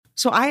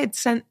So I had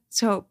sent,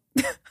 so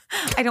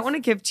I don't want to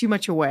give too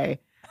much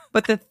away,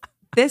 but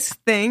this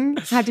thing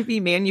had to be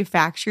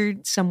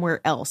manufactured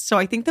somewhere else. So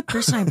I think the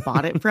person I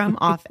bought it from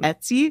off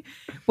Etsy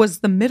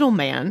was the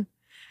middleman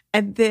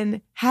and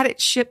then had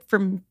it shipped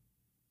from,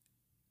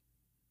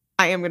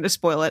 I am going to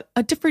spoil it,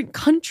 a different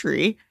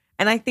country.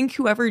 And I think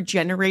whoever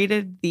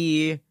generated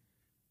the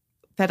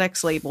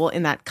FedEx label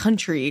in that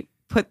country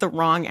put the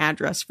wrong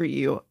address for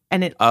you.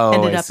 And it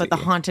ended up at the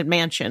haunted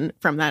mansion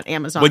from that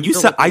Amazon. When you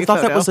said, I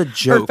thought that was a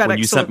joke when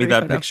you sent me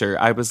that picture.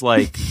 I was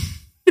like,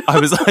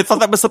 I thought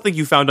that was something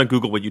you found on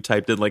Google when you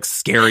typed in like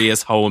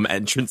scariest home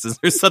entrances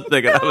or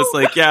something. And I was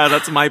like, yeah,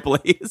 that's my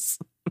place.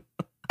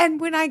 And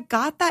when I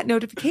got that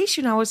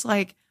notification, I was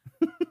like,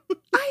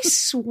 I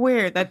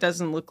swear that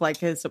doesn't look like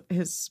his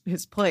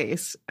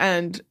place.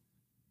 And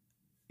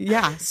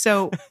yeah,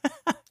 so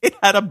it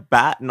had a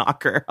bat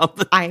knocker on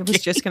the I was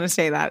just going to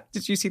say that.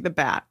 Did you see the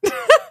bat?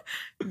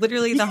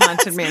 Literally the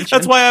haunted mansion.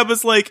 That's why I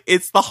was like,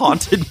 it's the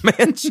haunted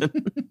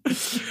mansion.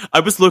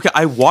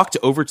 I walked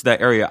over to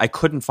that area. I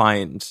couldn't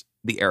find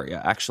the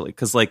area actually.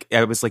 Because like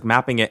I was like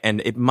mapping it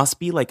and it must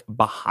be like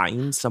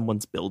behind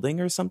someone's building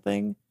or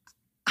something.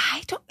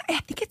 I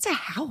think it's a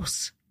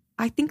house.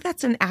 I think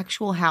that's an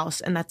actual house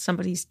and that's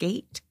somebody's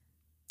gate.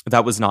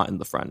 That was not in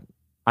the front.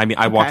 I mean,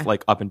 I walked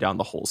like up and down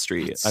the whole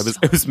street.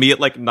 It was me at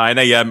like 9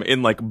 a.m.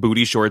 in like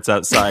booty shorts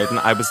outside. And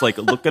I was like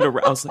looking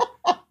around. I was like,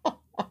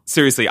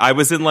 seriously, I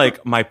was in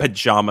like my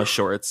pajama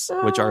shorts,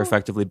 which are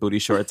effectively booty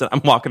shorts. And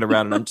I'm walking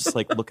around and I'm just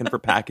like looking for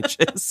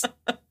packages.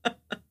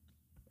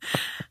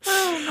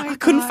 I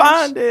couldn't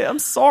find it. I'm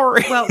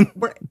sorry. Well,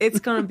 it's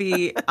going to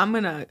be, I'm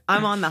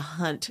on the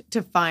hunt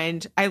to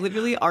find, I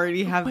literally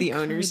already have the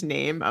owner's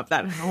name of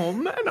that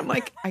home. And I'm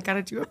like, I got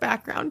to do a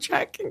background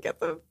check and get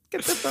the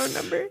phone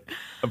number.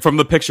 From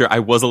the picture, I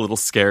was a little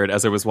scared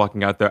as I was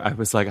walking out there. I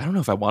was like, I don't know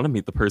if I want to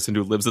meet the person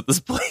who lives at this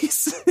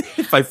place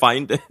if I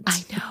find it.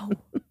 I know.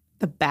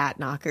 The bat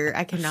knocker.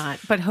 I cannot.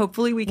 But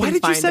hopefully we can find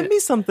it. Why did you send me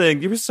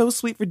something? You were so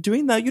sweet for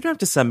doing that. You don't have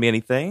to send me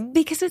anything.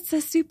 Because it's a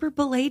super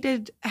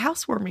belated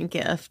housewarming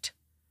gift.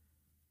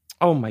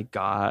 Oh my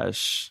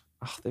gosh.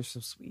 Oh, they're so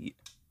sweet.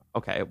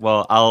 Okay,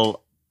 well,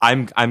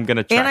 I'm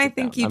gonna track and I it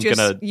think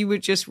down. you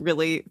would just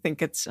really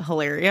think it's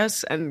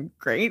hilarious and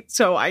great.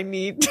 So I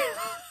need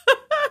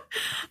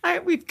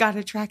we've got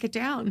to track it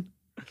down.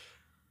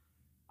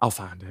 I'll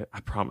find it.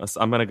 I promise.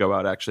 I'm gonna go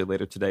out actually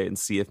later today and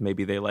see if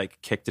maybe they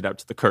like kicked it out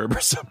to the curb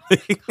or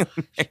something.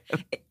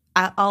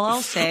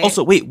 I'll say.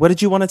 Also, wait. What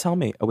did you want to tell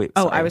me? Oh wait.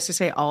 Oh, I was to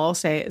say. All I'll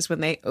say is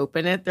when they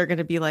open it, they're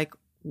gonna be like,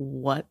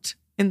 "What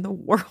in the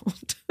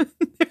world?"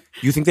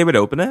 You think they would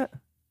open it?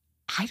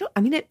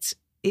 I mean,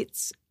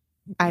 it's.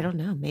 I don't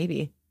know.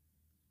 Maybe.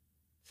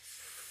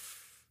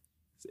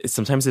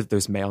 Sometimes if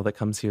there's mail that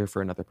comes here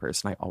for another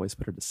person, I always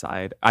put it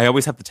aside. I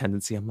always have the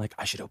tendency, I'm like,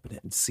 I should open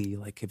it and see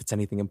like if it's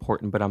anything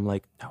important. But I'm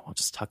like, no, I'll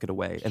just tuck it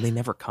away. And they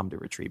never come to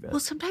retrieve it. Well,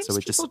 sometimes so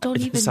people I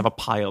just have a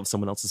pile of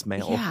someone else's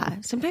mail.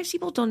 Yeah. Sometimes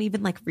people don't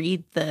even like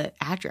read the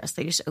address.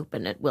 They just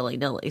open it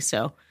willy-nilly.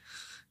 So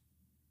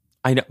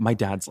I know my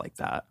dad's like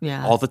that.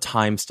 Yeah. All the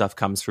time stuff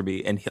comes for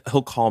me and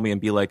he'll call me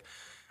and be like,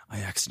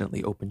 I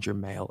accidentally opened your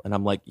mail. And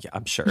I'm like, yeah,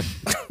 I'm sure.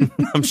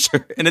 I'm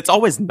sure. And it's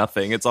always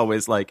nothing. It's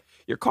always like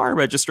your car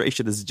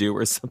registration is due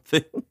or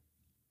something.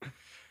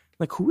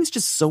 Like who is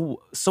just so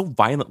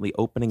violently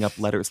opening up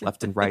letters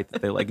left and right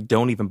that they like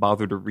don't even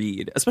bother to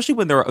read, especially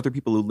when there are other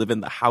people who live in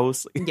the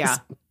house. Yeah.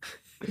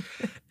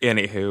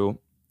 Anywho.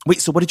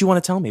 Wait, so what did you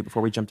want to tell me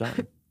before we jumped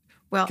on?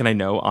 Well, can I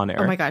know on air?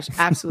 Oh my gosh,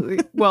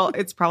 absolutely. Well,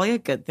 it's probably a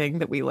good thing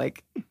that we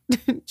like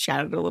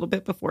chatted a little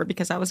bit before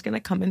because I was going to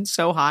come in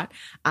so hot.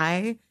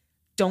 I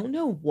don't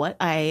know what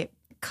I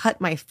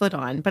cut my foot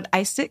on, but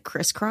I sit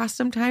crisscross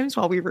sometimes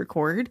while we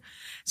record.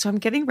 So I'm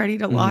getting ready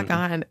to log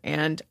on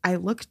and I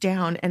look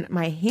down and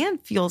my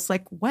hand feels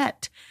like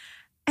wet.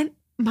 And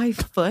my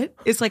foot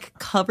is like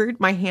covered.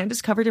 My hand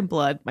is covered in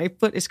blood. My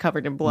foot is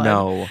covered in blood.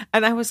 No.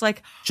 And I was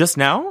like, just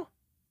now?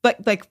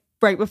 Like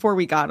right before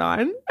we got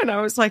on. And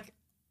I was like,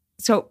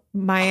 so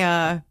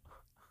my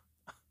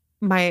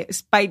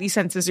spidey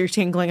senses are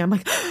tingling. I'm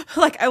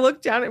like I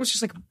looked down, it was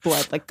just like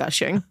blood, like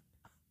gushing.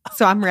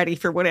 So I'm ready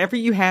for whatever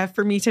you have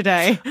for me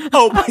today.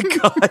 Oh my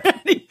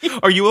God.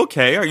 Are you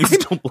okay? Are you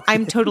still bleeding?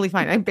 I'm totally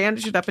fine. I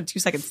bandaged it up in 2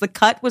 seconds. The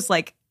cut was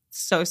like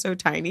so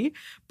tiny.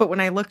 But when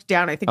I looked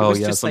down, I think it was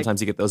just sometimes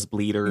you get those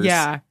bleeders.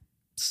 Yeah.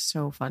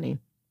 So funny.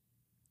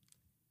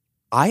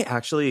 I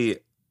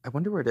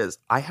wonder where it is.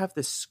 I have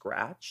this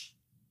scratch.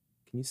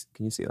 Can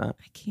you see that?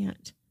 I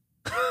can't.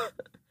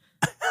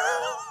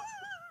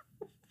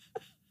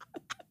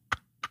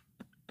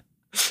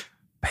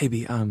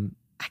 Baby,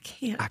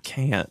 I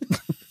can't.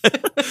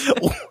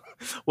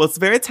 Well, it's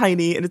very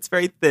tiny and it's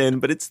very thin,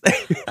 but it's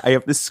I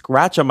have this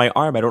scratch on my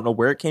arm. I don't know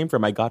where it came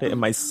from. I got it in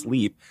my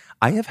sleep.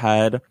 I have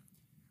had,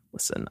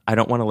 listen, I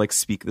don't want to like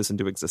speak this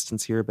into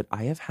existence here, but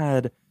I have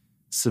had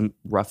some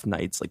rough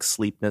nights, like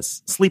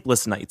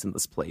sleepless nights in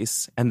this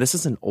place. And this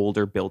is an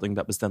older building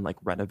that was then like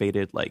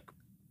renovated like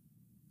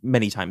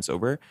many times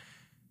over.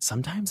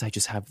 Sometimes I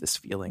just have this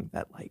feeling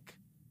that like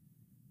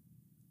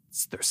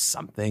there's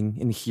something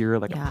in here,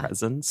 like a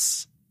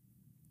presence.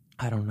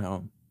 I don't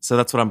know. So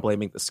that's what I'm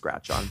blaming the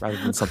scratch on, rather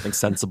than something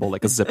sensible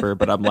like a zipper.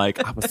 But I'm like,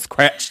 I was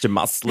scratched in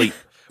my sleep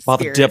by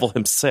the devil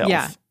himself.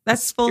 Yeah,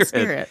 that's full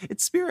spirit.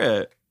 It's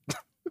spirit.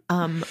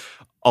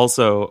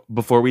 Also,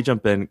 before we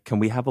jump in, can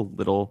we have a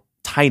little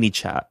tiny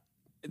chat?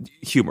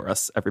 Humor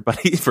us,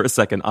 everybody, for a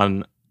second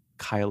on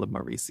Kyle and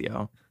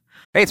Mauricio.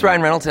 Hey, it's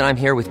Ryan Reynolds, and I'm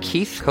here with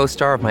Keith,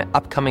 co-star of my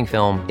upcoming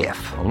film,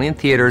 If, only in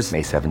theaters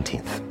May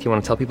 17th. Do you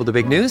want to tell people the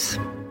big news?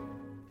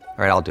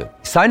 All right, I'll do it.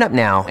 Sign up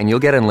now and you'll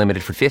get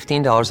unlimited for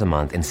 $15 a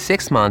month and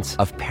 6 months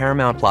of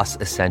Paramount Plus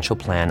Essential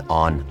Plan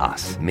on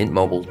us.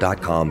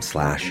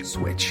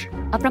 MintMobile.com/switch.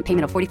 Upfront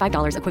payment of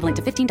 $45 equivalent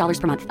to $15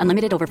 per month.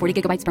 Unlimited over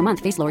 40 gigabytes per month.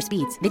 Face lower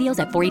speeds. Videos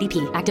at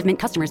 480p. Active Mint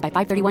customers by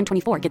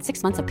 531.24 get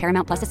 6 months of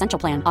Paramount Plus Essential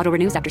Plan. Auto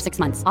renews after 6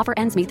 months. Offer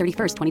ends May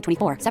 31st,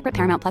 2024. Separate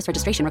Paramount Plus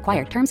registration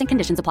required. Terms and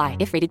conditions apply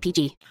if rated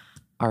PG.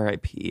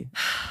 R.I.P.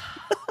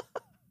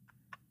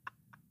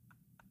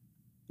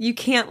 You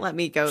can't let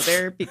me go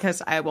there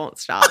because I won't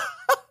stop.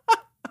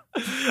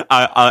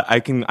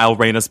 I'll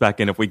rein us back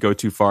in if we go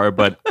too far.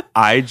 But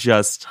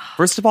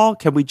first of all,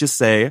 can we just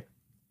say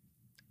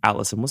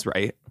Allison was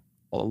right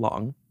all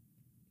along?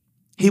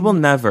 He will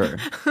never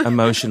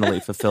emotionally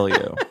fulfill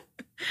you.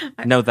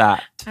 Know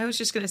that. I was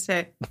just going to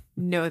say,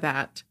 know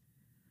that.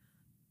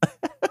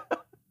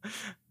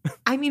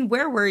 I mean,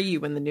 where were you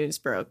when the news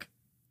broke?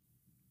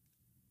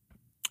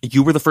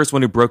 You were the first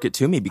one who broke it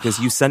to me because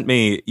you sent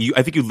me,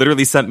 I think you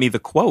literally sent me the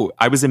quote.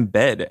 I was in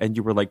bed and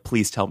you were like,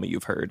 please tell me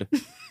you've heard.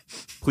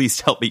 Please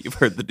tell me you've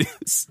heard the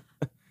news.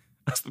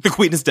 The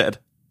queen is dead.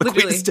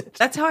 Literally, Queen is dead.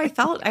 that's how I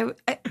felt.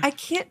 I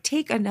can't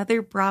take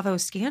another Bravo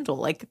scandal.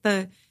 Like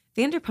the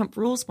Vanderpump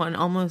Rules one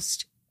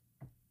almost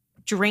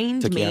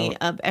drained me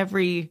of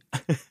every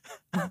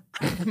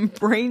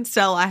brain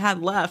cell I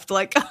had left.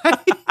 Like I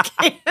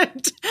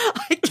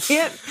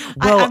can't.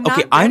 Well,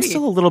 I'm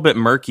still a little bit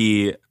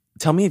murky.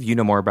 Tell me if you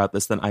know more about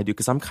this than I do,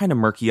 because I'm kind of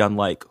murky on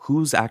like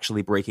who's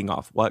actually breaking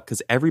off what.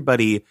 Because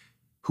everybody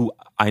who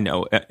I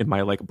know in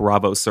my like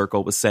Bravo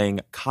circle was saying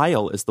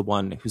Kyle is the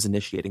one who's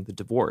initiating the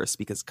divorce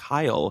because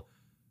Kyle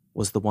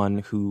was the one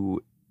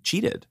who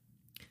cheated.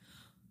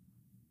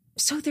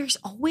 So there's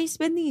always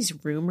been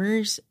these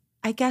rumors,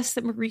 I guess,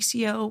 that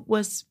Mauricio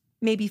was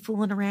maybe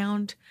fooling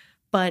around,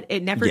 but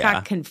it never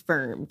got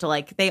confirmed.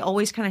 Like they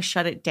always kind of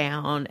shut it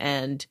down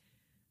and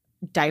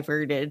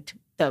diverted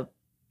the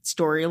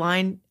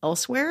storyline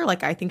elsewhere.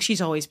 Like I think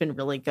she's always been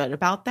really good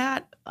about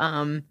that.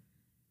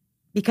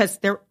 Because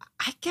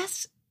I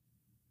guess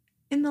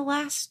in the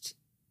last,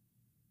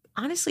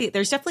 honestly,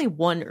 there's definitely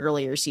one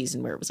earlier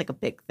season where it was like a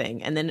big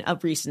thing. And then a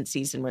recent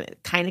season where it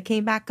kind of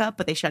came back up,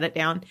 but they shut it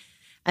down.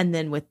 And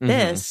then with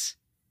this,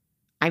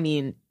 I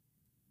mean,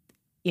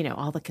 you know,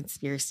 all the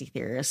conspiracy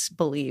theorists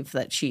believe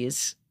that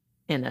she's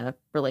in a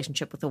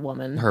relationship with a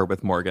woman. Her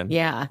with Morgan.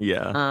 Yeah.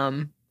 Yeah.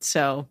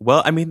 So,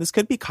 well, I mean, this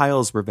could be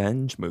Kyle's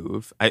revenge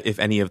move. If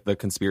any of the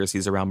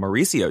conspiracies around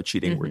Mauricio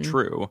cheating were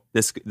true,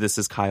 this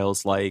is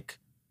Kyle's, like,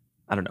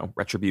 I don't know,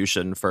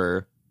 retribution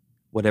for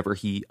whatever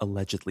he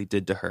allegedly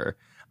did to her.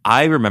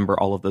 I remember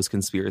all of those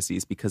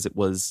conspiracies because it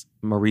was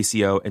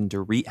Mauricio and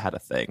Dorit had a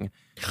thing,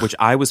 which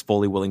I was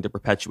fully willing to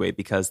perpetuate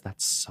because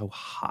that's so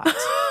hot.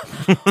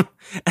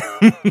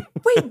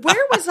 Wait,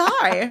 where was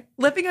I?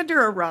 Living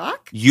under a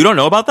rock? You don't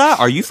know about that?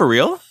 Are you for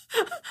real?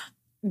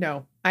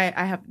 No, I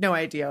have no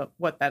idea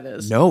what that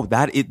is. No,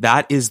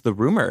 that is the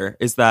rumor,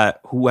 is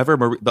that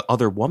whoever the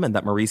other woman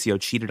that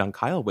Mauricio cheated on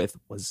Kyle with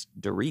was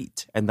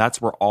Dorit. And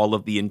that's where all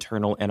of the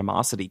internal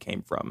animosity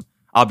came from.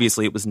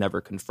 Obviously, it was never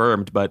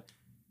confirmed, but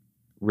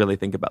really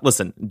think about,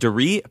 listen,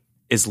 Dorit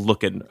is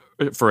looking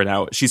for an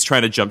out. She's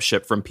trying to jump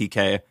ship from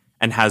PK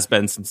and has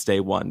been since day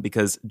one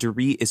because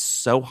Dorit is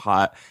so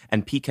hot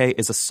and PK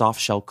is a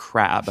soft shell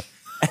crab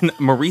and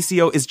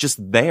Mauricio is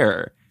just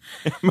there.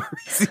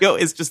 Mauricio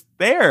is just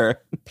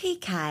there.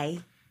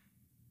 PK.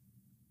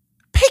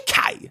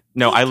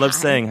 No, I love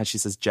saying how she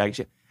says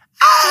Jaggy.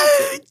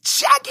 Oh,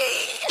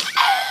 Jaggy.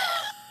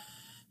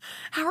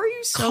 How are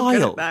you so Kyle.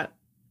 good at that?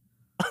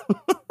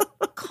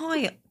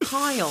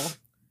 Kyle.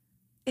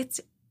 It's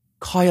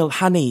Kyle,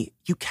 honey,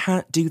 you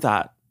can't do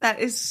that. That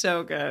is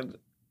so good.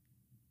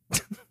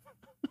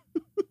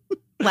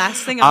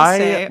 Last thing I'll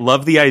say. I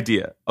love the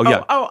idea. Oh,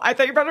 yeah. Oh, I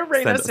thought you were about to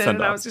rein us in,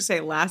 and I was just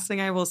saying, last thing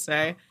I will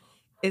say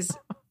is,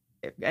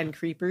 and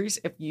creepers,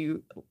 if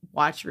you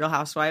watch Real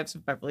Housewives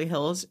of Beverly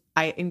Hills,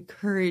 I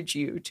encourage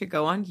you to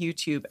go on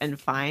YouTube and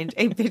find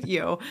a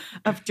video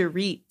of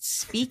Dorit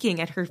speaking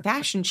at her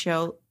fashion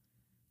show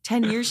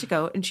 10 years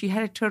ago, and she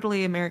had a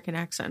totally American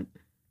accent.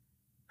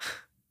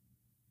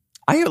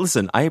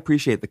 I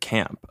appreciate the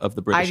camp of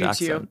the British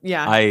accent. I do too.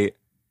 Yeah.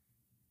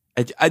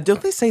 I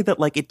don't they say that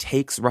like it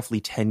takes roughly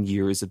 10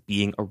 years of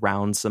being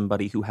around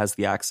somebody who has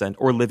the accent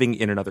or living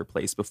in another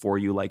place before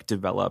you like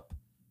develop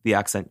the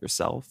accent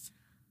yourself.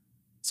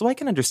 So I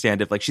can understand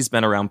if like she's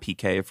been around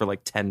PK for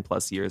like 10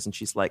 plus years and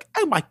she's like,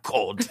 oh my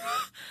God.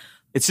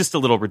 It's just a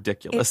little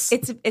ridiculous.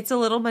 It's a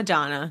little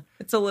Madonna.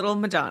 It's a little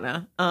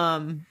Madonna.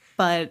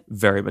 But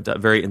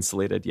very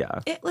insulated. Yeah.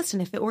 Listen,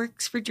 if it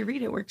works for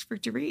Dorit, it works for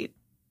Dorit.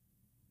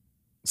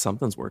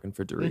 Something's working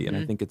for Dorit, and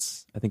I think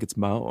it's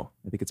Mo.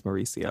 I think it's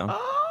Mauricio.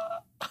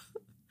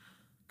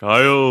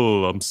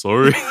 Kyle, I'm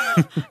sorry.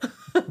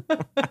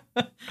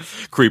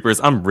 Creepers,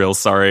 I'm real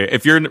sorry.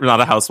 If you're not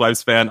a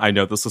Housewives fan, I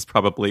know this was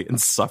probably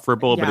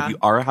insufferable, but if you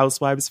are a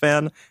Housewives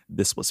fan,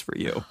 this was for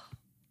you.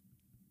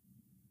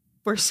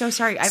 We're so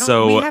sorry.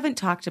 We haven't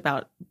talked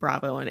about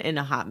Bravo in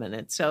a hot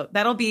minute. So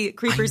that'll be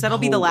Creepers. That'll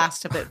be the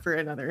last of it for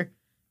another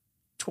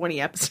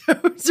 20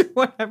 episodes or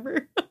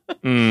whatever.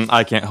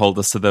 I can't hold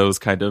us to those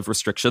kind of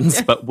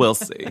restrictions, but we'll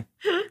see.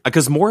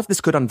 Because more of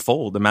this could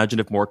unfold. Imagine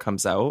if more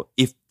comes out.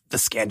 If the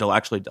scandal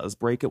actually does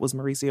break, it was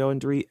Mauricio and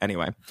Dorit.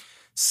 Anyway,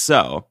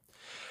 so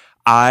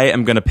I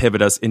am going to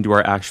pivot us into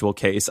our actual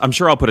case. I'm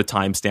sure I'll put a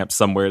timestamp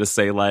somewhere to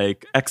say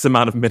like X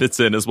amount of minutes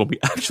in is when we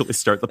actually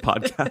start the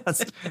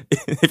podcast.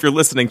 If you're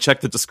listening,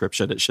 check the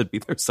description. It should be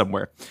there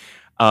somewhere.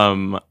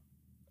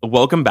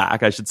 Welcome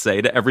back, I should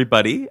say, to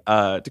everybody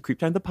to Creep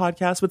Time, the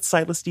podcast with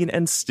Celestine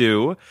and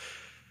Stu.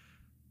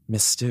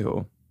 Miss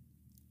Stu,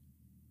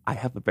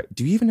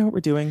 do you even know what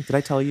we're doing? Did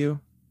I tell you?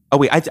 Oh,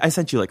 wait, I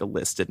sent you like a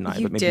list, didn't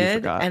I? But maybe you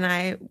forgot. And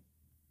I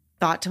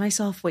thought to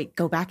myself, wait,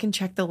 go back and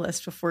check the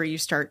list before you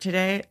start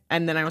today.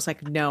 And then I was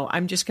like, no,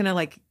 I'm just going to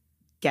like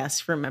guess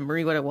from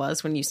memory what it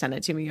was when you sent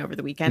it to me over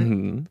the weekend.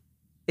 Mm-hmm.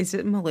 Is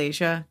it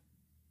Malaysia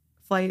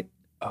flight?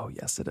 Oh,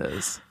 yes, it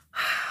is.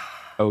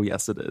 Oh,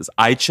 yes, it is.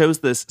 I chose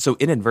this. So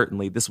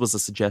inadvertently, this was a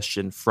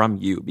suggestion from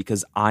you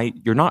because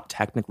you're not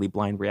technically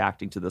blind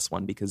reacting to this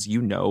one because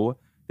you know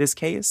this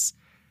case,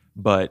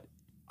 but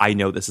I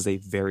know this is a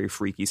very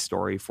freaky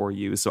story for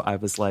you. So I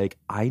was like,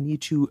 I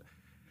need to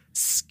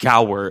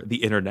scour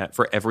the internet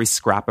for every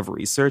scrap of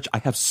research. I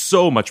have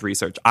so much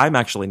research. I'm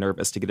actually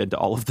nervous to get into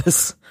all of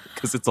this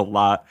because it's a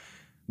lot.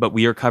 But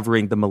we are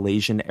covering the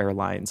Malaysian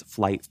Airlines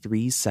Flight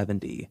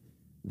 370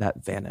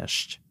 that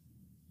vanished.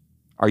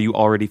 Are you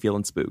already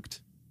feeling spooked?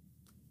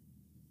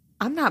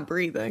 I'm not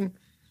breathing.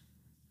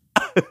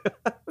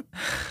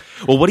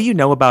 Well, what do you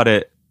know about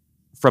it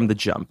from the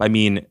jump? I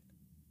mean,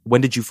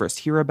 when did you first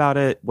hear about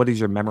it? What is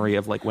your memory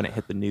of like when it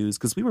hit the news?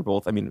 Because we were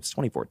both, I mean, it was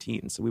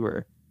 2014, so we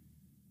were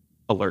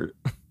alert.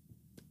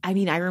 I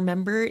mean, I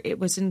remember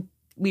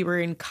we were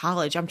in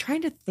college. I'm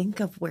trying to think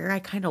of where I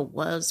kind of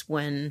was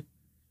when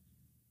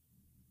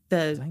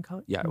the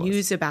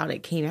news about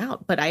it came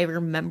out. But I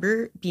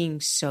remember being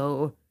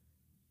so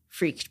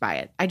freaked by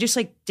it. I just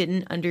like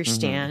didn't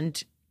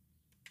understand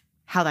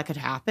how that could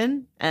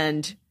happen.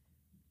 And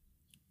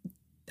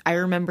I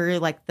remember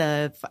like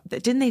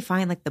didn't they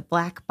find like the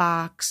black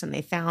box and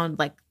they found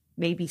like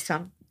maybe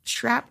some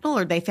shrapnel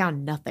or they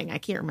found nothing? I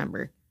can't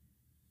remember.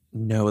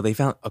 No, they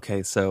found,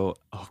 okay, so,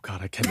 oh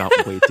God, I cannot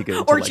wait to get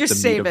into like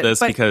the meat of this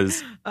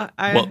because,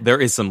 well, there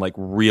is some like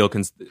real,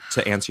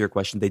 to answer your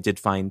question, they did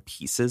find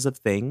pieces of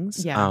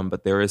things,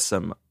 but there is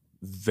some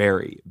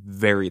very,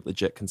 very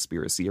legit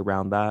conspiracy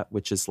around that,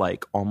 which is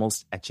like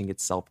almost etching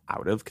itself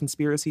out of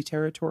conspiracy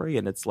territory.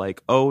 And it's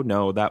like, oh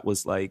no, that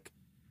was like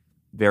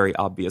very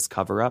obvious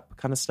cover up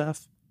kind of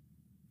stuff.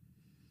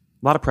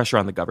 A lot of pressure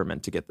on the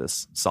government to get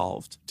this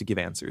solved, to give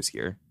answers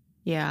here.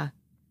 Yeah.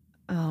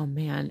 Oh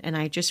man. And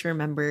I just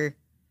remember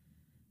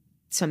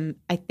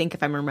I think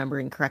if I'm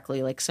remembering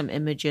correctly, like some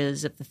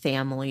images of the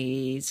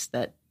families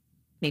that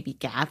maybe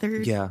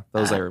gathered. Yeah,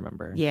 those I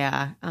remember.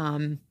 Yeah.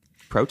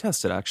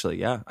 Protested, actually,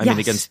 yeah. I mean,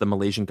 against the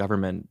Malaysian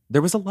government.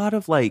 There was a lot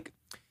of like,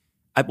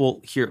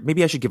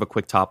 maybe I should give a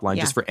quick top line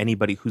just for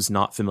anybody who's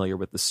not familiar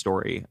with the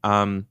story.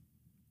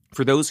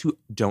 For those who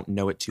don't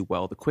know it too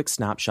well, the quick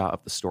snapshot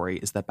of the story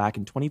is that back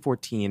in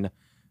 2014,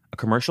 a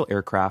commercial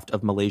aircraft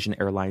of Malaysian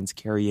Airlines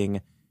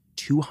carrying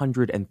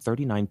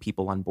 239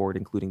 people on board,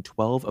 including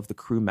 12 of the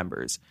crew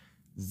members,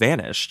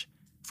 vanished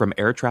from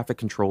air traffic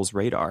control's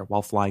radar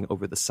while flying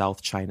over the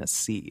South China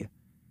Sea.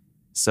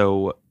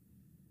 So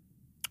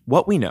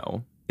what we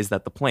know is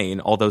that the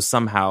plane, although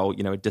somehow,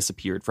 it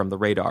disappeared from the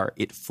radar,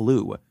 it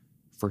flew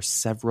for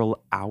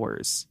several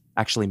hours,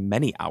 actually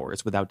many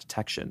hours without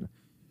detection,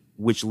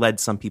 which led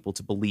some people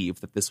to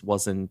believe that this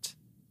wasn't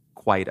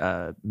quite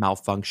a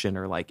malfunction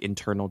or like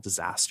internal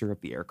disaster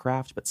of the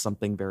aircraft, but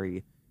something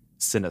very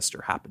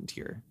sinister happened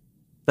here.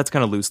 That's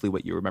kind of loosely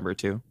what you remember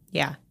too.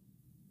 Yeah.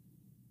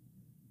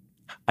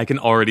 I can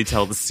already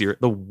tell the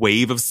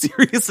wave of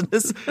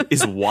seriousness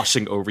is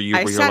washing over you.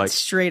 I sat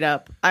straight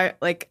up. I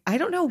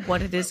don't know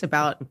what it is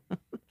about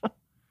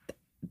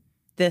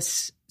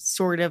this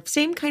sort of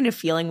same kind of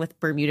feeling with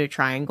Bermuda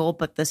Triangle,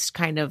 but this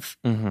kind of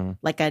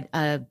like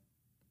a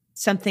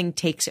something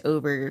takes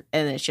over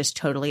and it's just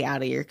totally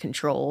out of your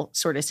control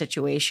sort of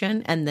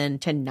situation, and then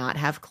to not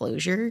have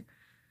closure.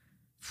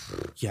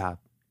 Yeah.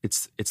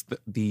 It's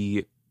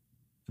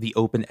the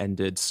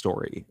open-ended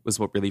story was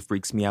what really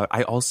freaks me out.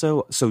 I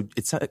also, so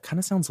it kind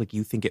of sounds like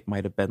you think it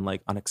might have been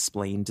like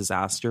unexplained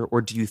disaster,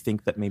 or do you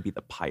think that maybe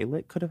the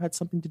pilot could have had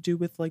something to do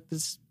with like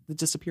the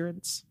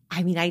disappearance?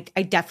 I mean, I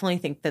definitely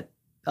think that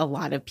a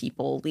lot of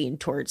people lean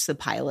towards the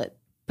pilot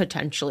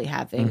potentially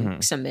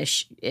having some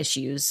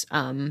issues.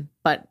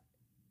 But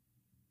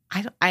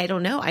I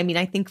don't know. I mean,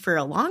 I think for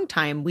a long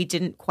time we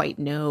didn't quite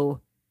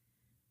know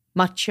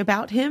much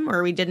about him,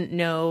 or we didn't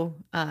know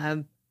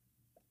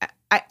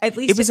at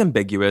least it was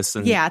ambiguous.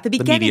 And at the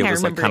beginning, media I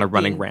was like remember kind it of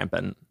running being-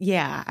 rampant.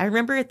 Yeah, I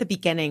remember at the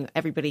beginning,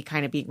 everybody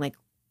kind of being like,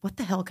 "What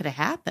the hell could have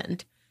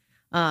happened?"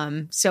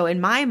 So in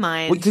my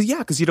mind,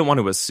 Because you don't want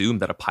to assume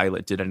that a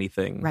pilot did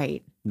anything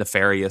right,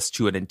 nefarious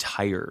to an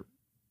entire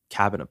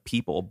cabin of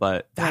people,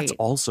 but that's Right.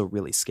 also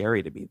really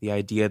scary to me. The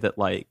idea that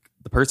like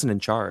the person in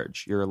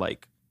charge, your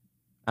like,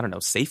 I don't know,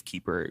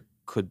 safekeeper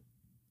could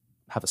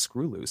have a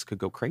screw loose, could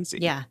go crazy.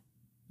 yeah.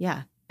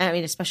 I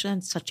mean, especially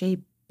on such a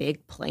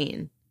big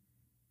plane.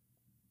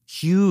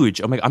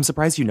 Huge. Oh my, I'm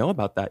surprised you know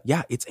about that.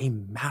 Yeah, it's a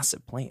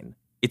massive plane.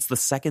 It's the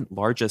second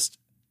largest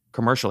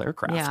commercial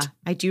aircraft. Yeah,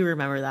 I do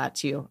remember that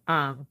too.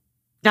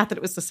 Not that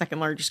it was the second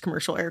largest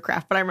commercial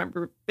aircraft, but I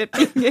remember it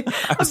being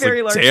I a was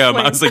very like, large damn.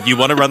 plane. I was like, you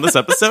want to run this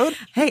episode?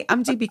 Hey,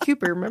 I'm DB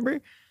Cooper, remember?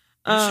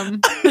 Do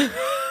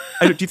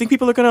you think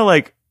people are gonna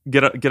like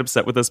get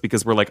upset with us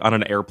because we're like on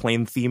an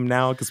airplane theme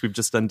now because we've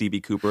just done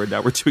DB Cooper and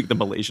now we're doing the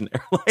Malaysian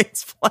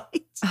Airlines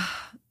flight?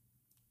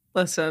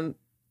 Listen,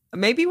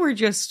 maybe we're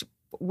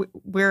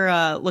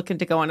looking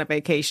to go on a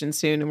vacation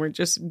soon, and we're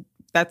just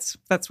that's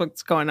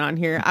what's going on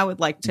here. I would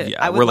like to.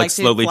 Yeah, I would we're like to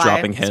slowly fly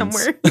dropping hints.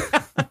 somewhere.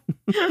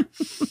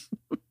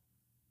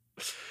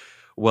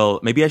 Well,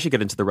 maybe I should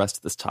get into the rest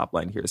of this top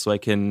line here so I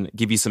can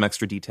give you some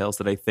extra details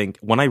that I think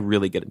when I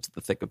really get into the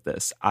thick of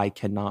this, I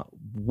cannot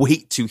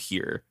wait to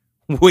hear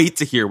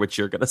what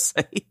you're going to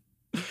say.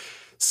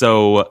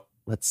 So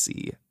let's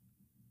see.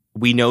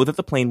 We know that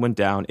the plane went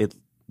down. It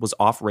was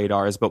off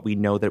radars, but we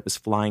know that it was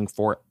flying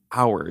for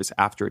hours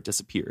after it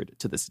disappeared.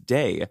 To this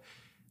day,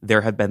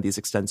 there have been these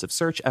extensive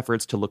search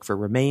efforts to look for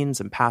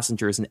remains and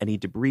passengers and any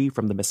debris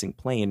from the missing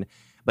plane,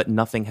 but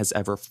nothing has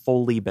ever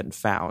fully been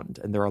found.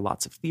 And there are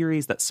lots of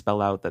theories that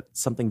spell out that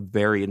something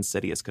very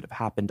insidious could have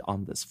happened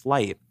on this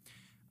flight.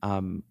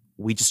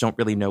 We just don't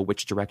really know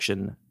which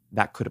direction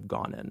that could have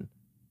gone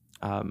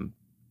in.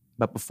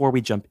 But before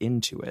we jump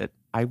into it,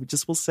 I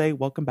just will say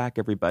welcome back,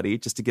 everybody,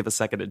 just to give a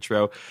second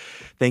intro.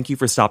 Thank you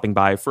for stopping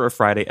by for a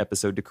Friday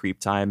episode to Creep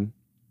Time.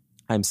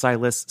 I'm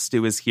Silas.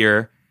 Stu is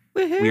here.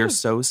 Woohoo. We are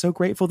so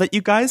grateful that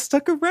you guys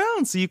stuck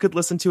around so you could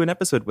listen to an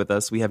episode with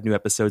us. We have new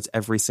episodes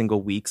every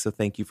single week, so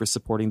thank you for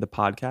supporting the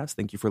podcast.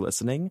 Thank you for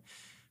listening.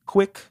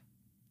 Quick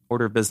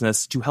order of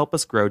business to help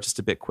us grow just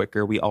a bit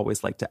quicker. We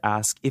always like to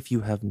ask, if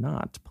you have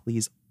not,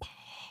 please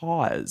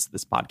pause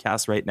this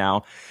podcast right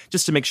now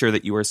just to make sure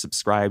that you are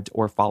subscribed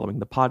or following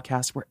the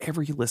podcast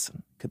wherever you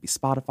listen. It could be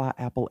Spotify,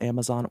 Apple,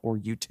 Amazon, or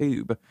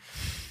YouTube.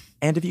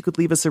 And if you could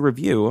leave us a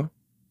review,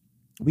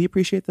 we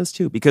appreciate those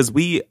too, because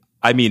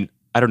I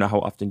don't know how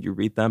often you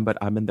read them, but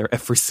I'm in there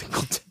every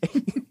single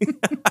day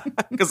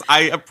because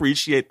I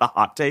appreciate the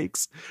hot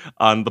takes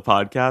on the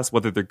podcast,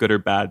 whether they're good or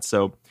bad.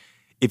 So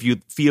if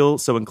you feel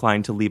so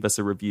inclined to leave us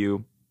a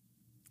review,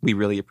 we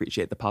really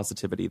appreciate the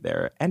positivity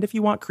there. And if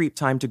you want Creep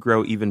Time to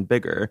grow even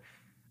bigger,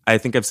 I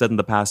think I've said in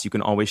the past, you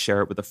can always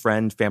share it with a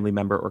friend, family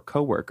member, or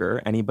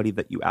coworker, anybody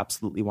that you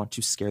absolutely want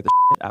to scare the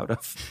shit out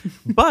of.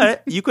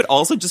 But you could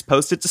also just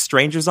post it to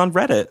strangers on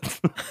Reddit.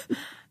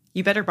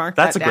 You better mark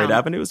that That's a down. great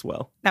avenue as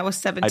well. That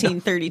was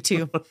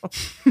 1732.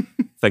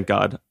 Thank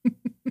God.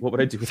 What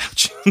would I do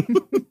without you?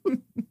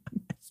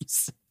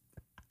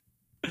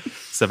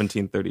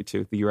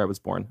 1732, the year I was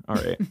born. All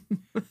right.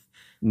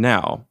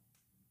 Now,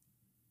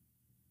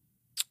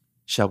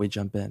 shall we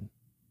jump in?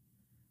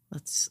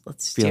 Let's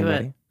Feeling do it.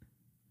 ready?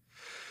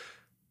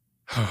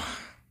 All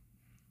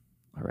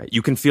right.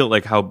 You can feel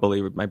like how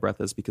belabored my breath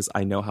is because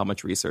I know how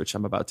much research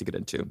I'm about to get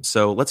into.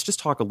 So let's just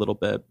talk a little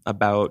bit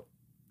about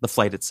the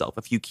flight itself,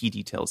 a few key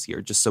details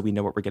here, just so we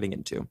know what we're getting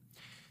into.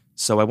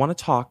 So I want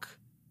to talk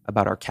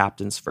about our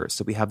captains first.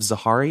 So we have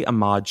Zahari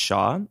Ahmad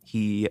Shah.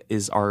 He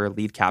is our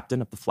lead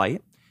captain of the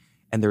flight.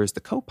 And there is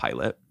the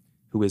co-pilot,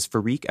 who is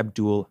Farik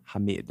Abdul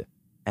Hamid.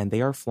 And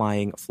they are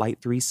flying Flight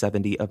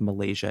 370 of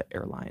Malaysia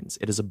Airlines.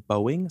 It is a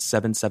Boeing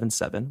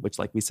 777, which,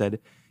 like we said,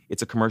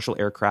 it's a commercial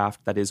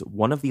aircraft that is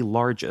one of the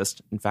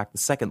largest, in fact, the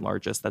second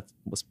largest that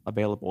was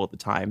available at the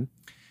time,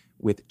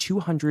 with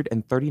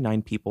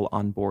 239 people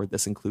on board.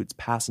 This includes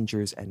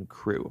passengers and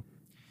crew.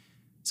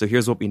 So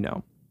here's what we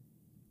know.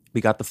 We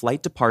got the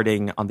flight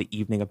departing on the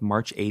evening of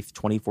March 8th,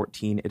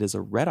 2014. It is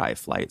a red-eye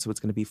flight, so it's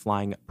going to be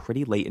flying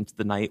pretty late into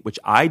the night, which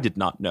I did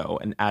not know,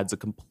 and adds a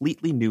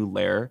completely new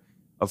layer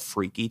of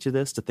freaky to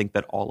this, to think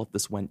that all of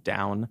this went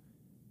down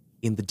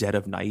in the dead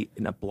of night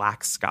in a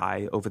black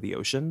sky over the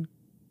ocean.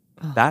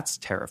 Oh. That's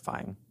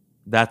terrifying.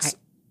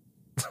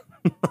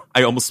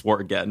 I almost swore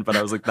again, but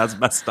I was like, that's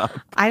messed up.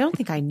 I don't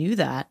think I knew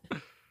that.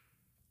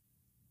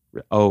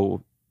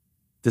 Oh,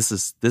 this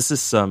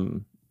is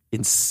some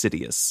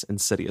insidious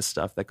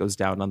stuff that goes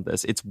down on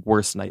this. It's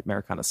worst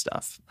nightmare kind of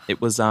stuff. It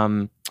was,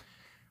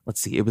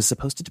 let's see, it was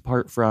supposed to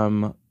depart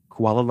from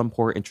Kuala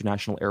Lumpur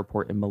International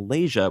Airport in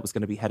Malaysia. It was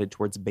going to be headed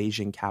towards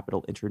Beijing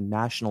Capital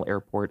International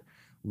Airport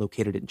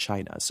located in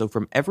China. So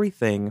from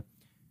everything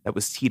that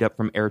was teed up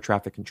from air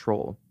traffic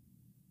control,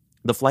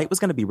 the flight was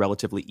going to be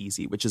relatively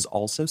easy, which is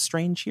also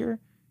strange here.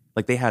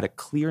 Like, they had a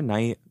clear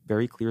night,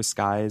 very clear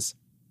skies,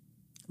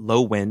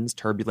 low winds,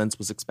 turbulence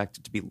was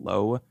expected to be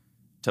low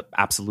to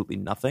absolutely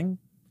nothing.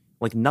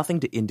 Like, nothing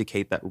to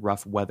indicate that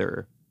rough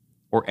weather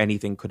or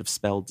anything could have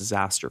spelled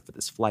disaster for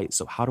this flight.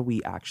 So how do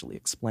we actually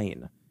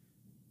explain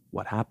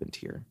what happened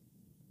here?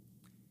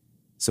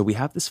 So we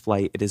have this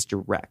flight. It is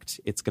direct.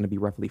 It's going to be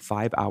roughly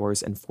 5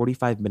 hours and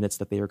 45 minutes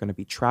that they are going to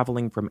be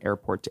traveling from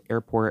airport to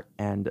airport.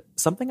 And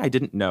something I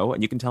didn't know,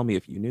 and you can tell me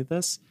if you knew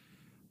this,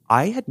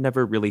 I had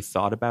never really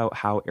thought about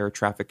how air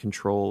traffic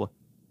control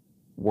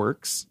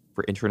works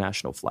for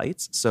international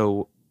flights.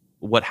 So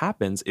what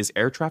happens is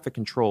air traffic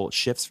control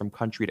shifts from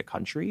country to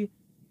country,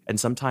 and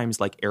sometimes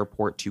like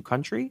airport to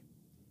country.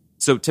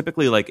 So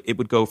typically like it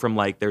would go from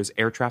like there's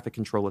air traffic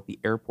control at the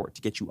airport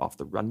to get you off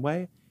the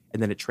runway,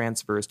 and then it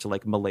transfers to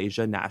like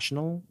Malaysia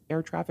national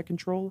air traffic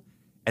control.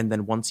 And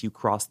then once you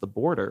cross the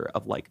border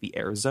of like the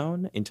air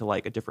zone into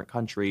like a different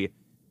country,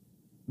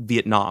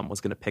 Vietnam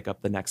was going to pick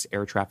up the next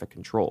air traffic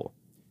control.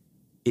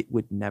 It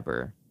would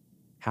never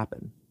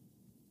happen.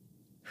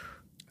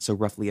 So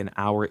roughly an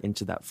hour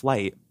into that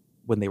flight,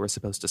 when they were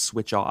supposed to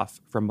switch off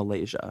from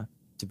Malaysia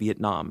to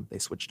Vietnam, they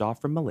switched off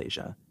from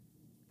Malaysia.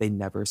 They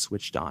never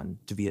switched on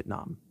to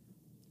Vietnam.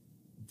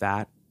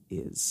 That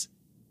is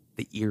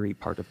the eerie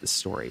part of the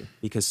story,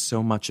 because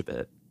so much of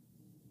it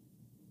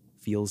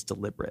feels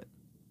deliberate,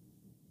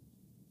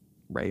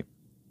 right?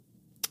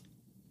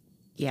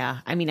 Yeah.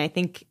 I mean, I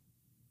think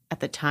at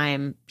the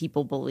time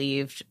people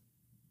believed,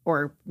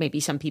 or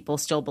maybe some people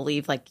still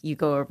believe, like you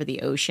go over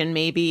the ocean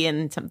maybe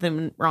and something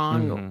went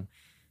wrong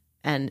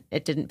and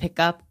it didn't pick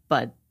up.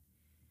 But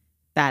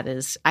that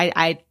is,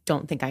 I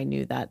don't think I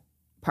knew that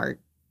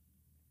part.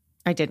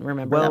 I didn't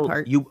remember that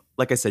part.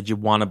 Like I said, you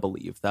want to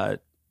believe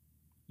that,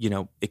 you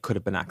know, it could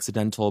have been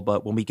accidental.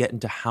 But when we get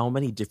into how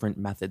many different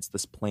methods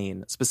this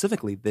plane,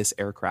 specifically this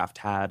aircraft,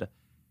 had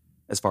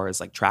as far as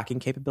like tracking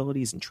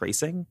capabilities and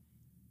tracing,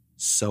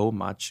 so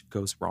much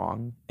goes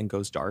wrong and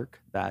goes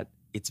dark that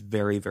it's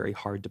very, very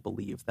hard to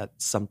believe that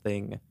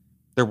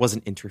there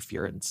wasn't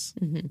interference,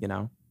 you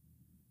know?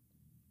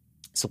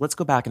 So let's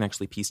go back and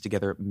actually piece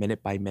together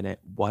minute by minute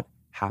what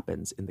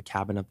happens in the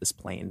cabin of this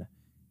plane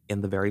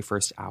in the very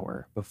first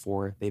hour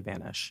before they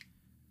vanish.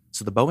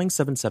 So the Boeing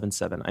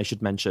 777, I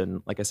should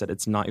mention, like I said,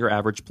 it's not your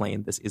average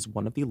plane. This is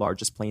one of the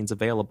largest planes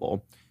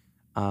available.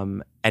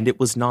 And it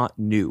was not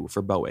new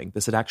for Boeing.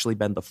 This had actually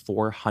been the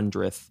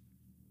 400th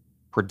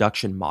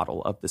production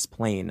model of this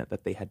plane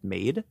that they had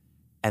made.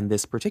 And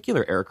this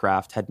particular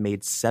aircraft had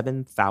made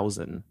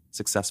 7,000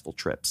 successful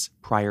trips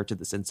prior to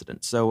this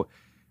incident. So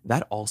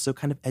that also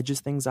kind of edges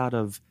things out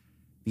of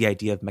the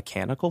idea of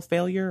mechanical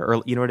failure,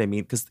 or you know what I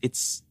mean? Because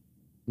it's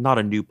not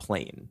a new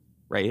plane,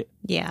 right?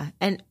 Yeah.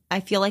 And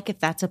I feel like if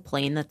that's a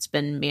plane that's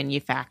been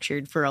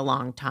manufactured for a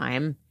long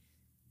time,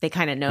 they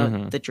kind of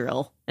know the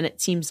drill. And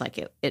it seems like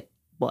it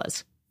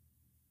was.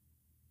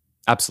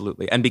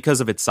 Absolutely. And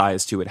because of its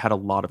size, too, it had a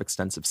lot of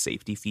extensive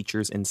safety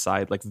features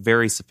inside, like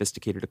very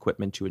sophisticated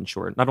equipment to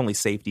ensure not only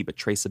safety, but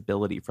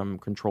traceability from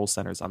control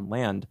centers on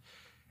land.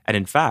 And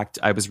in fact,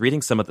 I was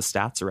reading some of the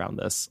stats around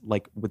this,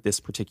 like with this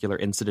particular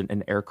incident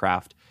in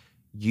aircraft,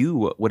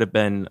 you would have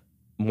been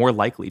more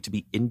likely to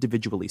be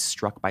individually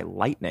struck by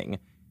lightning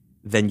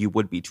than you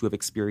would be to have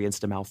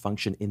experienced a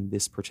malfunction in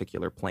this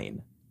particular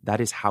plane.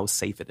 That is how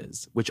safe it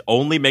is, which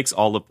only makes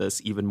all of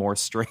this even more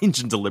strange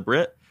and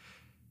deliberate.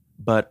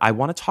 But I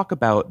want to talk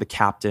about the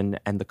captain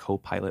and the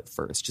co-pilot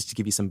first, just to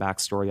give you some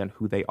backstory on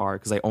who they are,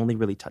 because I only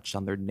really touched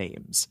on their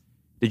names.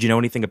 Did you know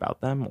anything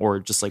about them, or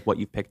just like what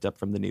you've picked up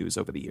from the news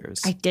over the years?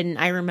 I didn't.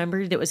 I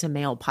remembered it was a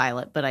male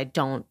pilot, but I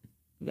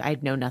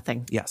know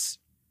nothing. Yes.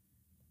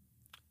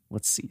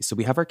 Let's see. So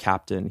we have our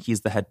captain.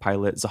 He's the head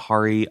pilot,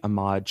 Zahari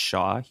Ahmad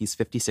Shah. He's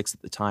 56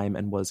 at the time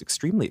and was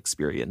extremely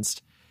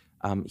experienced.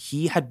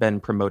 He had been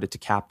promoted to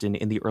captain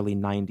in the early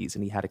 90s,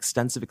 and he had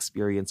extensive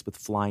experience with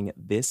flying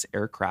this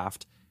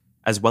aircraft,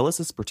 as well as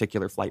this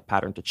particular flight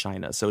pattern to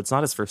China. So it's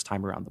not his first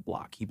time around the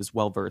block. He was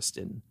well-versed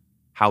in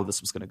how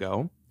this was going to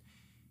go.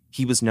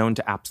 He was known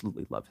to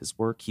absolutely love his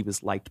work. He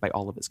was liked by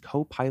all of his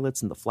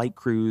co-pilots and the flight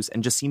crews,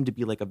 and just seemed to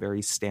be like a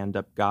very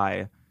stand-up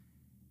guy.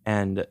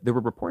 And there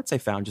were reports I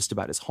found just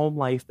about his home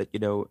life that, you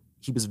know,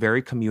 he was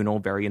very communal,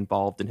 very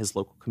involved in his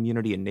local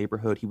community and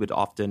neighborhood. He would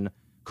often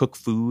cook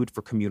food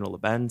for communal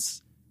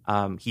events.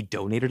 He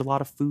donated a lot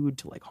of food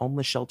to like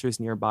homeless shelters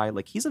nearby.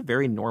 Like, he's a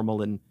very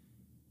normal and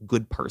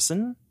good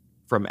person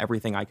from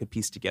everything I could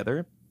piece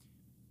together.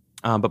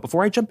 But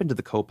before I jump into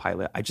the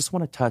co-pilot, I just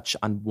want to touch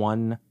on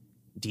one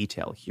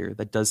detail here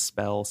that does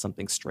spell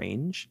something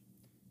strange.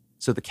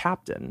 So the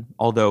captain,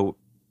 although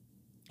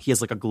he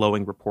has like a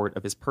glowing report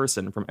of his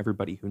person from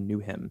everybody who knew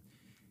him,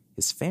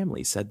 his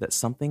family said that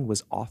something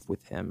was off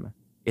with him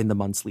in the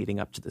months leading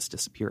up to this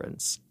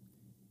disappearance.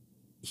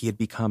 He had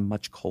become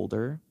much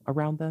colder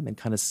around them and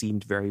kind of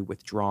seemed very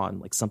withdrawn,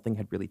 like something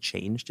had really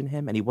changed in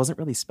him, and he wasn't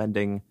really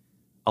spending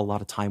a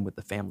lot of time with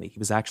the family. He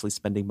was actually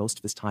spending most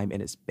of his time in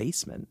his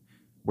basement,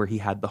 where he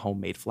had the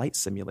homemade flight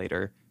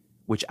simulator,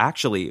 which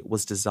actually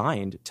was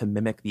designed to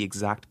mimic the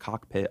exact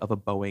cockpit of a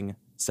Boeing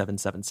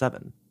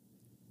 777.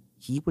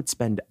 He would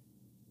spend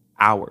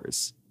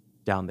hours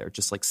down there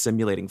just like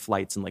simulating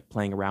flights and like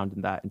playing around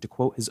in that. And to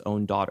quote his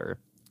own daughter,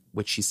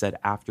 which she said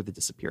after the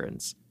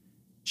disappearance,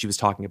 she was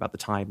talking about the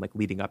time like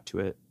leading up to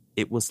it,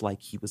 it was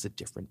like he was a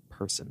different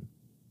person.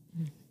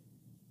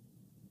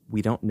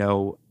 We don't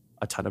know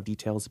a ton of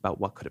details about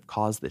what could have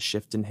caused this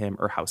shift in him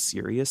or how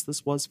serious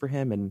this was for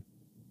him and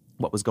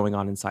what was going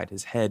on inside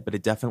his head, but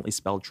it definitely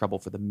spelled trouble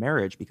for the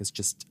marriage because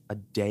just a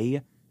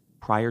day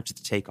prior to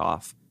the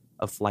takeoff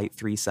of Flight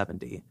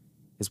 370,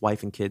 his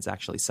wife and kids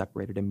actually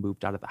separated and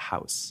moved out of the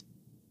house,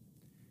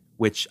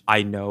 which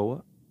I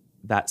know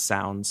that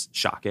sounds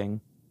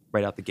shocking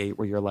right out the gate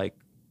where you're like,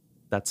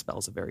 that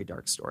spells a very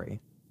dark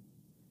story.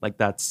 Like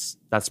that's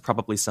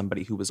probably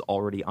somebody who was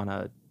already on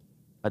a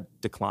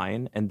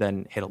decline and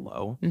then hit a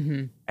low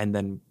and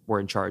then were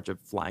in charge of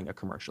flying a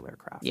commercial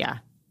aircraft. Yeah.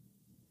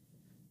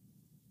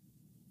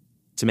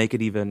 To make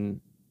it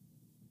even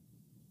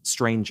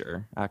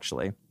stranger,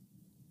 actually,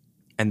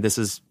 and this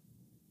is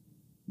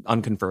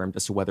unconfirmed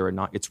as to whether or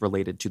not it's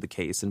related to the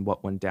case and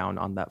what went down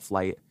on that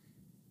flight,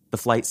 the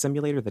flight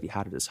simulator that he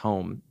had at his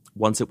home,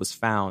 once it was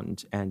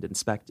found and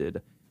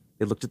inspected,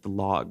 they looked at the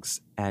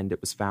logs and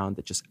it was found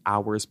that just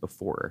hours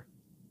before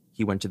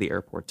he went to the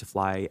airport to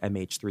fly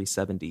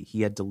MH370,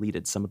 he had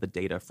deleted some of the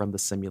data from the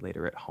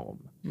simulator at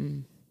home.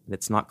 And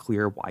it's not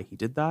clear why he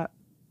did that.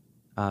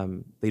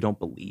 They don't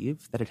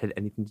believe that it had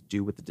anything to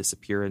do with the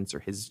disappearance or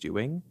his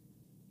doing.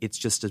 It's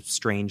just a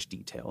strange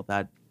detail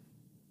that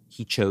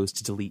he chose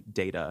to delete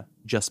data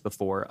just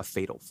before a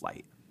fatal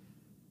flight.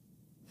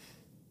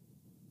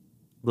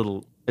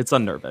 It's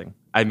unnerving.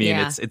 I mean,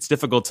 it's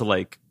difficult to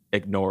like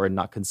ignore and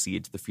not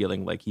concede to the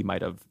feeling like he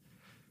might have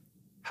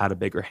had a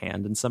bigger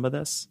hand in some of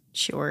this.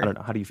 Sure. I don't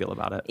know. How do you feel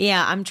about it?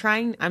 Yeah, I'm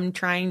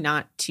trying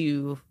not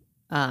to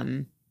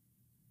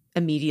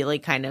immediately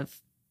kind of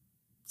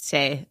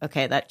say,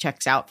 okay, that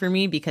checks out for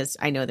me, because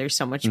I know there's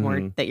so much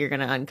more that you're going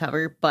to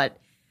uncover. But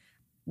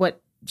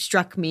what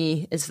struck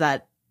me is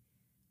that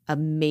a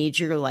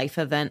major life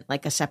event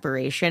like a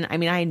separation. I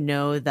mean, I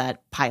know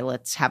that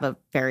pilots have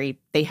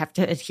they have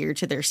to adhere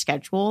to their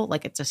schedule.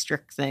 Like it's a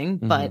strict thing,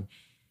 but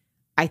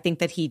I think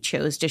that he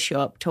chose to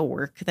show up to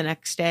work the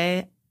next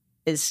day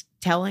is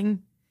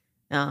telling.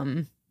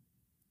 You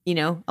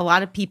know, a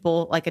lot of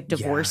people, like a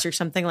divorce or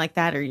something like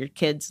that, or your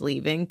kids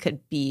leaving,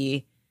 could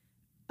be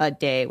a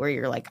day where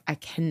you're like, I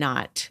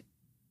cannot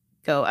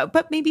go out.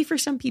 But maybe for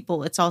some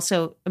people, it's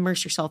also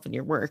immerse yourself in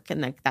your work,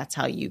 and like that's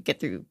how you get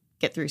through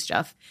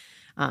stuff.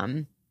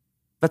 I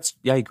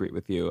agree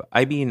with you.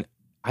 I mean,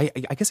 I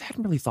guess I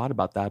hadn't really thought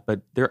about that,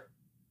 but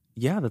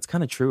that's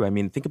kind of true. I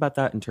mean, think about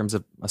that in terms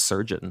of a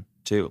surgeon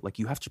too. Like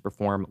you have to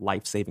perform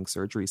life-saving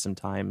surgery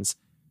sometimes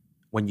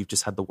when you've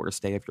just had the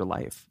worst day of your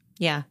life.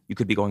 Yeah. You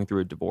could be going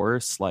through a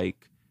divorce.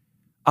 Like,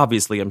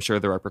 obviously, I'm sure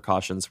there are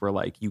precautions where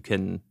like you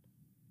can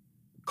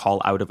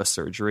call out of a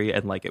surgery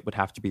and like it would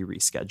have to be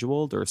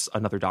rescheduled, or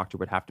another doctor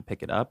would have to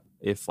pick it up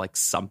if like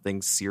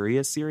something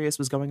serious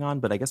was going on.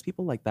 But I guess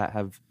people like that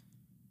have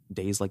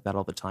days like that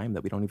all the time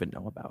that we don't even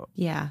know about.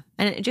 Yeah.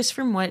 And just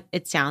from what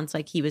it sounds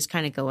like he was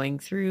kind of going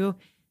through,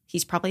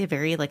 he's probably a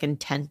very like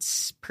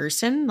intense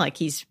person. Like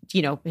he's,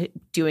 you know,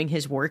 doing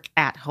his work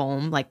at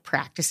home, like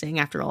practicing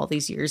after all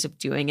these years of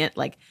doing it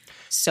like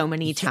so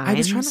many times. I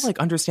was trying to like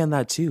understand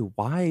that too.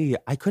 Why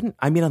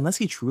unless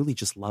he truly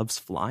just loves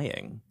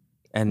flying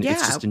and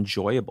it's just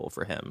enjoyable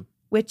for him.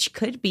 Which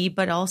could be,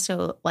 but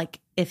also like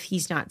if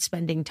he's not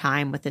spending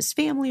time with his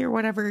family or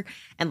whatever,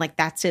 and like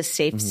that's his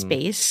safe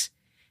space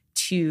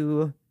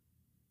to,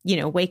 you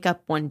know, wake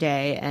up one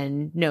day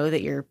and know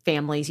that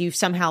you've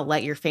somehow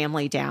let your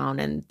family down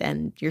and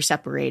then you're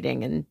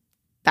separating and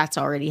that's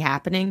already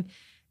happening.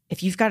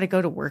 If you've got to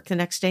go to work the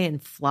next day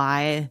and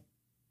fly,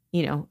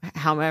 you know,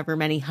 however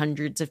many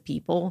hundreds of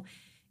people,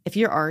 if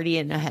you're already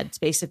in a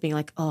headspace of being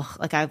like, oh,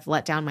 like I've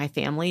let down my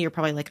family, you're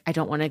probably like, I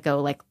don't want to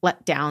go like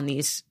let down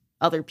these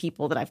other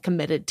people that I've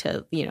committed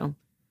to, you know,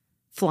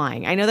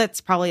 flying. I know that's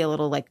probably a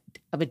little like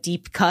of a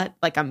deep cut.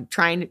 Like I'm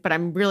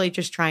really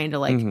just trying to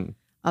like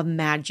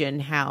imagine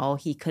how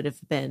he could have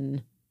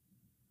been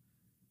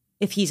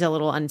if he's a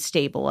little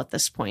unstable at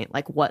this point,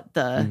 like what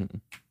the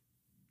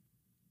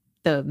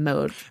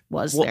mode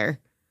was there.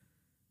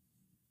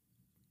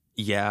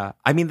 Yeah.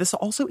 I mean, this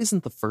also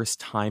isn't the first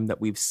time that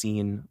we've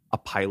seen a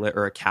pilot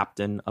or a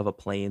captain of a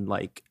plane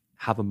like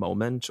have a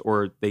moment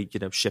or they, you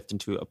know, shift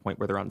into a point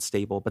where they're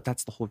unstable. But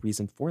that's the whole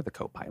reason for the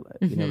co-pilot.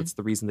 You know, it's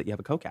the reason that you have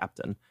a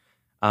co-captain.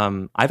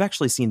 I've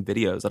actually seen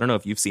videos. I don't know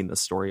if you've seen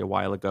this story a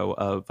while ago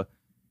of,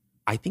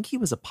 I think he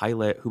was a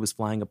pilot who was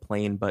flying a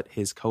plane, but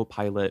his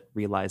co-pilot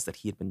realized that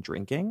he had been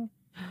drinking.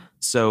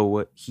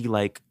 So he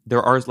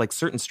there are like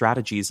certain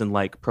strategies and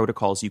like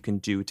protocols you can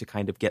do to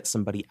kind of get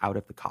somebody out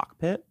of the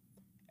cockpit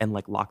and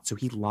like so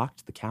he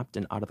locked the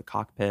captain out of the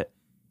cockpit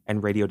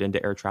and radioed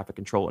into air traffic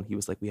control. And he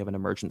was like, we have an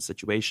emergent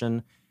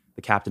situation.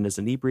 The captain is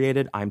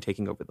inebriated. I'm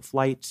taking over the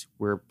flight.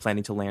 We're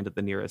planning to land at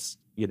the nearest,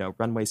 you know,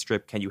 runway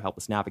strip. Can you help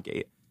us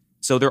navigate?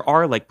 So there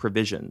are like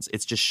provisions.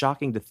 It's just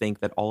shocking to think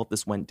that all of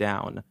this went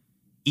down,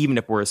 even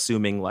if we're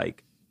assuming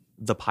like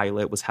the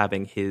pilot was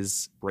having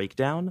his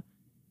breakdown.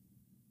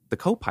 The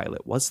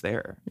co-pilot was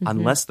there.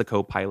 Unless the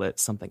co-pilot,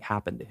 something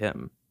happened to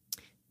him.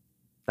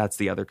 That's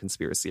the other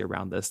conspiracy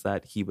around this,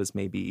 that he was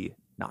maybe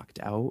knocked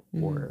out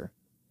or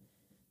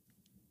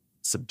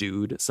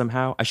subdued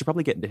somehow. I should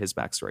probably get into his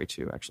backstory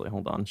too, actually.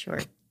 Hold on. Sure.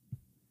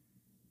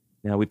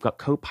 Now we've got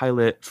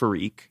co-pilot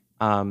Farik.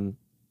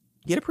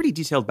 He had a pretty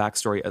detailed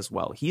backstory as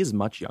well. He is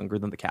much younger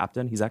than the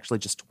captain. He's actually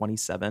just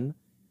 27,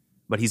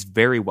 but he's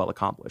very well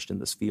accomplished in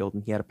this field,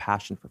 and he had a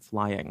passion for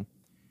flying.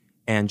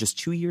 And just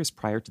 2 years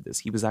prior to this,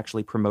 he was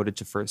actually promoted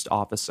to first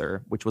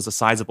officer, which was a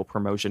sizable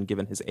promotion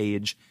given his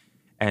age.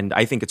 And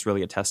I think it's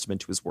really a testament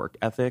to his work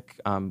ethic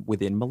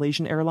within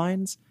Malaysian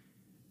Airlines.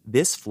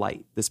 This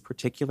flight, this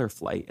particular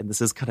flight, and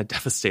this is kind of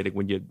devastating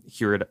when you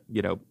hear it,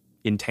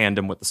 in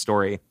tandem with the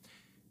story.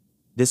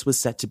 This was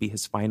set to be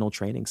his final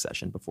training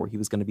session before he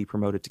was going to be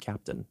promoted to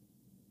captain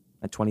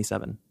at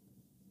 27.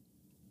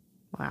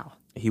 Wow.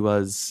 He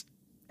was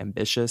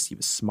ambitious. He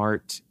was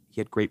smart.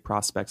 He had great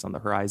prospects on the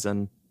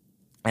horizon.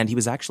 And he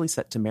was actually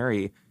set to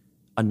marry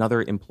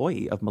another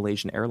employee of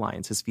Malaysian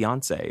Airlines, his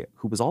fiancée,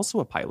 who was also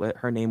a pilot.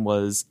 Her name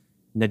was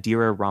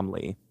Nadira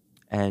Ramli,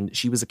 and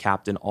she was a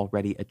captain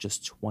already at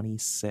just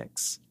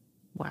 26.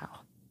 Wow.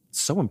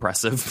 So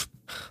impressive.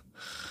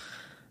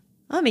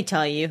 Let me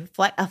tell you,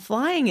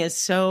 flying is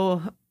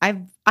so.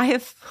 I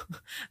have,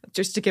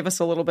 just to give us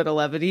a little bit of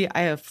levity,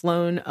 I have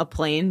flown a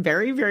plane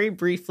very, very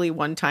briefly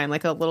one time,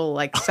 like a little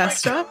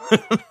Cessna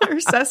or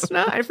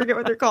Cessna. I forget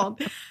what they're called.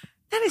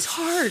 That is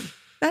hard.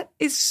 That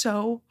is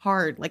so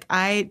hard.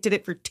 I did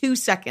it for 2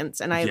 seconds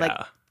and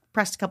I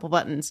pressed a couple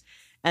buttons,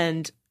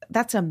 and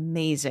that's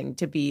amazing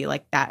to be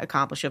that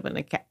accomplished of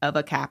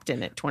a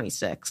captain at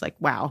 26.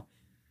 Wow.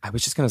 I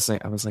was just going to say,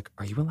 I was like,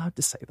 are you allowed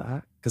to say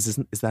that? Because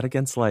is that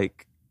against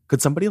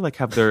could somebody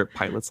have their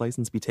pilot's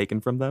license be taken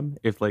from them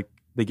if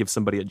they give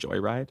somebody a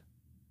joyride?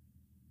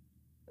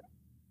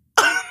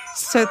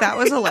 So that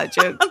was alleged.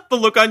 The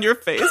look on your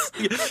face.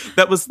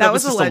 That was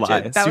just alleged. a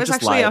lie. That was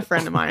actually lied. a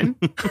friend of mine.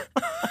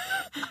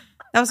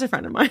 That was a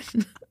friend of mine.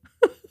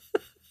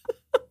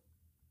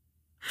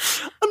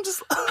 I'm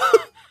just.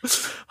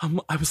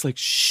 I was like,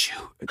 shoot.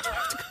 Do I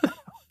have to go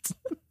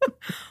out?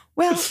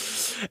 Well,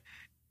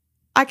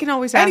 I can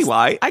always ask.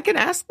 Anyway, I can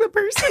ask the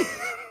person.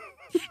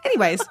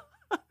 Anyways.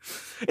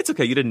 It's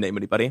okay. You didn't name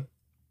anybody.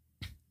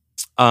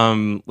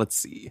 Let's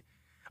see.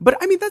 But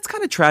I mean, that's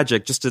kind of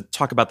tragic, just to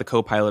talk about the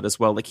co-pilot as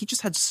well. He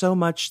just had so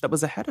much that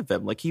was ahead of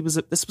him.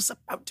 This was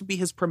about to be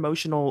his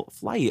promotional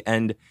flight,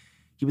 and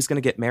he was going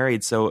to get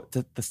married. So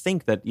to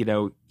think that,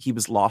 he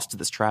was lost to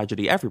this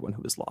tragedy, everyone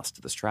who was lost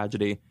to this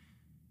tragedy,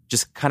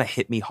 just kind of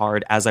hit me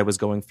hard as I was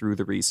going through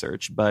the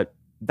research. But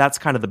that's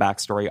kind of the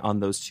backstory on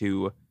those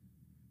two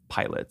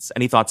pilots.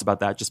 Any thoughts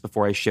about that just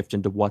before I shift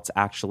into what's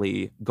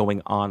actually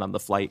going on the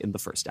flight in the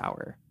first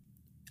hour?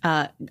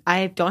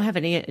 I don't have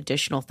any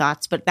additional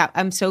thoughts, but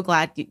I'm so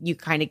glad you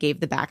kind of gave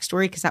the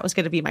backstory, because that was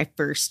going to be my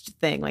first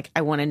thing.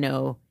 I want to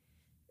know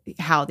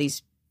how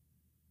these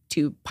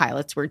two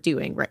pilots were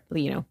doing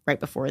right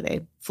before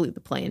they flew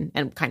the plane,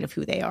 and kind of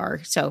who they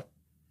are. So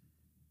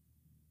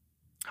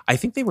I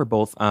think they were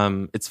both.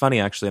 It's funny,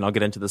 actually, and I'll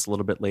get into this a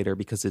little bit later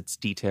because it's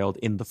detailed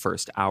in the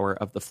first hour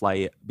of the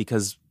flight.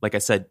 Because, like I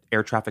said,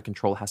 air traffic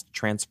control has to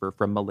transfer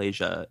from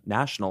Malaysia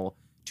National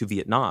to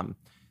Vietnam.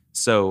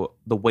 So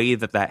the way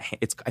that I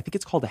think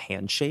it's called a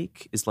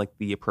handshake is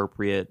the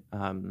appropriate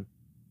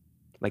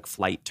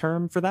flight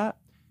term for that.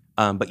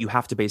 But you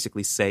have to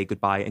basically say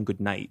goodbye and good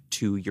night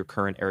to your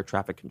current air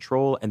traffic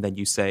control, and then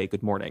you say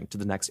good morning to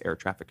the next air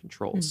traffic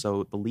control. Mm.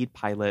 So the lead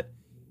pilot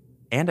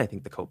and I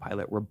think the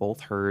co-pilot were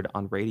both heard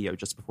on radio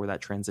just before that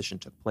transition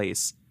took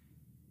place,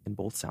 and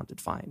both sounded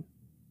fine.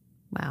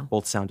 Wow.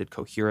 Both sounded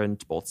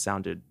coherent, both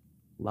sounded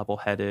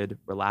level-headed,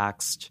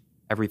 relaxed.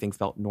 Everything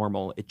felt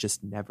normal. It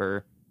just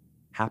never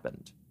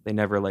happened. They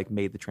never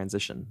made the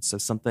transition. So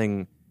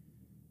something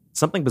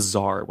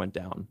bizarre went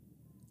down.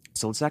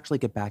 So let's actually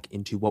get back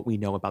into what we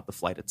know about the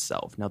flight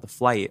itself. Now, the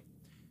flight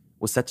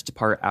was set to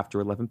depart after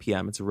 11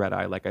 p.m. It's a red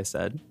eye, like I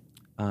said.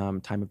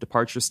 Time of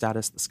departure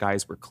status, the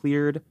skies were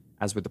cleared,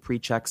 as were the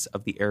pre-checks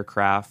of the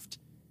aircraft.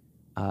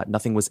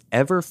 Nothing was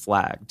ever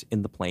flagged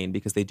in the plane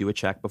because they do a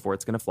check before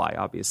it's going to fly,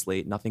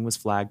 obviously. Nothing was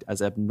flagged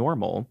as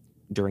abnormal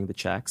during the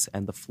checks,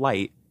 and the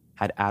flight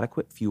had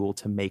adequate fuel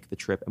to make the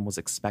trip and was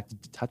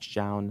expected to touch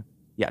down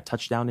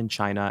in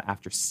China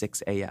after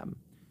 6 a.m.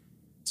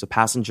 So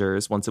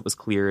passengers, once it was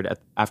cleared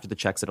after the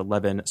checks at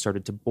 11,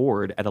 started to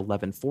board at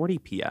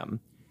 11:40 p.m.,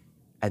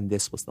 and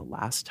this was the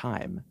last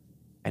time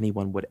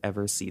anyone would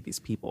ever see these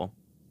people.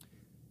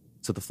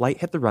 So the flight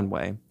hit the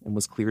runway and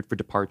was cleared for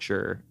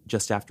departure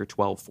just after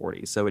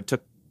 12:40. So it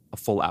took a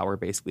full hour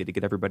basically to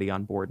get everybody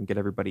on board and get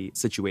everybody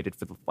situated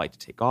for the flight to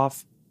take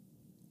off.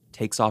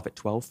 Takes off at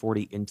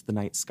 12:40 into the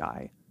night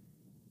sky.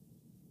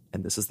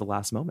 And this is the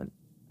last moment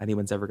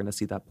anyone's ever going to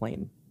see that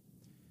plane.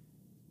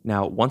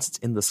 Now, once it's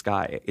in the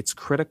sky, it's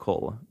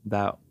critical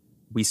that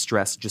we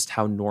stress just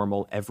how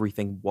normal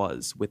everything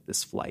was with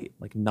this flight.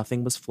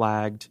 Nothing was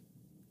flagged.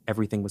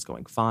 Everything was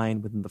going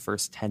fine. Within the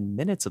first 10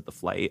 minutes of the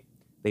flight,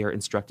 they are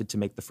instructed to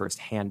make the first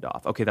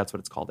handoff. Okay, that's what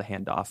it's called, a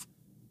handoff.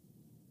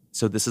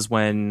 So this is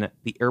when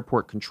the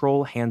airport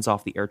control hands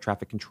off the air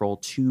traffic control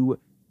to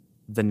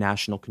the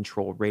national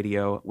control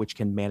radio, which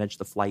can manage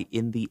the flight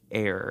in the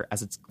air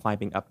as it's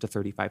climbing up to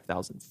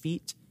 35,000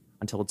 feet,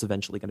 until it's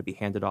eventually going to be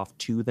handed off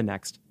to the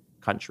next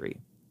country.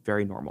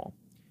 Very normal.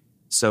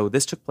 So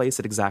this took place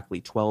at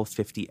exactly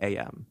 12:50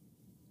 a.m.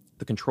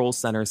 The control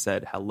center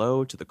said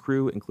hello to the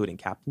crew, including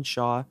Captain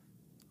Shaw,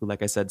 who,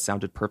 like I said,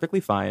 sounded perfectly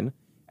fine.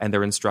 And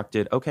they're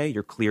instructed, okay,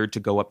 you're cleared to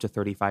go up to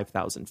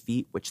 35,000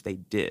 feet, which they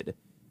did.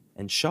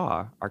 And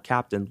Shaw, our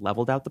captain,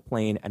 leveled out the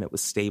plane and it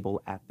was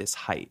stable at this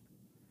height,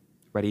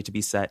 ready to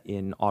be set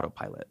in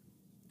autopilot.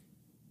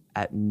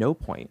 At no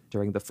point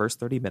during the first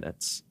 30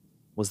 minutes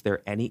was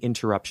there any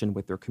interruption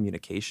with their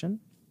communication.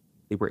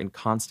 They were in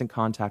constant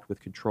contact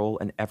with control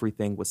and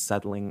everything was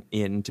settling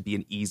in to be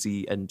an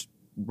easy and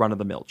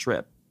run-of-the-mill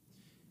trip.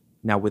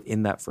 Now,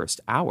 within that first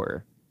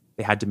hour,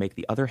 they had to make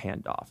the other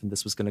handoff. And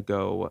this was going to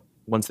go,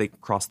 once they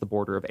crossed the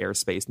border of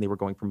airspace and they were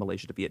going from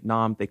Malaysia to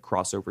Vietnam, they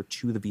cross over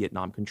to the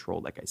Vietnam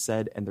control, like I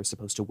said, and they're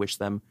supposed to wish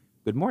them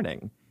good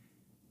morning.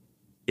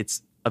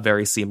 It's a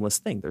very seamless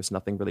thing. There's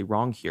nothing really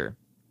wrong here.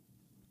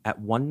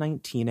 At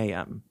 1:19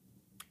 a.m.,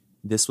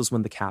 this was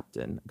when the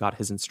captain got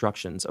his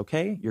instructions.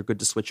 Okay, you're good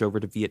to switch over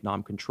to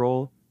Vietnam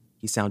control.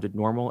 He sounded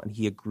normal and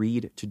he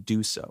agreed to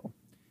do so.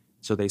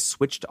 So they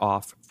switched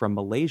off from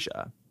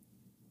Malaysia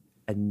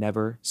and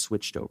never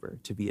switched over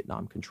to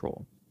Vietnam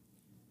control.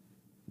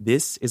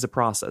 This is a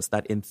process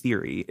that, in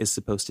theory, is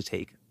supposed to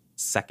take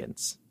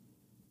seconds.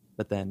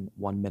 But then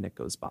 1 minute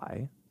goes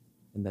by,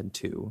 and then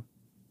 2,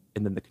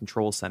 and then the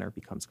control center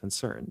becomes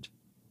concerned.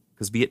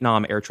 Because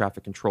Vietnam Air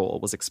Traffic Control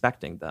was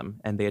expecting them,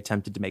 and they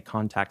attempted to make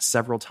contact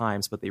several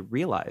times, but they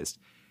realized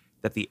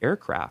that the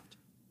aircraft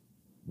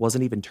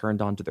wasn't even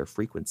turned on to their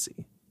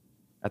frequency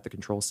at the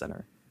control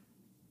center.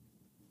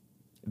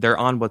 They're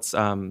on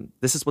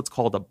this is what's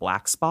called a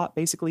black spot,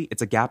 basically.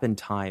 It's a gap in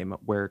time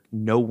where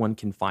no one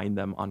can find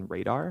them on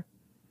radar.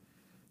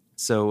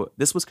 So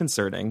this was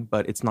concerning,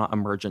 but it's not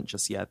emergent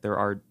just yet. There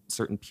are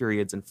certain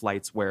periods in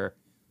flights where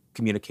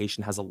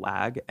communication has a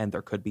lag and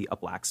there could be a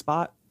black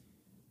spot.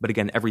 But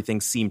again, everything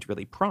seemed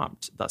really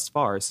prompt thus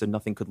far, so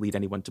nothing could lead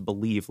anyone to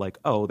believe like,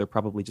 oh, they're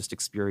probably just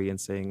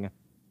experiencing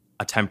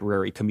a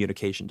temporary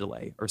communication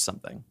delay or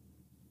something.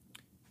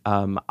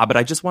 But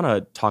I just want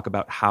to talk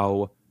about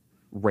how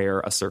rare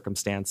a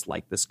circumstance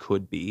like this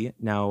could be.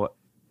 Now,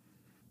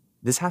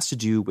 this has to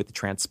do with the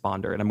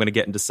transponder, and I'm going to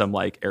get into some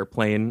like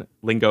airplane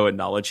lingo and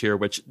knowledge here,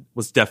 which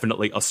was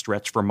definitely a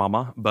stretch for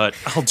mama, but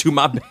I'll do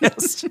my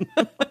best.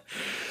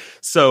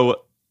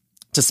 So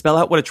to spell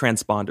out what a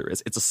transponder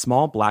is, it's a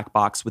small black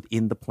box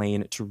within the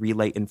plane to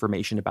relay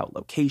information about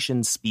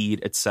location,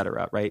 speed,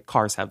 etc., right?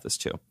 Cars have this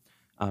too.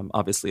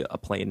 Obviously, a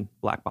plane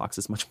black box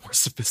is much more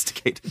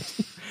sophisticated.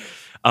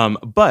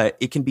 But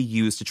it can be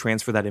used to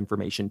transfer that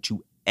information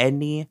to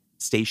any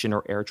station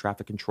or air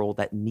traffic control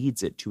that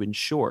needs it to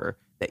ensure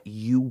that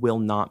you will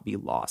not be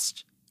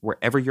lost.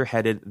 Wherever you're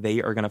headed,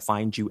 they are going to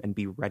find you and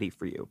be ready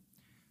for you.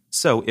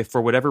 So if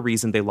for whatever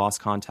reason they lost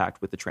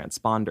contact with the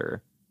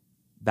transponder,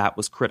 that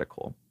was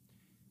critical.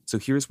 So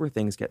here's where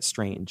things get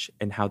strange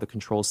and how the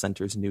control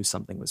centers knew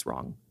something was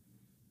wrong.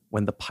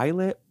 When the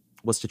pilot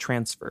was to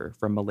transfer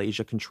from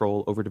Malaysia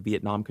control over to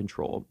Vietnam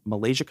control,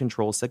 Malaysia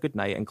control said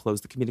goodnight and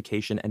closed the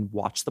communication and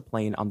watched the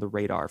plane on the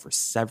radar for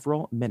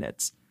several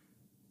minutes,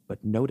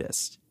 but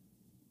noticed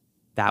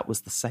that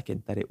was the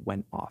second that it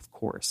went off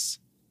course.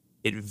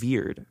 It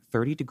veered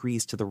 30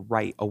 degrees to the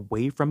right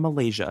away from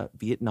Malaysia,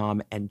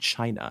 Vietnam, and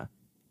China,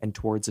 and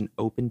towards an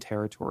open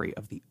territory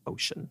of the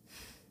ocean.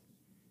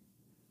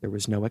 There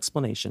was no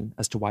explanation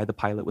as to why the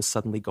pilot was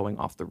suddenly going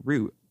off the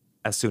route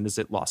as soon as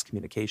it lost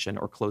communication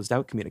or closed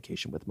out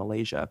communication with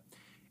Malaysia.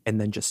 And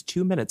then just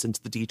 2 minutes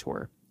into the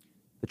detour,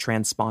 the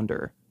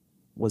transponder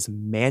was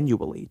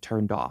manually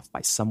turned off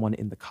by someone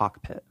in the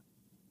cockpit.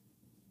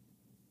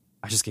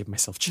 I just gave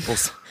myself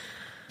chills.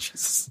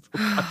 Jesus.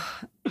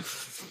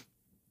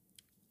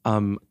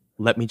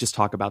 Let me just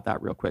talk about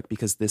that real quick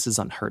because this is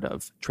unheard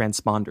of.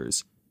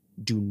 Transponders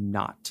do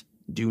not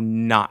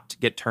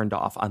get turned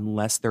off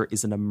unless there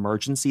is an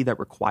emergency that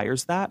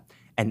requires that.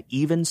 And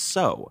even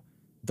so,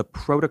 the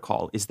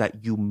protocol is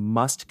that you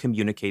must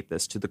communicate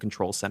this to the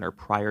control center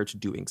prior to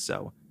doing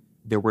so.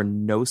 There were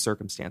no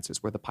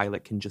circumstances where the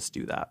pilot can just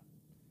do that.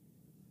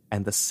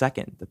 And the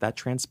second that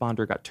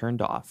transponder got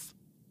turned off,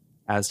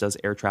 as does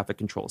air traffic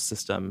control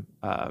system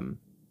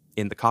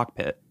in the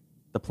cockpit,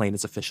 the plane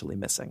is officially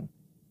missing.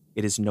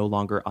 It is no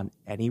longer on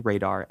any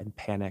radar and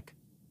panic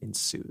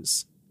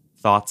ensues.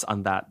 Thoughts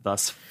on that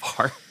thus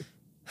far?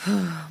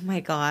 Oh my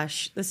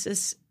gosh.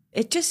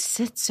 It just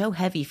sits so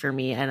heavy for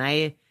me. And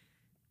I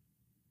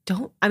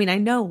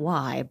know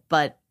why,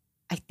 but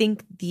I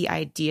think the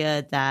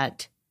idea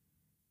that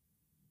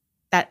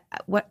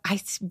what I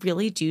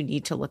really do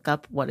need to look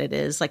up what it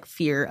is, like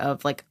fear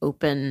of like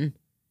open,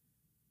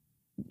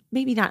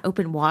 maybe not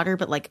open water,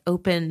 but like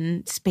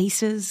open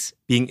spaces.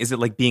 Is it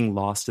like being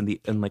lost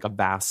in like a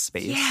vast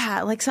space?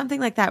 Yeah, like something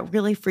like that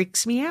really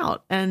freaks me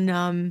out. And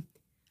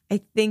I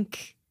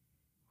think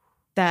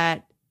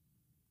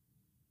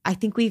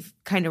we've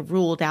kind of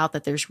ruled out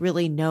that there's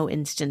really no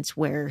instance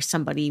where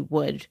somebody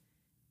would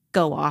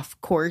go off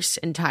course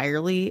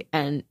entirely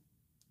and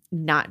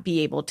not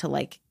be able to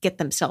like get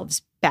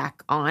themselves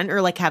back on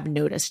or like have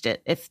noticed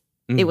it if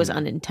it was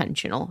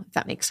unintentional, if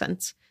that makes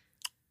sense.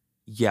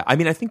 Yeah, I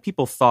mean, I think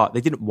people thought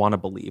they didn't want to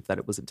believe that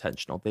it was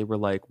intentional. They were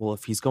like, well,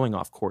 if he's going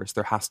off course,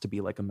 there has to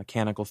be like a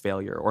mechanical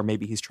failure, or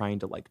maybe he's trying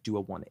to like do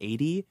a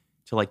 180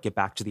 to like get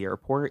back to the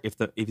airport if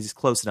he's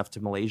close enough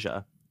to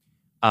Malaysia.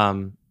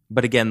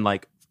 But again,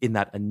 like in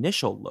that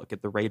initial look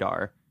at the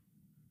radar,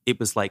 it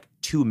was like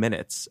 2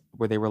 minutes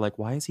where they were like,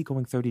 why is he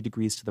going 30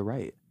 degrees to the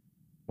right?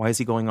 Why is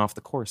he going off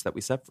the course that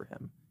we set for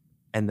him?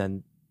 And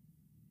then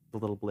the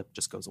little blip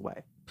just goes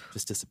away,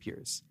 just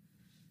disappears.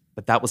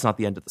 But that was not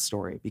the end of the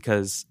story,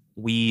 because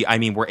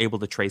we're able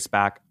to trace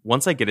back.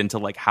 Once I get into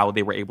like how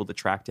they were able to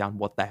track down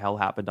what the hell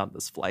happened on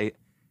this flight,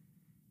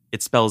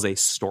 it spells a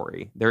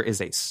story. There is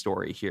a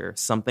story here.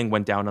 Something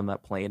went down on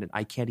that plane, and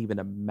I can't even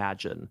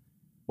imagine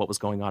what was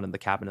going on in the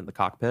cabin and the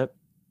cockpit.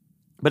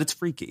 But it's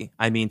freaky.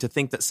 I mean, to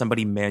think that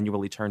somebody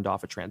manually turned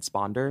off a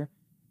transponder,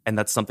 and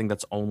that's something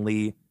that's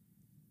only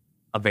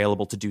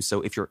available to do so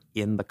if you're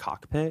in the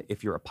cockpit,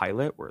 if you're a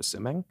pilot, we're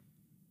assuming.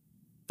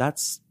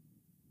 That's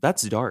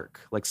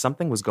dark. Like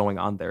something was going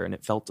on there, and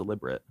it felt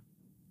deliberate.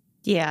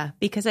 Yeah,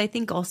 because I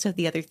think also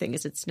the other thing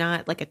is it's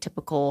not like a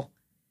typical,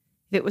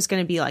 if it was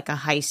going to be like a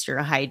heist or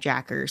a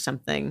hijacker or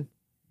something,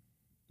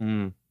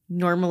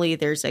 normally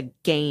there's a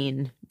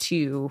gain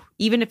to,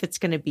 even if it's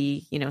going to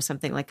be,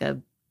 something like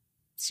a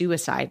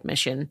suicide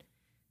mission,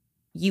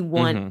 you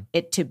want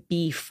it to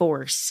be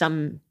for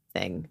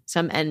something,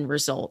 some end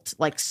result,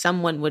 like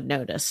someone would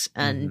notice.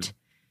 And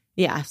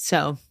yeah,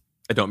 so...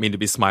 I don't mean to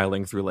be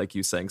smiling through like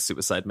you saying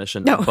suicide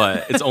mission,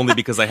 but it's only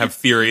because I have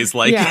theories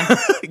like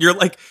you're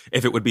like,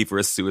 if it would be for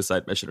a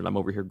suicide mission, and I'm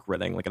over here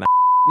grinning like an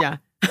yeah.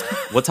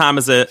 What time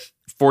is it?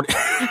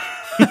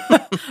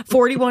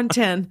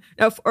 4110.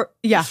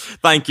 Yeah.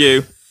 Thank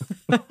you.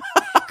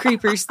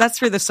 Creepers. That's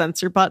for the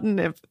censor button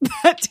if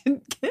that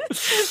didn't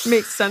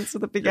make sense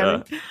at the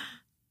beginning.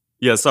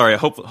 Yeah, sorry.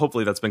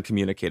 Hopefully that's been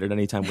communicated.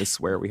 Anytime we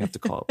swear, we have to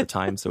call it the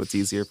time so it's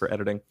easier for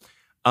editing.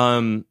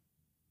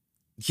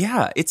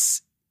 Yeah,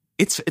 it's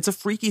a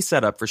freaky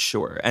setup for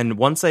sure. And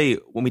when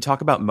we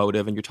talk about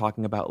motive and you're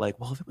talking about like,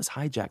 well, if it was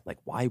hijacked, like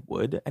why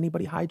would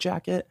anybody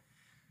hijack it?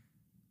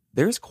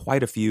 There's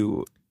quite a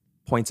few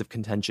points of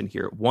contention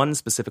here. One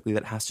specifically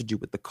that has to do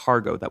with the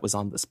cargo that was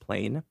on this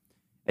plane.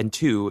 And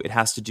two, it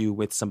has to do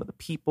with some of the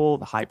people,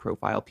 the high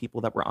profile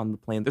people that were on the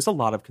plane. There's a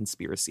lot of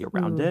conspiracy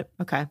around it.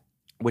 Okay.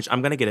 Which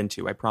I'm going to get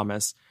into, I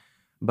promise.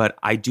 But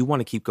I do want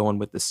to keep going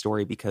with this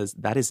story because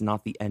that is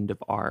not the end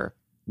of our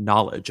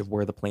knowledge of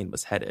where the plane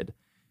was headed.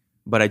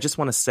 But I just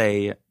want to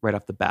say right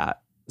off the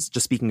bat,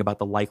 just speaking about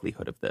the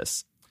likelihood of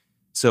this.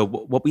 So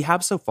what we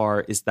have so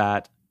far is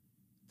that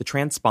the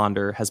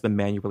transponder has been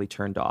manually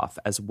turned off,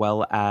 as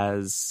well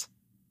as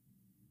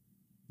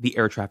the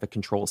air traffic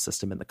control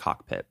system in the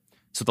cockpit.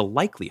 So the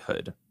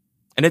likelihood,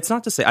 and it's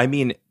not to say,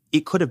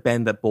 it could have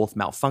been that both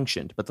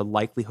malfunctioned, but the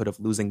likelihood of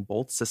losing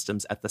both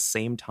systems at the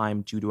same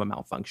time due to a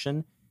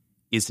malfunction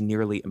is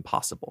nearly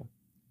impossible.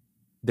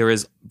 There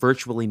is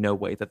virtually no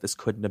way that this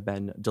couldn't have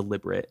been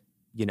deliberate,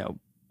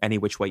 any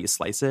which way you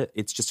slice it.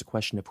 It's just a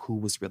question of who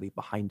was really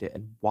behind it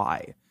and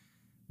why.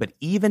 But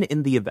even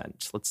in the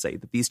event, let's say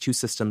that these two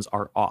systems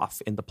are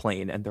off in the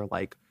plane and they're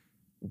like,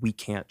 we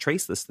can't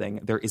trace this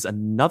thing, there is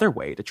another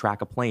way to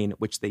track a plane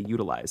which they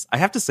utilize. I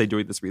have to say,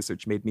 doing this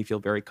research made me feel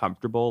very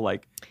comfortable.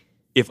 Like,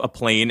 if a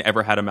plane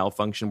ever had a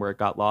malfunction where it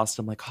got lost,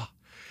 I'm like,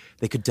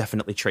 they could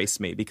definitely trace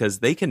me, because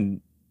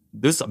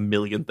there's a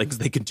million things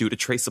they can do to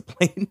trace a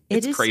plane.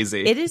 It's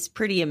crazy. It is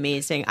pretty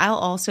amazing. I'll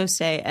also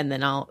say, and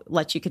then I'll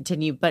let you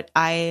continue, but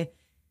I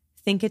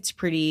think it's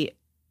pretty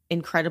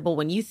incredible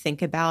when you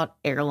think about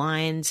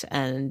airlines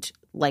and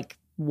like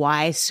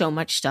why so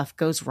much stuff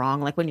goes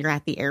wrong. Like when you're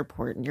at the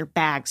airport and your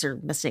bags are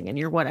missing and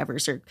your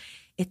whatevers are,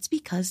 it's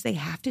because they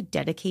have to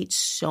dedicate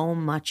so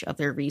much of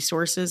their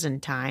resources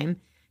and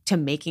time to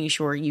making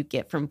sure you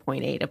get from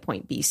point A to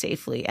point B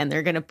safely. And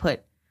they're going to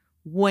put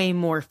way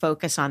more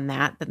focus on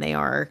that than they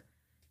are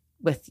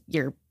with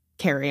your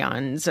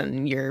carry-ons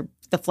and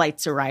the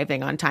flights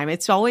arriving on time.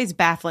 It's always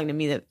baffling to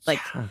me that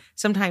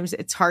sometimes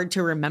it's hard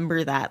to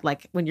remember that,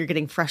 like when you're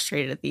getting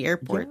frustrated at the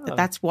airport,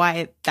 that's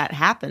why that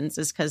happens,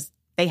 is because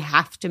they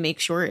have to make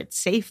sure it's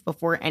safe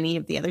before any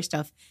of the other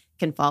stuff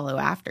can follow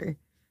after.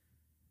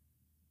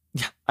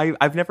 Yeah,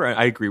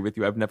 I agree with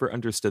you. I've never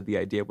understood the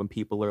idea when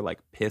people are like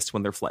pissed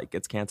when their flight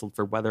gets canceled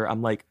for weather.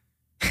 I'm like,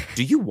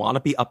 do you want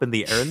to be up in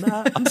the air in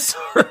that? I'm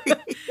sorry.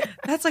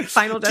 That's like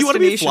Final Destination. Do you want to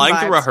be flying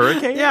vibes. through a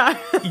hurricane? Yeah.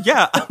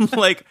 Yeah. I'm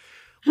like,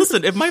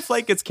 listen, if my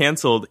flight gets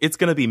canceled, it's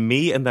going to be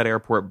me in that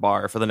airport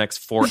bar for the next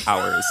 4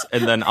 hours.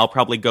 And then I'll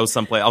probably go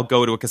someplace. I'll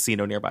go to a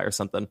casino nearby or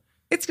something.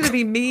 It's going to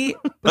be me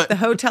with the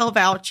hotel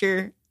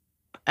voucher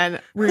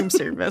and room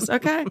service.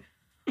 Okay.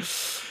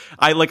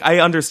 I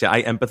understand.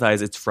 I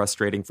empathize. It's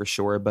frustrating for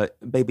sure. But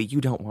baby,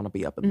 you don't want to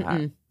be up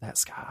in that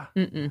sky.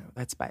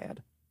 That's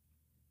bad.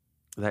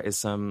 That is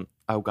some,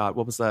 oh God,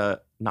 what was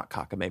not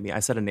cockamamie. I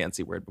said a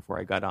Nancy word before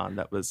I got on.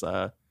 That was,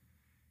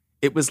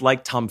 it was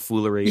like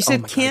tomfoolery. You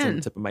said God, kin. it's on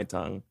the tip of my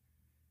tongue.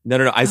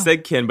 No. I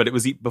said kin, but it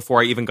was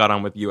before I even got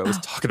on with you. I was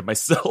talking to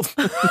myself.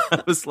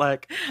 I was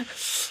like,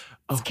 it's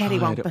God,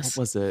 cattywampus. what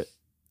was it?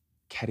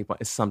 Caddy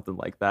is something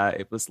like that.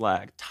 It was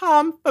like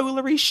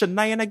tomfoolery,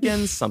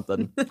 shenanigans,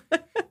 something.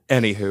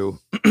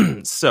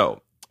 Anywho,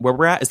 so where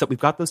we're at is that we've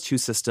got those two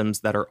systems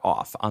that are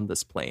off on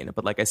this plane.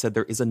 But like I said,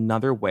 there is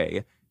another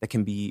way that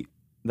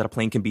a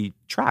plane can be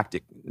tracked.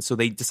 So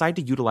they decide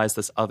to utilize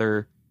this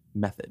other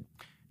method.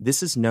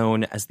 This is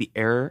known as the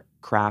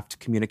Aircraft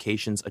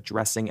Communications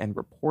Addressing and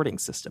Reporting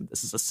System.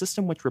 This is a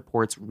system which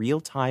reports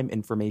real-time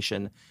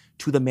information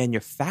to the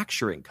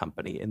manufacturing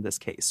company in this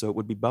case. So it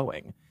would be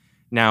Boeing.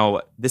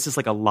 Now, this is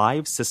like a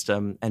live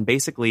system, and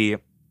basically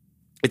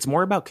it's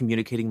more about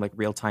communicating like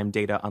real-time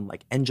data on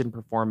like engine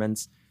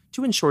performance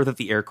to ensure that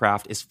the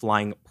aircraft is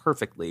flying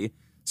perfectly,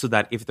 so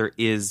that if there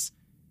is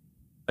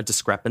a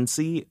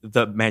discrepancy,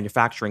 the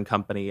manufacturing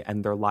company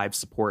and their live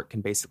support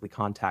can basically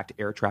contact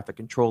air traffic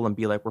control and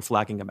be like, we're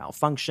flagging a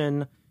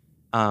malfunction.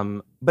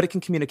 But it can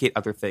communicate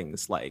other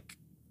things, like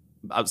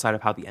outside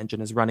of how the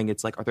engine is running.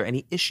 It's like, are there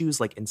any issues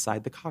like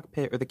inside the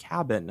cockpit or the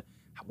cabin?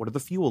 What are the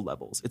fuel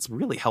levels? It's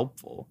really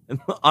helpful.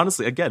 And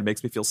honestly, again, it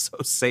makes me feel so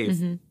safe.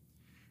 Mm-hmm.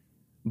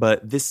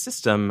 But this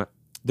system,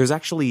 there's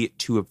actually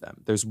two of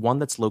them. There's one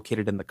that's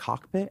located in the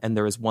cockpit, and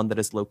there is one that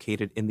is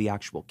located in the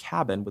actual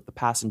cabin with the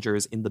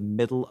passengers in the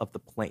middle of the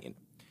plane.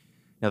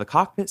 Now, the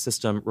cockpit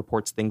system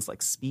reports things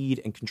like speed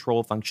and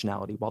control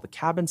functionality, while the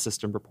cabin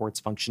system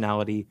reports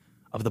functionality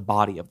of the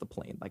body of the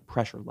plane, like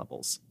pressure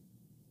levels.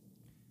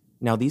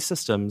 Now, these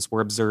systems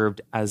were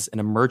observed as an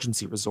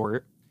emergency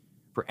resort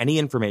for any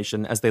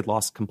information as they'd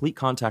lost complete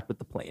contact with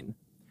the plane.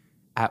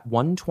 At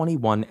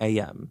 1:21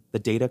 a.m., the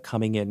data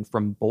coming in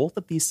from both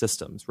of these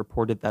systems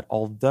reported that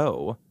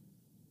although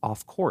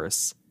off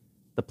course,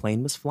 the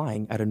plane was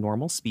flying at a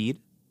normal speed,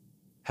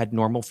 had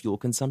normal fuel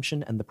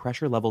consumption, and the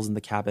pressure levels in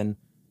the cabin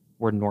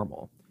were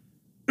normal.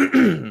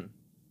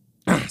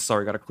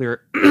 Sorry, gotta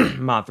clear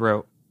my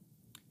throat.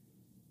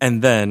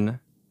 And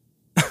then,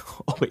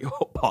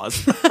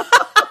 pause.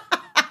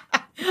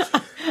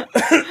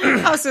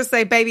 I was going to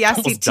say, baby, I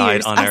see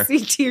tears. I see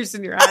tears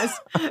in your eyes.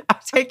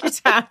 Take your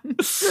time.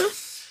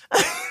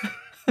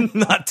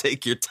 Not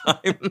take your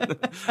time.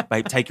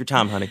 Babe, take your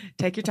time, honey.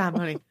 Take your time,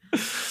 honey.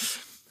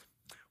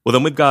 Well,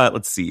 then we've got,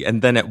 let's see.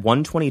 And then at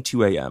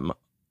 1:22 a.m.,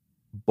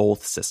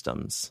 both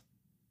systems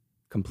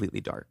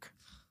completely dark.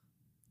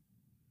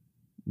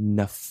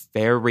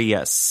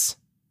 Nefarious.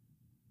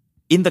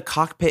 In the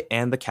cockpit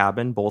and the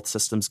cabin, both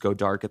systems go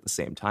dark at the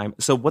same time.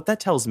 So what that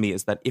tells me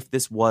is that if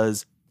this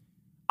was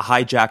a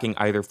hijacking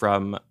either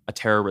from a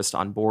terrorist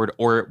on board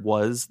or it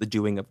was the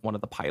doing of one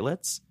of the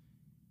pilots,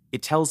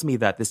 it tells me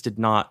that this did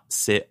not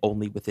sit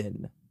only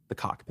within the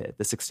cockpit.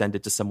 This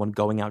extended to someone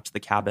going out to the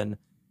cabin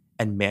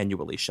and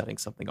manually shutting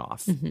something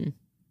off. Mm-hmm.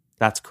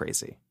 That's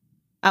crazy.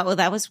 Well,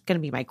 that was going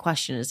to be my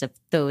question, is if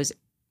those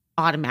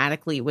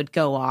automatically would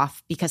go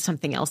off because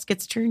something else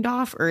gets turned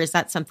off, or is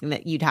that something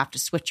that you'd have to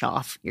switch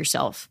off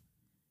yourself?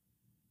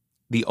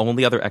 The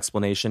only other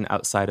explanation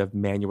outside of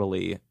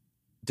manually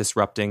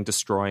disrupting,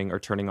 destroying, or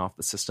turning off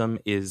the system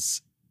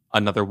is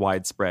another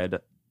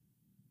widespread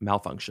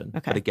malfunction.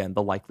 Okay. But again,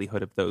 the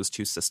likelihood of those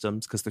two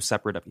systems, because they're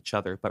separate of each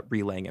other, but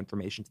relaying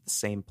information to the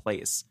same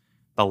place,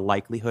 the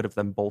likelihood of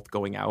them both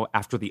going out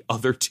after the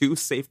other two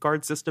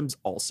safeguard systems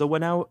also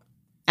went out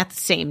at the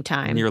same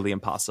time, nearly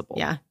impossible.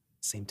 Yeah.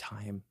 Same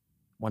time,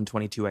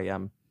 1:22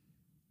 a.m.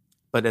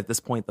 But at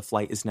this point, the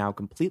flight is now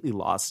completely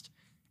lost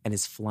and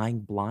is flying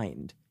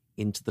blind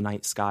into the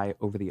night sky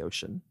over the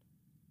ocean.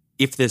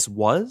 If this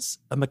was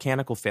a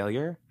mechanical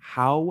failure,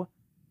 how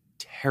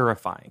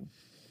terrifying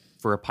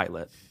for a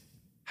pilot.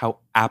 How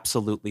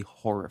absolutely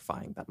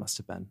horrifying that must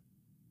have been.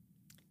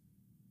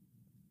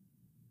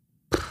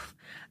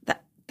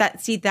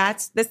 That's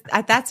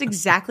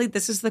exactly,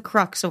 this is the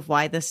crux of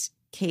why this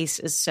case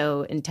is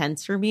so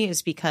intense for me,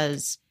 is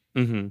because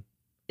mm-hmm.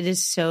 It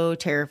is so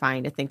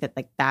terrifying to think that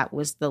like that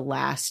was the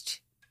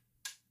last,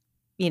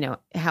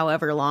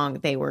 however long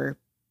they were,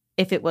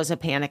 if it was a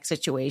panic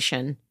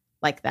situation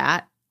like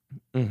that,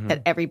 mm-hmm.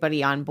 that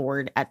everybody on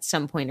board at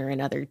some point or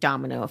another,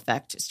 domino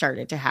effect,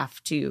 started to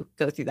have to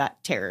go through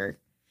that terror.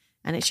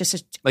 And it's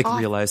just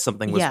realize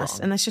something was wrong. Yes,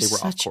 and that's just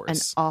such an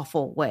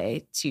awful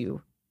way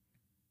to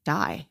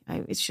die.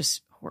 It's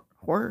just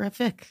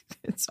horrific.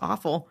 It's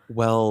awful.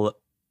 Well,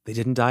 they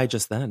didn't die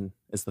just then,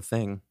 is the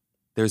thing.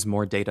 There's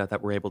more data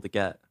that we're able to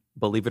get.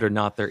 Believe it or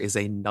not, there is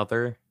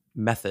another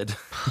method.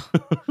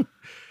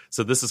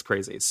 So this is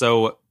crazy.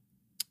 So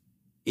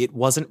it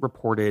wasn't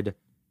reported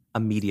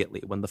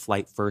immediately when the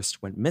flight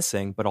first went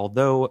missing, but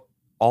although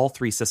all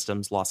three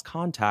systems lost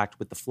contact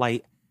with the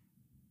flight,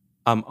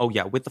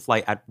 with the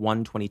flight at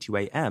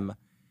 1:22 a.m.,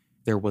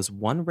 there was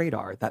one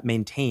radar that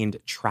maintained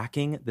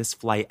tracking this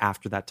flight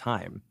after that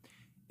time.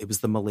 It was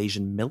the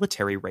Malaysian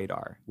military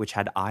radar, which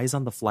had eyes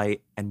on the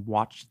flight and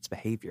watched its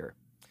behavior.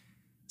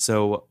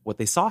 So what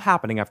they saw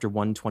happening after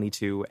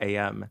 1:22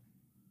 a.m.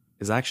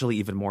 is actually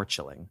even more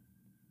chilling.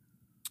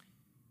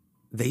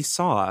 They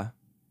saw...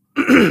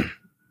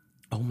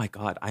 Oh my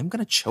God, I'm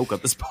going to choke on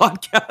this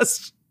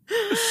podcast.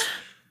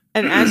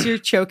 And as you're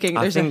choking,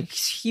 there's a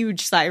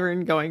huge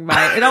siren going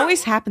by. It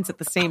always happens at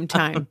the same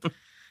time.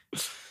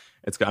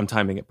 I'm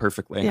timing it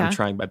perfectly. Yeah. I'm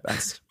trying my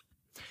best.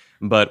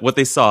 But what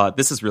they saw,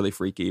 this is really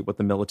freaky, what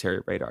the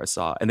military radar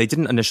saw. And they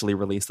didn't initially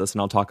release this, and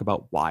I'll talk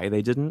about why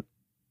they didn't.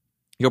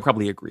 You'll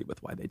probably agree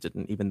with why they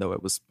didn't, even though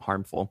it was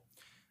harmful.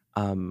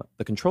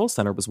 The control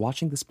center was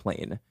watching this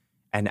plane,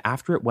 and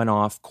after it went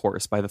off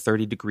course by the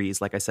 30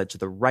 degrees, like I said, to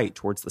the right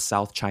towards the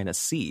South China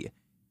Sea,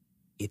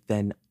 it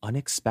then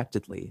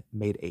unexpectedly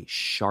made a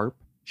sharp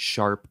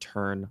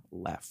turn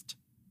left.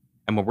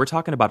 And when we're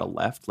talking about a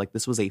left, like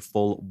this was a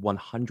full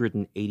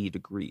 180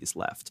 degrees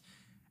left.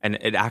 And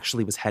it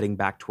actually was heading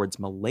back towards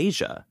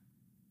Malaysia.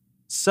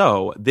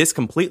 So this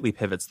completely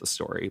pivots the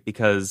story,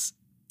 because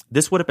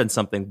this would have been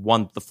something,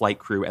 one, the flight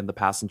crew and the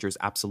passengers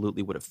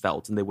absolutely would have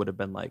felt, and they would have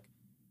been like,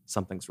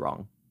 something's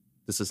wrong.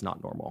 This is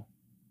not normal.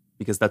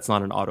 Because that's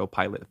not an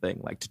autopilot thing.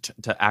 Like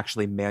to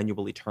actually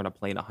manually turn a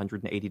plane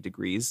 180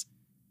 degrees,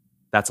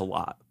 that's a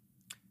lot.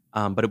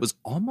 But it was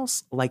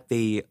almost like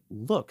they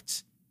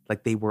looked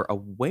like they were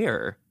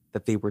aware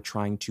that they were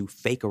trying to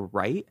fake a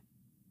right.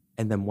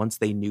 And then once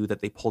they knew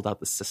that they pulled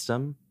out the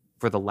system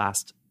for the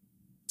last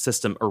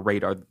system or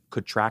radar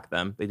could track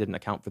them, they didn't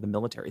account for the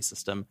military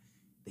system,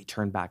 they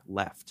turned back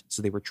left.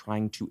 So they were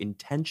trying to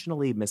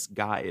intentionally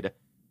misguide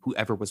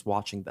whoever was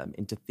watching them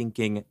into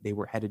thinking they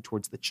were headed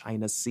towards the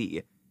China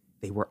Sea.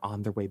 They were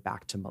on their way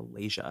back to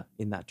Malaysia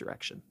in that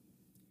direction.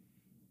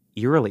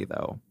 Eerily,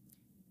 though,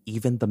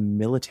 even the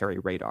military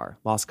radar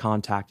lost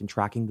contact in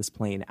tracking this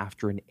plane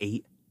after an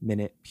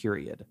 8-minute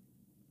period.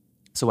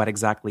 So at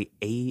exactly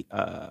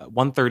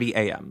 1:30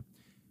 a.m.,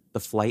 the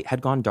flight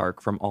had gone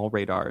dark from all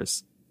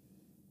radars,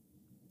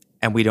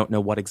 and we don't know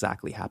what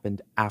exactly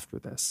happened after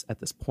this at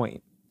this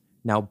point.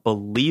 Now,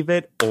 believe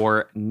it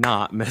or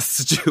not, Miss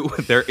Stu,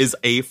 there is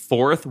a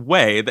fourth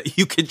way that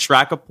you can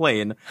track a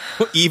plane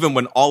even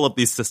when all of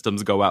these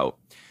systems go out.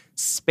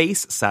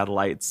 Space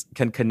satellites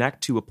can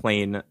connect to a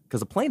plane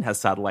because a plane has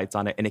satellites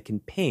on it and it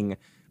can ping,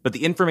 but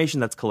the information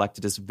that's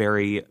collected is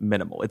very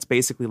minimal. It's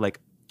basically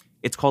like,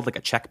 it's called like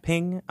a check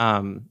ping.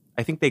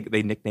 I think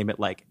they nickname it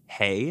like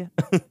hey,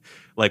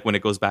 like when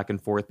it goes back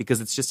and forth,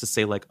 because it's just to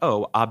say like,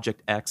 oh,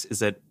 object X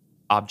is at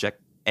object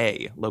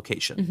A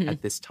location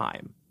at this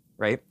time.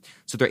 Right?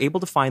 So they're able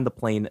to find the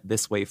plane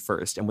this way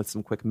first. And with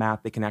some quick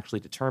math, they can actually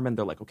determine,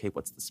 they're like, okay,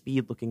 what's the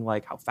speed looking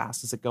like? How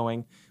fast is it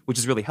going? Which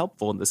is really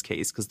helpful in this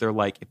case, because they're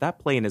like, if that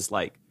plane is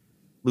like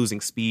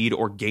losing speed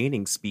or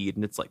gaining speed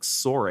and it's like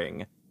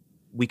soaring,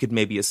 we could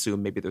maybe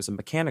assume maybe there's a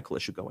mechanical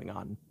issue going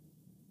on.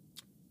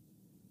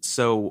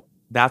 So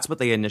that's what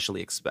they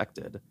initially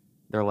expected.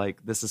 They're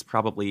like, this is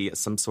probably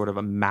some sort of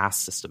a mass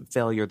system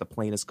failure. The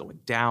plane is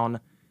going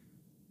down.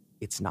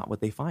 It's not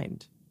what they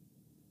find.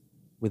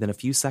 Within a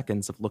few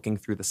seconds of looking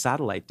through the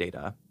satellite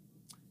data,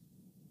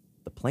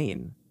 the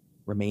plane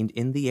remained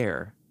in the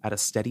air at a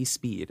steady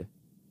speed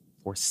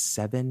for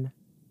 7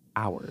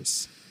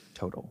 hours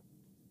total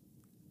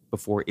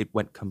before it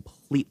went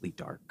completely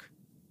dark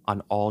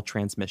on all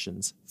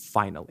transmissions.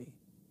 Finally,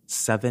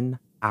 7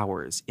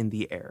 hours in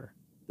the air,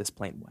 this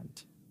plane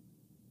went.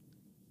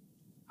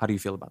 How do you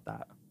feel about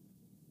that?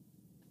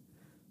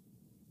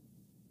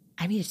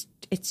 I mean,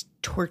 it's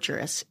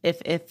torturous.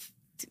 If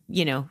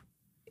you know,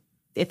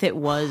 if it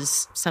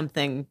was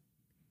something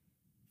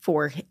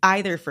for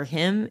either for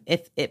him,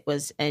 if it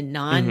was a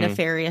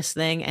non-nefarious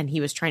thing and he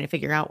was trying to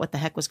figure out what the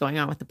heck was going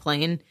on with the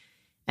plane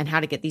and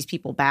how to get these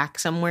people back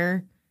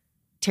somewhere,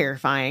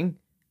 terrifying.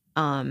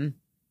 7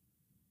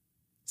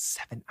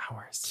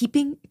 hours.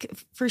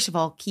 First of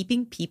all,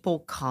 keeping people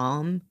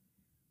calm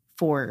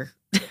for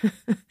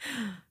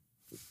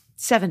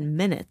 7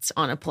 minutes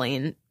on a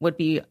plane would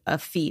be a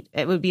feat.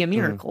 It would be a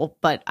miracle,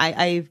 but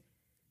I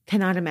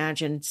cannot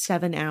imagine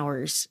 7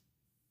 hours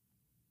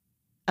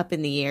up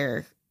in the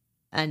air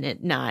and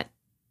it not.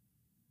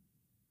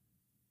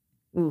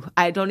 Ooh,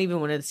 I don't even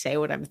want to say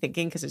what I'm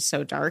thinking because it's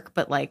so dark,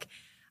 but like,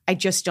 I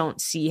just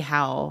don't see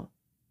how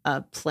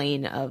a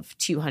plane of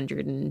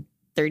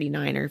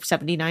 239 or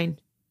 39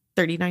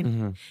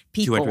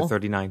 people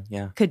 239,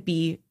 yeah, could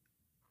be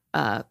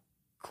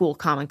cool,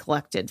 calm, and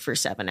collected for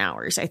 7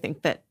 hours. I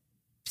think that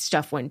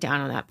stuff went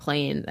down on that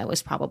plane that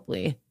was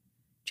probably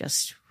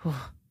just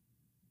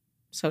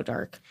so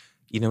dark.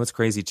 You know what's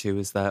crazy too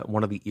is that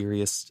one of the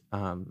eeriest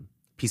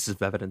pieces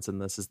of evidence in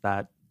this is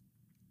that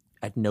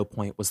at no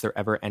point was there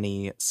ever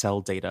any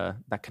cell data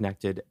that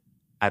connected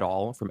at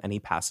all from any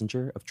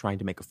passenger of trying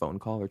to make a phone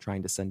call or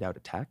trying to send out a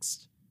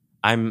text.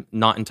 I'm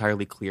not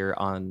entirely clear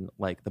on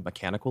like the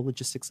mechanical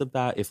logistics of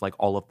that, if like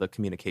all of the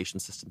communication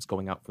systems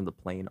going out from the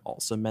plane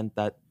also meant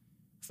that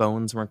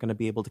phones weren't going to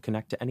be able to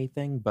connect to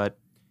anything, but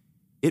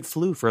it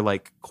flew for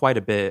like quite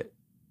a bit,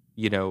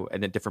 you know,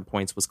 and at different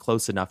points was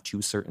close enough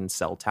to certain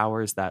cell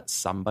towers that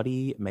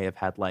somebody may have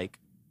had like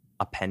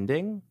a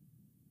pending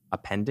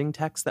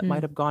text that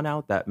might have gone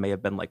out that may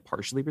have been like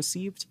partially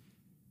received.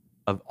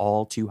 Of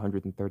all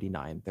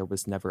 239, there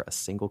was never a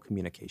single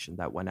communication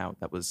that went out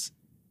that was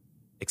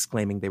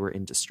exclaiming they were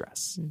in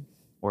distress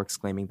or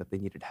exclaiming that they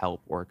needed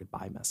help or a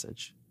goodbye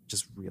message.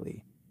 Just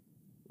really,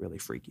 really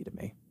freaky to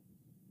me.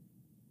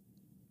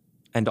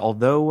 And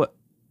although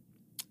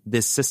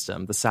this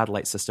system, the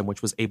satellite system,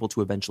 which was able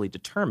to eventually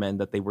determine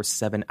that they were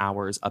 7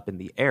 hours up in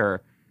the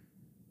air,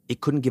 it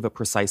couldn't give a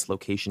precise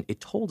location.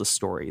 It told a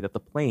story that the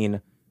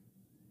plane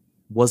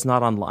was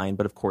not online,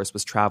 but of course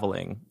was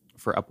traveling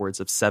for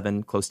upwards of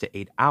 7, close to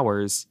 8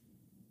 hours.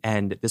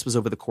 And this was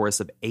over the course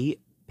of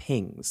 8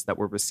 pings that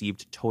were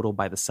received total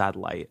by the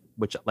satellite,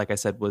 which, like I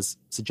said, was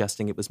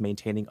suggesting it was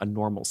maintaining a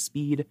normal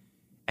speed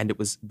and it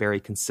was very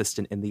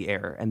consistent in the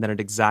air. And then at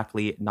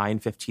exactly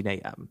 9:15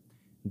 a.m.,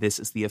 this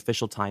is the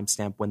official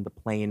timestamp when the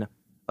plane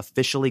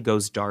officially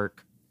goes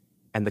dark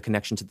and the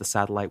connection to the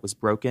satellite was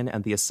broken.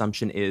 And the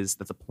assumption is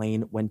that the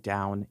plane went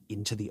down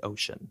into the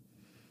ocean.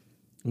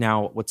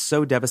 Now, what's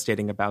so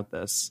devastating about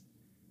this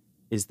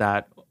is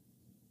that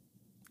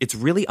it's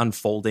really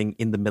unfolding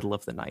in the middle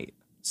of the night.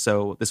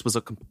 So this was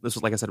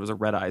like I said, it was a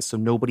red eye. So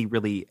nobody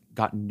really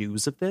got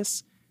news of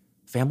this.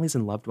 Families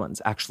and loved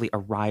ones actually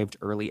arrived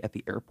early at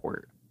the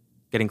airport,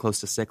 getting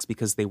close to 6,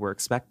 because they were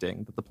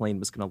expecting that the plane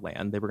was going to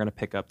land. They were going to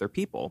pick up their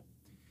people.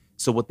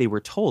 So what they were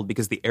told,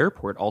 because the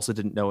airport also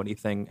didn't know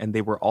anything, and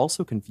they were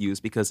also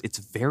confused because it's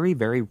very,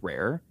 very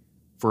rare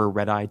for a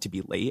red eye to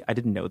be late. I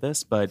didn't know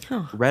this, but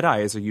red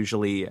eyes are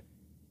usually,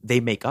 they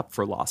make up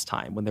for lost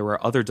time when there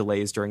were other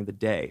delays during the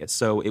day.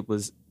 So it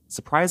was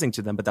surprising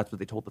to them, but that's what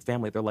they told the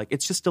family. They're like,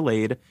 it's just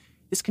delayed.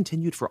 This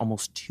continued for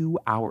almost 2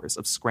 hours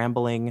of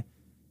scrambling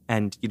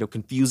and,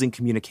 confusing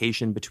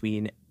communication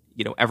between,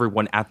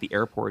 everyone at the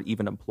airport,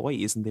 even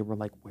employees. And they were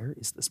like, where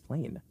is this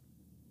plane?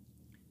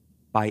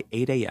 By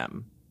 8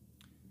 a.m.,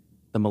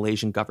 the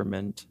Malaysian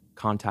government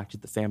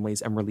contacted the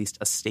families and released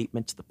a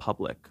statement to the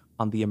public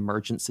on the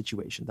emergent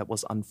situation that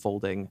was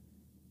unfolding,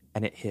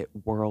 and it hit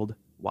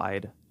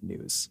worldwide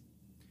news.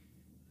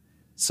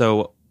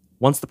 So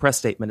once the press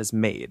statement is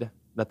made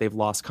that they've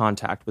lost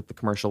contact with the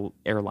commercial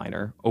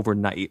airliner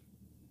overnight,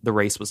 the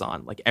race was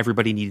on. Like,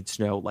 everybody needed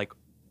to know, like,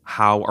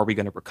 how are we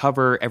going to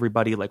recover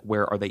everybody? Like,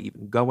 where are they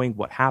even going?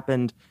 What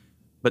happened?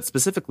 But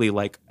specifically,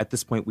 like, at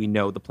this point, we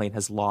know the plane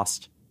has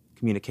lost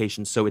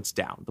communication, so it's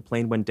down. The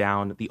plane went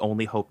down. The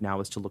only hope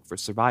now is to look for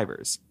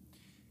survivors.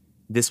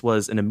 This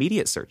was an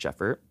immediate search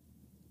effort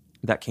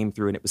that came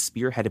through, and it was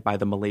spearheaded by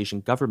the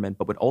Malaysian government,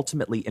 but would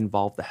ultimately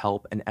involve the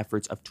help and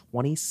efforts of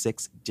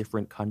 26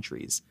 different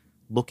countries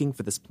looking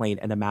for this plane,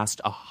 and amassed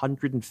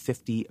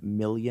 $150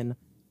 million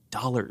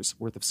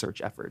worth of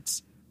search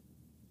efforts.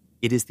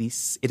 It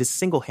is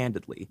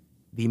single-handedly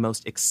the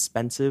most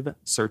expensive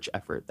search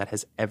effort that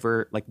has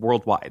ever, like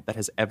worldwide, that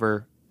has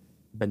ever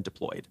been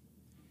deployed.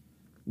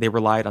 They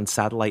relied on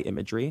satellite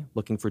imagery,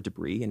 looking for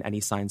debris and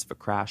any signs of a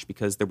crash,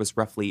 because there was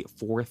roughly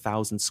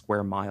 4,000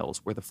 square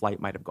miles where the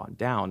flight might have gone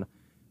down,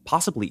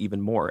 possibly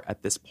even more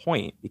at this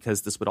point,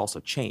 because this would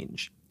also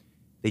change.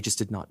 They just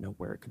did not know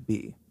where it could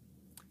be.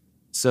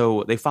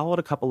 So they followed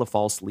a couple of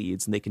false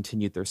leads and they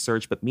continued their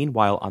search. But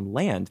meanwhile, on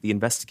land, the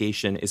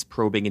investigation is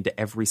probing into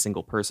every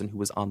single person who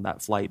was on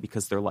that flight,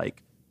 because they're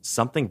like,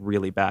 something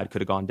really bad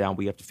could have gone down.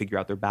 We have to figure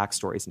out their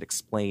backstories and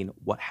explain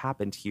what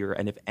happened here,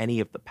 and if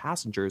any of the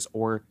passengers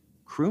or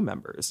crew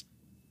members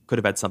could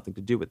have had something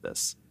to do with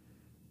this.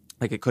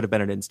 Like, it could have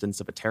been an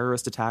instance of a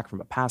terrorist attack from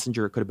a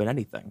passenger. It could have been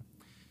anything.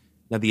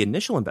 Now, the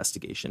initial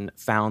investigation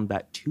found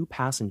that 2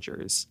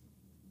 passengers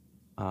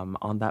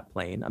on that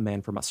plane, a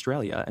man from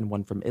Australia and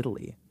one from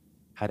Italy,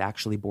 had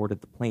actually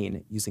boarded the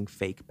plane using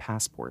fake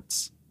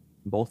passports.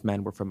 Both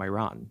men were from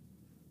Iran.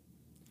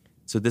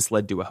 So this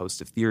led to a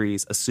host of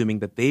theories, assuming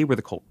that they were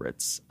the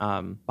culprits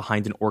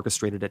behind an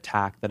orchestrated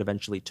attack that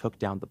eventually took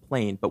down the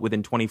plane. But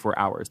within 24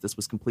 hours, this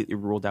was completely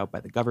ruled out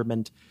by the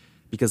government,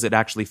 because it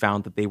actually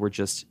found that they were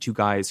just 2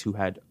 guys who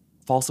had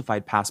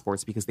falsified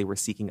passports because they were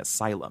seeking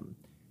asylum.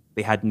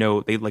 They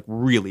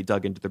really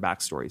dug into their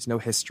backstories. No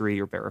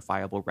history or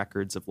verifiable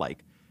records of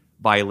like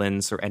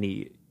violence or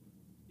any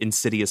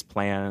insidious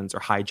plans or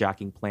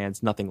hijacking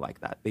plans, nothing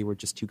like that. They were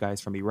just 2 guys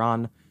from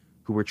Iran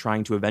who were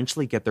trying to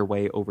eventually get their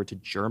way over to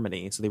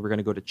Germany. So they were going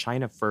to go to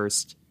China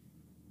first,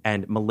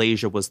 and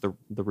Malaysia was the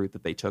route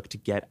that they took to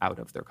get out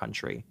of their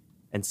country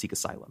and seek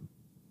asylum.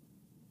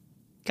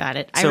 Got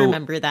it. I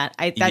remember that.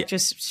 That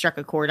just struck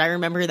a chord. I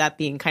remember that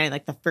being kind of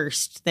like the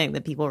first thing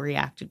that people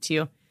reacted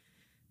to.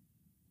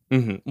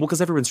 Mm-hmm. Well,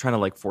 because everyone's trying to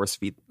like force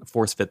fit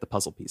the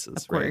puzzle pieces.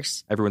 Of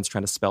course. Right? Everyone's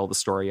trying to spell the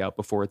story out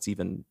before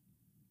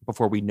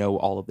we know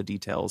all of the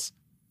details.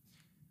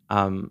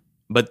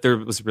 But there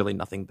was really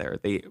nothing there.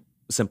 They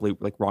simply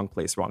like wrong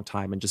place, wrong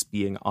time, and just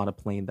being on a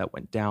plane that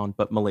went down.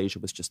 But Malaysia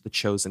was just the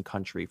chosen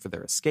country for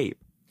their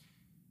escape.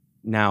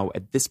 Now,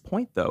 at this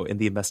point, though, in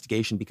the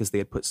investigation, because they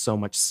had put so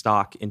much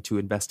stock into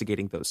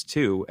investigating those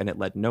 2 and it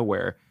led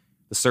nowhere,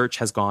 the search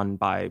has gone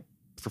by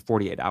for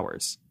 48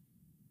 hours.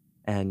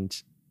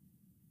 And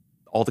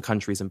all the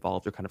countries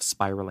involved are kind of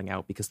spiraling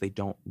out because they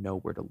don't know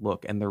where to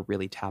look, and they're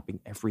really tapping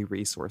every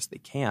resource they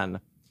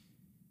can.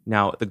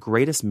 Now, the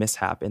greatest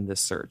mishap in this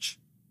search,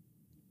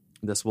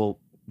 this will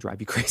drive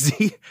you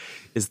crazy,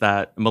 is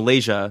that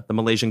the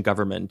Malaysian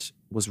government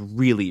was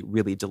really,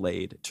 really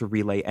delayed to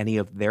relay any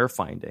of their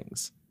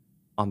findings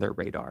on their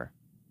radar.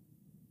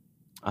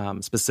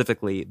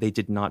 Specifically, they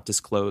did not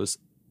disclose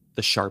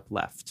the sharp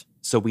left.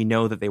 So we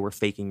know that they were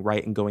faking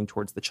right and going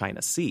towards the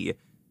China Sea.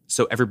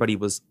 So everybody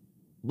was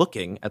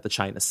looking at the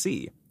China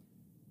Sea.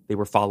 they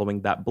were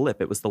following that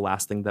blip. It was the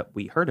last thing that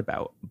we heard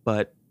about.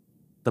 But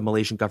the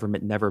Malaysian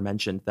government never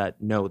mentioned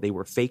that, no, they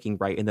were faking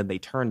right and then they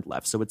turned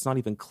left. So it's not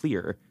even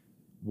clear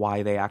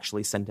why they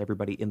actually sent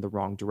everybody in the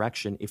wrong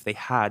direction if they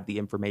had the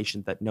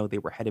information that, no, they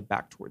were headed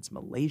back towards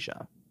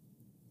Malaysia.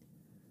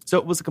 So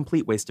it was a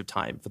complete waste of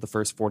time for the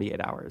first 48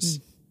 hours.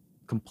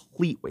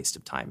 Complete waste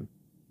of time.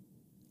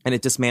 And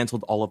it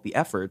dismantled all of the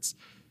efforts.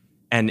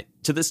 And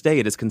to this day,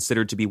 it is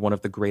considered to be one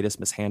of the greatest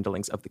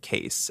mishandlings of the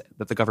case,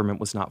 that the government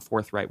was not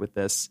forthright with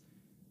this.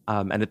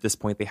 And at this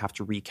point, they have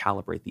to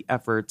recalibrate the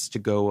efforts to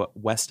go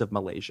west of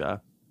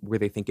Malaysia, where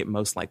they think it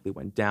most likely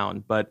went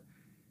down. But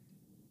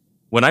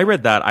when I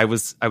read that, I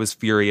was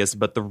furious.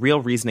 But the real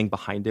reasoning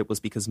behind it was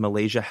because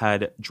Malaysia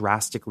had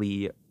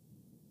drastically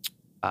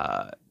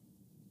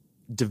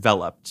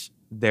developed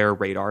their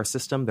radar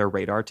system, their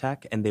radar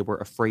tech, and they were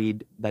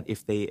afraid that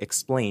if they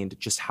explained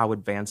just how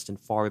advanced and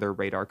far their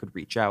radar could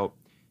reach out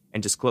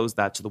and disclose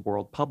that to the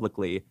world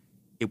publicly,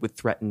 it would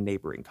threaten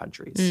neighboring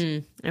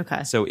countries.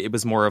 Okay. So it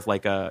was more of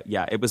like I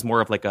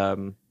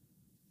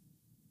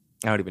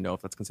don't even know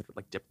if that's considered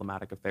like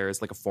diplomatic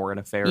affairs, like a foreign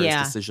affairs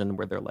decision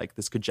where they're like,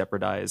 this could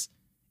jeopardize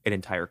an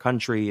entire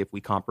country if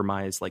we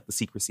compromise like the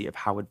secrecy of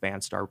how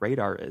advanced our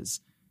radar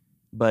is.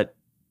 But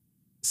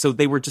so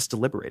they were just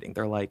deliberating.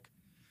 They're like,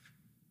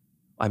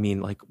 I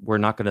mean, like, we're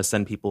not going to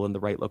send people in the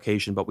right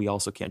location, but we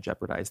also can't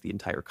jeopardize the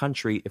entire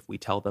country if we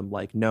tell them,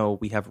 like, no,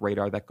 we have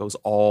radar that goes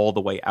all the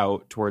way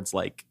out towards,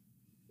 like,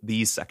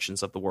 these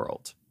sections of the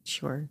world.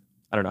 Sure.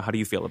 I don't know. How do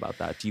you feel about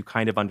that? Do you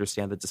kind of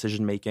understand the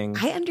decision making?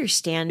 I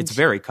understand. It's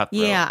very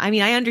cutthroat. Yeah. I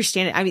mean, I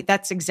understand it. I mean,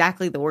 that's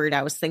exactly the word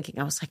I was thinking.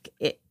 I was like,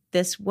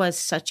 this was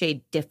such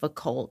a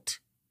difficult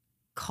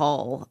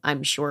call,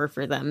 I'm sure,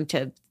 for them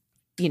to,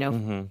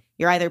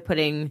 you're either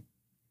putting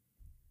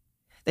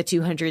the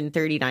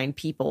 239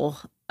 people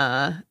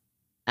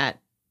at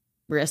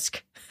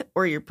risk,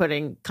 or you're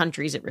putting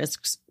countries at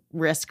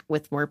risk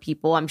with more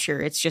people. I'm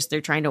sure it's just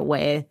they're trying to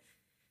weigh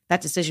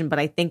that decision. But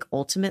I think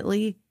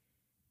ultimately,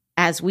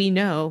 as we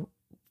know,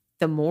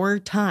 the more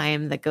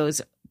time that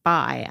goes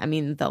by, I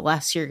mean, the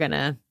less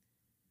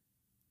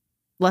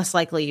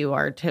likely you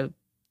are to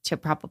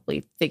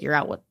probably figure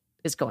out what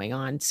is going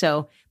on.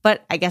 So,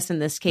 but I guess in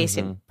this case,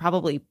 it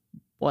probably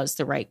was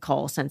the right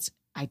call, since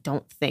I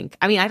don't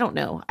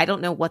know. I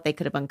don't know what they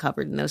could have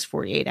uncovered in those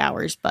 48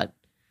 hours, but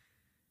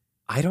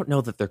I don't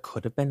know that there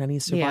could have been any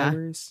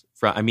survivors.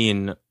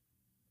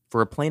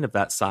 For a plane of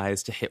that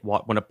size to hit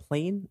water, when a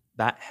plane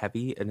that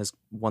heavy and is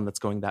one that's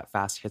going that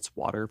fast hits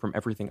water, from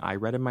everything I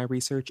read in my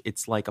research,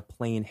 it's like a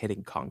plane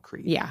hitting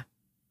concrete. Yeah.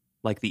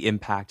 Like the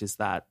impact is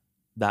that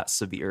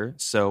severe.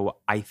 So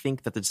I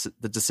think that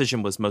the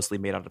decision was mostly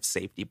made out of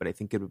safety, but I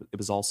think it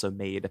was also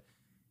made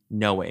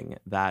knowing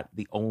that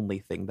the only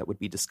thing that would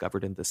be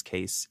discovered in this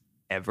case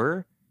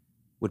ever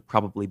would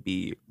probably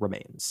be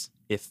remains,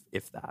 if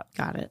that.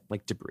 Got it.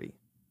 Like debris.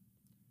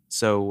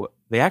 So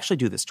they actually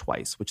do this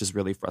twice, which is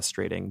really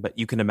frustrating. But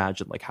you can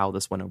imagine like how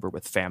this went over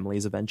with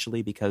families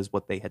eventually, because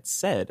what they had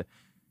said,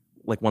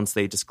 like once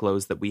they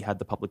disclosed that we had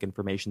the public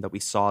information that we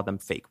saw them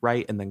fake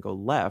right and then go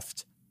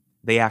left,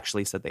 they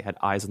actually said they had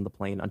eyes on the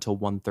plane until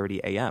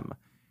 1:30 a.m.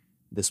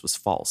 This was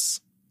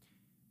false.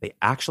 They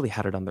actually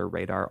had it on their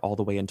radar all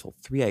the way until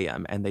 3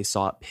 a.m. and they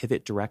saw it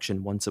pivot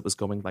direction once it was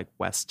going like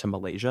west to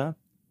Malaysia.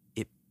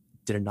 It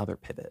did another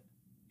pivot.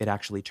 It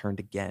actually turned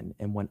again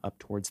and went up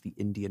towards the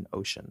Indian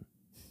Ocean.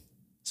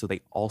 So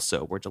they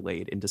also were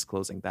delayed in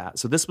disclosing that.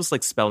 So this was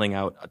like spelling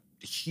out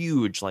a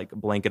huge like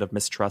blanket of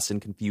mistrust and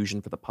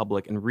confusion for the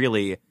public, and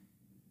really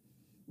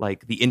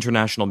like the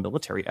international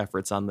military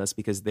efforts on this,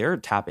 because they're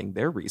tapping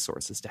their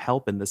resources to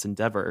help in this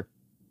endeavor.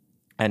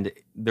 And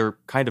they're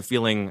kind of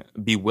feeling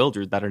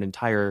bewildered that an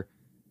entire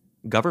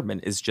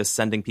government is just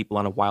sending people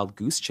on a wild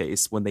goose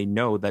chase when they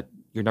know that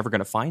you're never going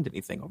to find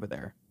anything over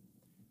there.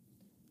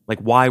 Like,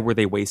 why were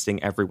they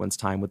wasting everyone's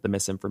time with the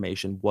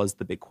misinformation was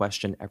the big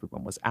question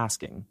everyone was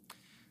asking.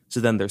 So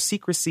then there's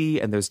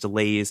secrecy and there's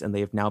delays, and they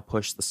have now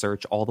pushed the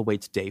search all the way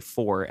to day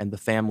 4. And the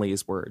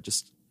families were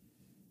just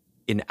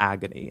in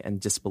agony and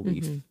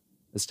disbelief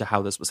as to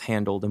how this was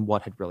handled and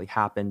what had really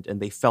happened.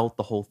 And they felt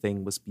the whole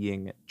thing was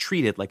being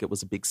treated like it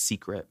was a big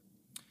secret.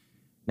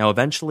 Now,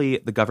 eventually,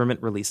 the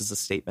government releases a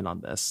statement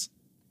on this,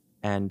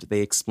 and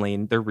they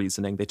explain their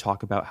reasoning. They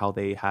talk about how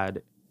they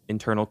had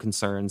internal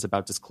concerns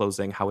about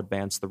disclosing how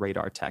advanced the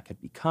radar tech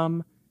had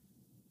become.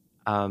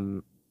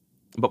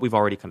 But we've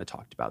already kind of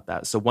talked about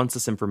that. So once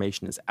this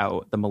information is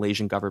out, the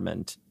Malaysian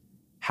government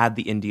had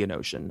the Indian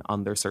Ocean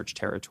on their search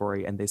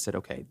territory, and they said,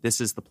 okay,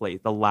 this is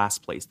the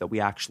last place that we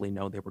actually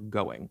know they were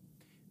going.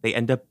 They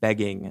end up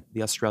begging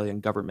the Australian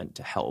government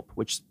to help,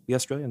 which the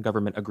Australian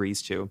government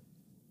agrees to,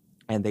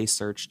 and they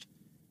searched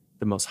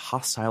the most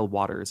hostile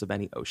waters of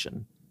any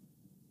ocean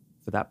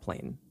for that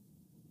plane,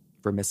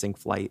 for missing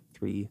Flight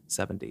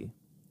 370.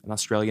 And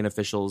Australian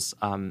officials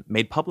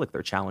made public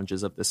their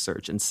challenges of this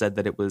search and said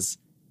that it was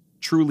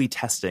truly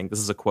testing, this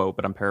is a quote,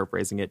 but I'm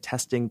paraphrasing it,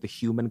 testing the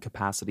human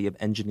capacity of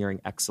engineering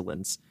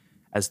excellence,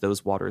 as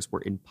those waters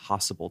were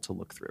impossible to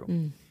look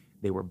through.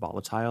 They were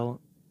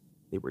volatile,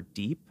 they were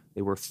deep,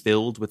 They were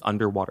filled with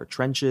underwater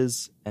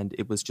trenches, and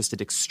it was just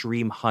an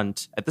extreme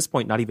hunt. At this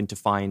point, not even to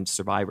find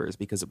survivors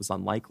because it was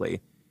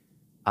unlikely.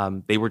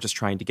 They were just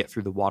trying to get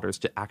through the waters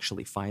to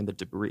actually find the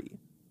debris.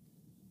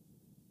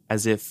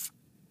 As if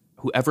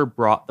whoever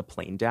brought the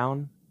plane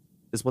down,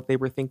 is what they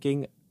were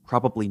thinking,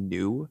 probably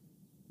knew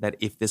that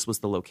if this was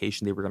the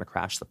location they were going to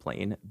crash the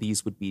plane,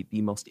 these would be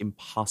the most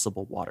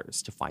impossible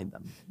waters to find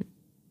them.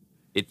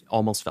 It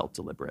almost felt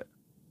deliberate.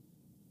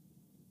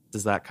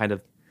 Does that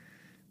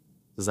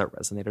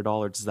resonate at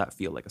all, or does that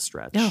feel like a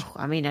stretch? No,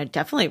 I mean, it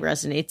definitely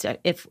resonates.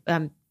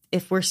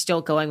 If we're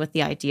still going with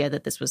the idea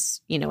that this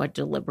was, a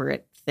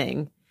deliberate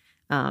thing,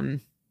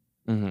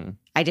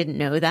 I didn't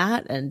know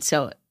that, and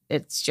so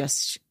it's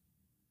just,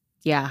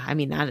 I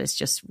mean, that is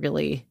just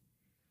really,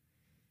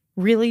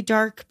 really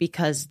dark,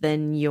 because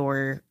then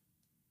you're,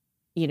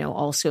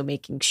 also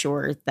making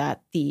sure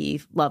that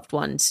the loved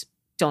ones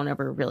don't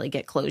ever really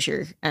get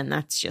closure, and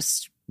that's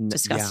just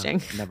disgusting.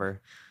 Yeah,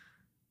 never.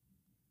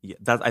 Yeah,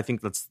 I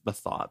think that's the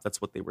thought.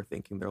 That's what they were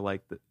thinking. They're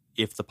like,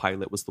 if the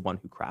pilot was the one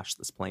who crashed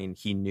this plane,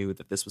 he knew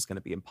that this was going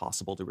to be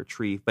impossible to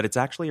retrieve. But it's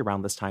actually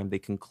around this time they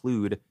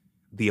conclude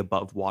the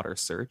above water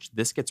search.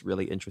 This gets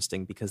really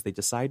interesting because they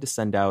decide to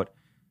send out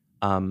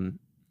a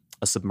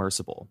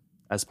submersible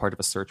as part of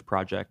a search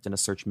project and a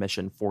search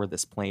mission for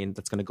this plane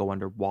that's going to go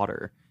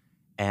underwater.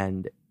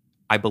 And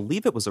I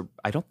believe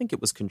I don't think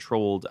it was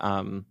controlled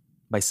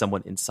by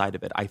someone inside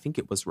of it. I think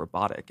it was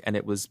robotic, and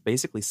it was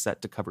basically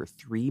set to cover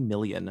 3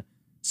 million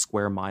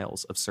square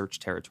miles of search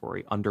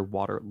territory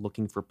underwater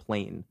looking for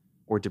plane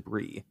or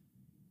debris.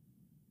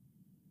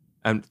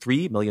 And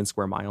 3 million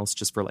square miles,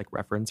 just for like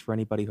reference for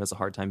anybody who has a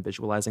hard time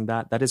visualizing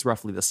that is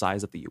roughly the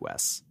size of the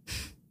US.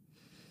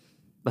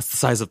 That's the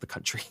size of the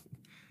country.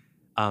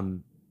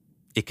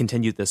 It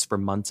continued this for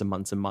months and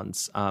months and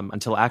months,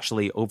 until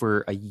actually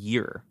over a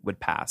year would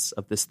pass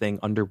of this thing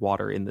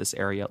underwater in this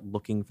area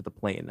looking for the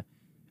plane.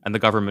 And the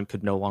government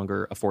could no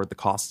longer afford the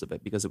costs of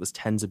it because it was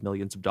tens of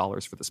millions of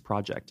dollars for this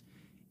project.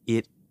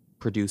 It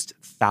produced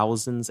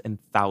thousands and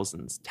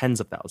thousands, tens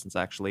of thousands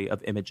actually,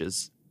 of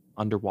images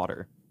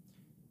underwater.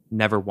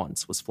 Never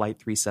once was Flight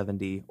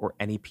 370 or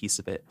any piece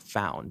of it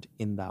found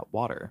in that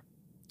water.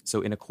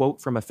 So in a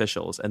quote from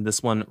officials, and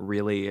this one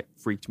really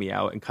freaked me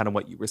out, and kind of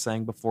what you were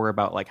saying before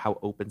about like how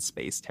open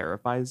space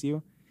terrifies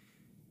you.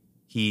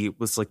 He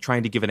was like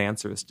trying to give an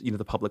answer.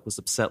 The public was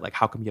upset, like,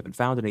 how come you haven't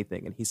found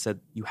anything? And he said,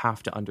 you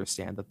have to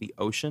understand that the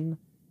ocean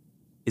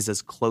is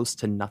as close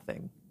to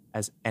nothing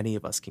as any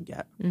of us can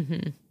get.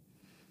 Mm-hmm.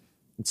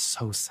 It's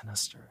so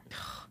sinister.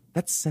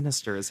 That's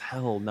sinister as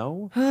hell,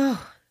 no?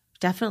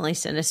 Definitely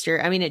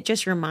sinister. I mean, it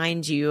just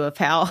reminds you of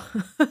how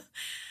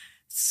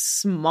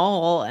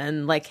small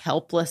and like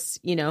helpless,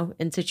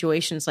 in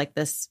situations like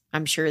this,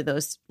 I'm sure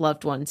those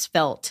loved ones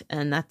felt.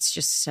 And that's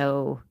just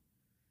so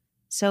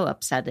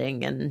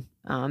upsetting. And,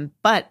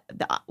 but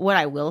what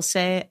I will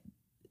say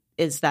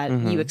is that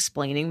you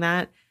explaining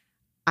that,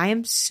 I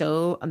am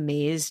so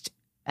amazed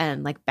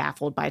and like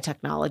baffled by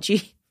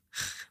technology.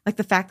 Like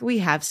the fact that we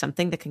have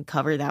something that can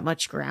cover that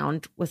much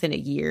ground within a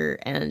year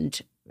and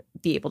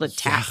be able to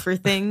tap for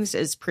things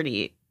is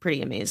pretty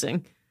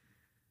amazing.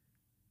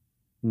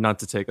 Not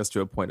to take us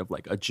to a point of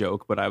like a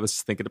joke, but I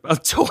was thinking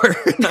about Tor.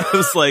 And I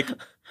was like,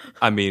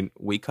 I mean,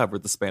 we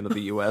covered the span of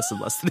the US in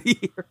less than a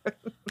year.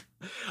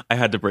 I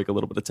had to break a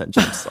little bit of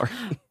tension. I'm sorry.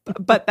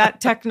 But that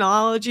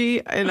technology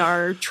in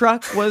our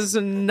truck was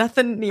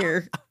nothing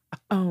near.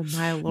 Oh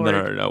my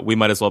Lord. No. We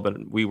might as well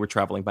we were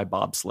traveling by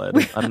bobsled.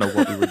 I don't know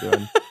what we were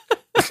doing.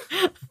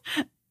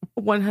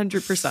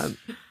 100%.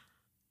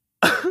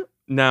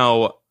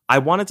 Now, I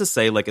wanted to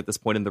say, like, at this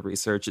point in the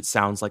research, it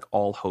sounds like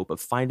all hope of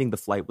finding the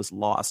flight was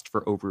lost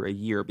for over a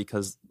year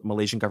because the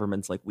Malaysian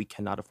government's like, we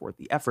cannot afford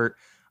the effort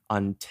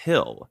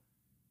until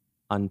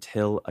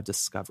a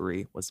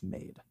discovery was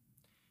made.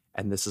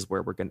 And this is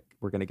where we're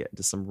gonna get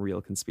into some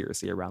real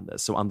conspiracy around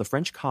this. So on the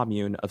French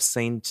commune of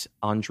Saint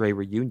Andre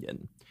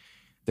Réunion,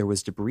 there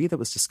was debris that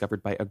was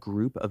discovered by a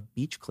group of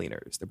beach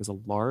cleaners. There was a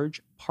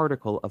large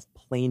particle of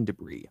plane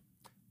debris,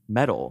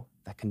 metal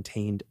that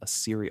contained a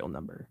serial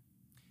number.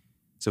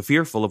 So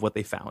fearful of what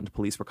they found,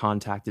 police were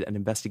contacted and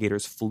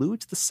investigators flew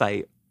to the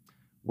site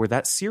where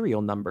that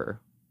serial number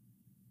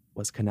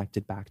was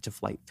connected back to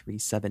Flight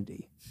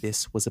 370.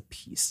 This was a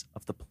piece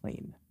of the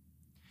plane.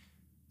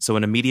 So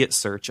an immediate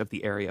search of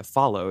the area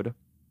followed,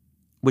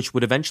 which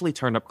would eventually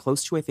turn up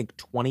close to, I think,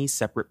 20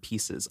 separate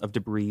pieces of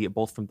debris,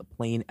 both from the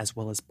plane as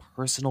well as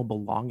personal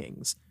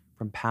belongings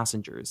from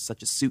passengers,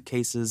 such as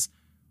suitcases,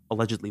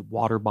 allegedly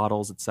water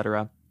bottles,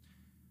 etc.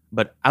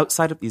 But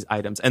outside of these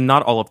items, and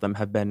not all of them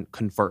have been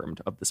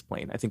confirmed of this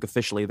plane. I think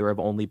officially there have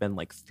only been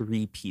like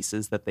 3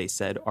 pieces that they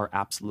said are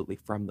absolutely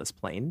from this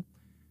plane.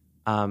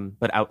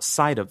 But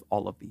outside of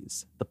all of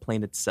these, the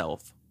plane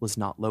itself was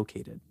not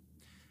located.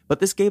 But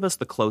this gave us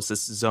the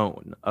closest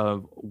zone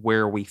of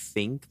where we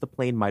think the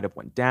plane might have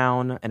went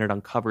down, and it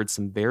uncovered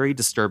some very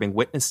disturbing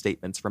witness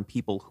statements from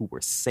people who were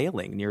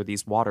sailing near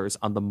these waters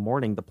on the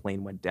morning the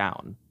plane went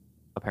down,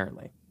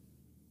 apparently.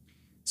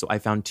 So I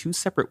found 2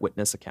 separate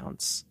witness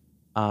accounts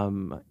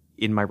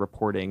in my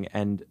reporting,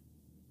 and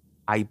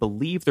I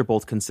believe they're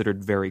both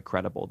considered very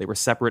credible. They were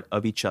separate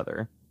of each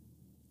other,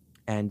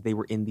 and they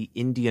were in the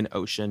Indian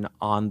Ocean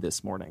on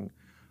this morning.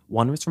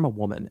 One was from a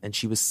woman, and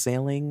she was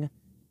sailing,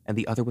 and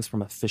the other was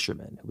from a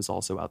fisherman who was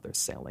also out there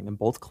sailing, and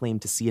both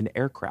claimed to see an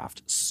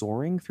aircraft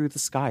soaring through the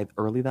sky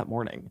early that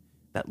morning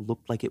that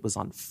looked like it was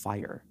on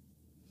fire.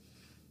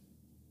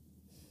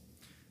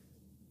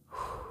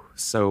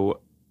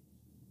 So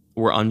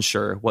we're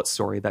unsure what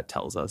story that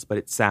tells us, but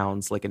it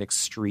sounds like an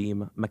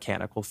extreme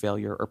mechanical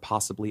failure or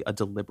possibly a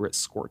deliberate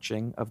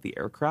scorching of the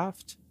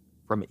aircraft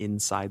from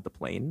inside the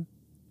plane.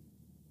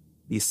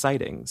 These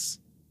sightings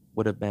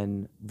would have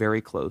been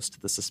very close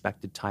to the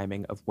suspected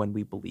timing of when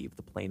we believe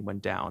the plane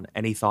went down.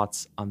 Any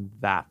thoughts on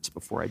that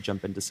before I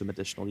jump into some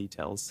additional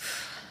details?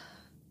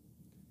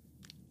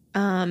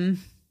 I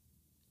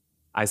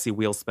see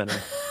wheel spinning.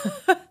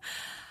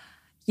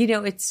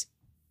 It's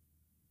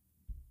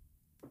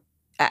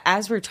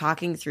as we're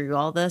talking through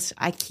all this,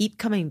 I keep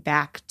coming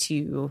back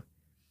to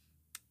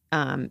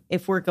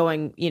if we're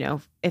going,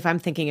 if I'm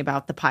thinking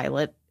about the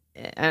pilot,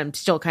 I'm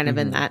still kind of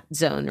in that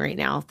zone right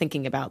now,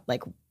 thinking about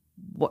like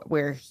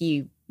where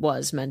he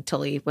was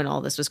mentally when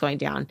all this was going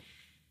down.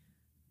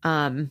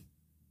 The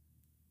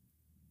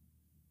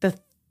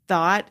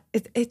thought,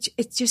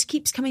 it just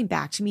keeps coming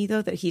back to me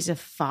though, that he's a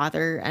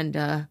father and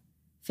a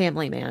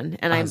family man,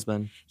 and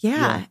husband.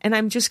 And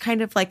I'm just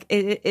kind of like,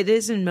 it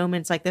is in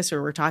moments like this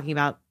where we're talking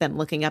about them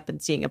looking up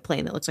and seeing a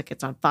plane that looks like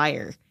it's on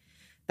fire,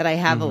 that I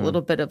have a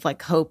little bit of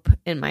like hope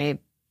in my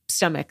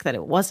stomach that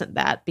it wasn't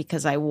that,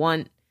 because I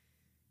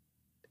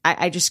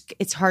just,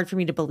 it's hard for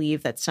me to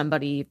believe that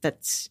somebody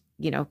that's,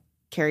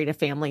 carried a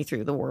family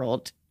through the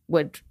world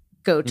would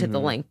go to the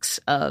lengths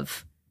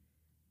of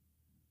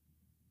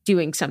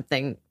doing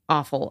something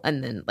awful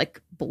and then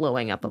like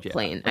blowing up a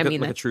plane. Like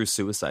like a true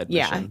suicide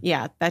mission.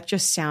 Yeah. That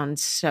just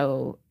sounds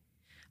so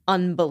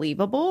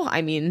unbelievable.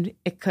 I mean,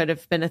 it could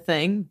have been a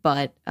thing,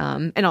 but,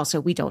 and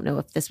also we don't know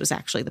if this was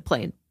actually the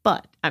plane,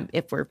 but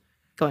if we're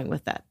going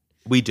with that.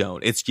 We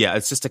don't. It's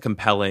just a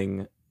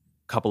compelling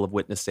couple of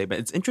witness statements.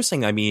 It's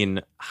interesting. I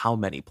mean, how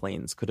many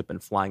planes could have been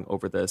flying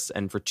over this,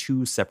 and for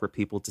two separate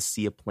people to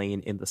see a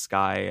plane in the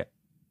sky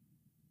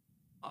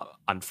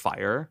on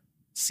fire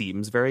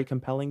seems very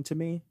compelling to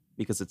me,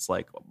 because it's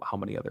like, how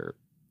many other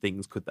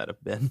things could that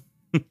have been?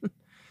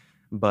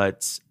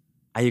 But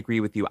I agree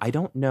with you. I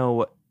don't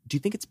know. Do you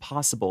think it's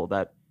possible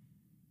that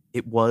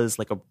it was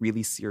like a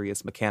really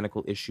serious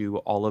mechanical issue?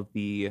 All of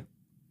the,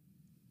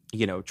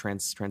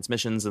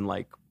 transmissions and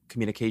like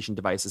communication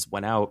devices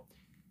went out,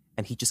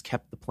 and he just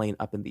kept the plane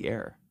up in the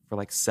air for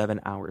like 7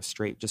 hours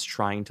straight, just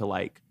trying to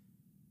like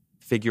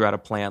figure out a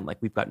plan. Like,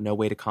 we've got no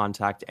way to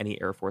contact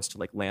any Air Force to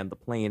like land the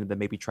plane, and then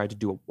maybe try to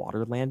do a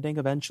water landing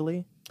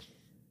eventually.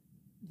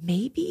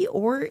 Maybe,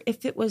 or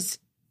if it was,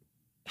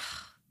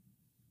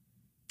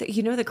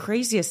 the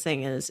craziest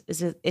thing is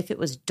if it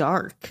was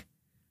dark,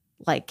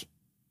 like,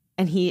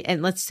 and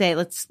let's say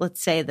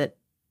that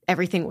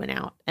everything went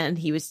out and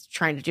he was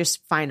trying to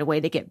just find a way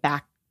to get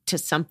back to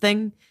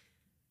something,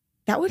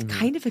 that would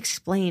kind of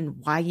explain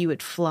why you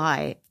would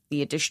fly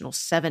the additional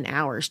 7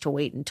 hours to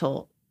wait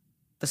until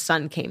the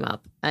sun came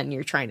up and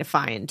you're trying to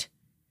find,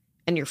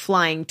 and you're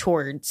flying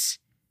towards,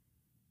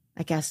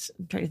 I guess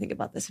I'm trying to think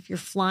about this. If you're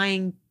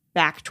flying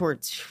back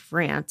towards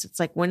France, it's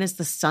like, when is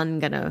the sun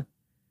gonna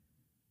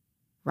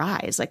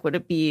rise? Like, would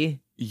it be?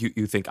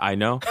 You think I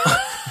know?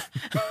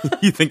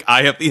 You think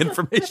I have the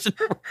information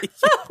for you?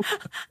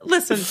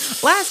 Listen,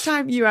 last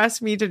time you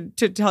asked me to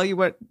tell you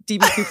what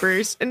DB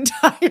Cooper's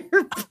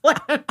entire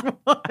plan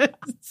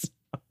was.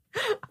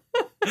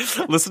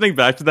 Listening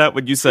back to that,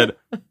 when you said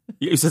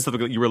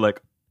something, you were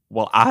like,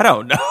 "Well, I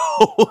don't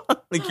know."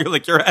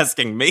 you're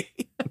asking me.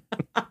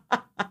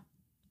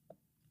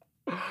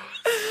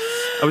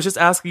 I was just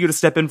asking you to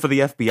step in for the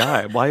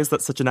FBI. Why is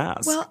that such an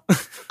ass? Well,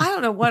 I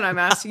don't know what I'm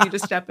asking you to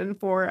step in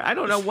for. I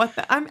don't know what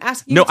I'm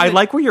asking you. No, I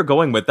like where you're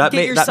going with that.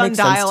 Get your that makes sense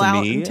sundial to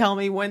out me. And tell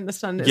me when the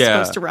sun is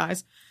supposed to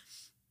rise.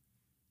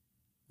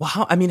 Well,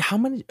 how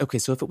many? Okay,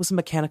 so if it was a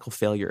mechanical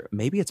failure,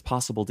 maybe it's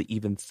possible to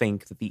even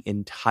think that the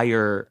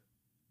entire,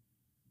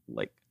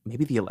 like,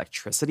 maybe the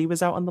electricity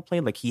was out on the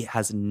plane. Like, he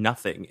has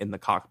nothing in the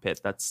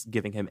cockpit that's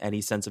giving him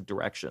any sense of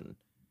direction.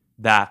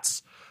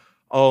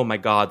 Oh my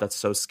God, that's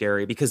so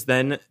scary. Because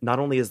then not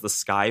only is the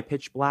sky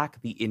pitch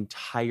black, the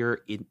entire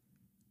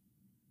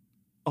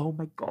oh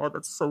my God,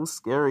 that's so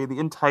scary. The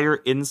entire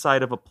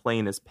inside of a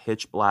plane is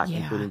pitch black,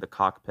 including the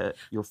cockpit.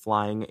 You're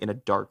flying in a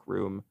dark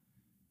room.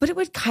 But it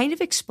would kind of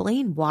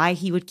explain why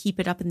he would keep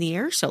it up in the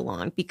air so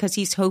long, because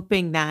he's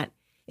hoping that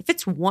if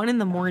it's 1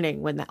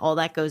 a.m. when all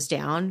that goes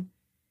down,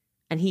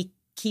 and he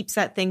keeps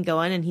that thing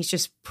going, and he's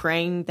just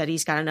praying that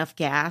he's got enough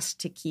gas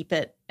to keep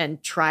it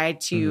and try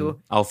to.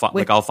 I'll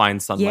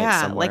find sunlight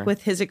somewhere. Like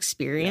with his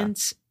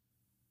experience,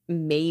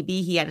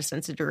 maybe he had a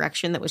sense of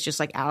direction that was just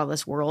like out of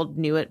this world,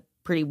 knew it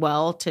pretty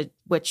well to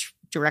which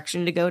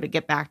direction to go to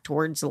get back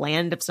towards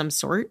land of some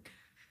sort.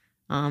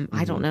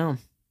 I don't know.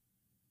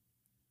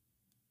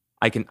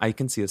 I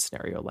can see a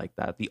scenario like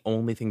that. The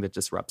only thing that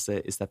disrupts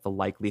it is that the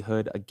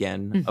likelihood,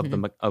 again,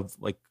 of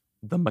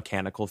the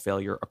mechanical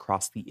failure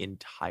across the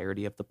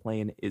entirety of the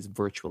plane is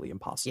virtually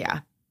impossible. Yeah.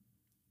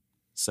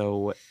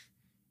 So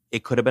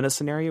it could have been a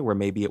scenario where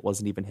maybe it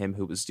wasn't even him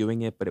who was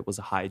doing it, but it was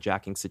a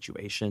hijacking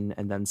situation.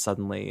 And then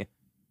suddenly,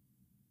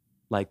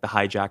 like, the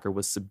hijacker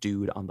was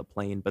subdued on the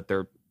plane, but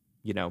they're,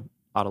 you know,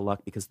 out of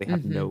luck because they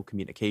have no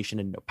communication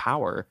and no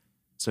power.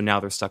 So now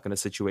they're stuck in a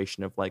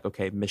situation of like,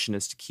 okay, mission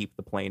is to keep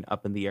the plane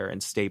up in the air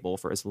and stable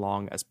for as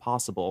long as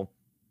possible.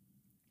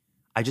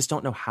 I just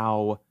don't know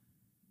how,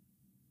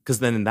 because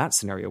then in that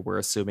scenario, we're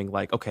assuming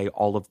like, okay,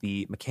 all of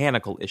the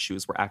mechanical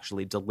issues were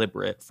actually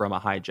deliberate from a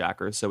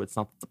hijacker. So it's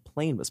not that the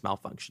plane was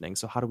malfunctioning.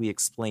 So how do we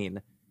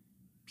explain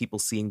people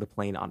seeing the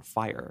plane on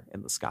fire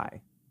in the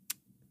sky?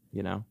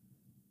 You know?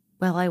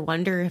 Well, I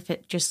wonder if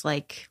it just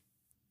like,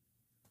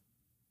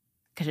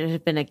 could it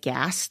have been a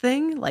gas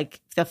thing?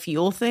 Like the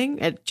fuel thing?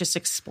 It just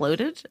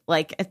exploded?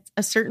 Like at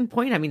a certain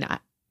point, I mean,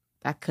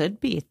 that could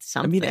be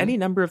something. I mean, any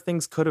number of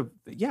things could have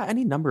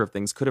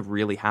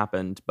really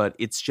happened, but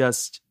it's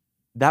just,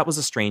 that was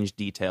a strange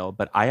detail.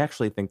 But I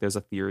actually think there's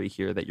a theory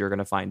here that you're going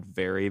to find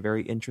very,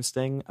 very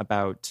interesting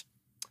about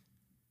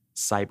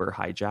cyber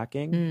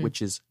hijacking,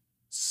 which is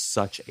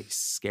such a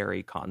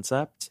scary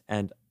concept.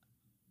 And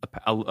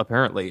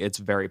apparently it's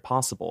very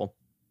possible.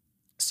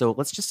 So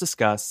let's just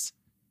discuss,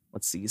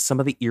 let's see, some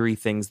of the eerie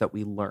things that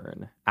we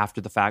learn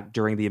after the fact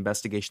during the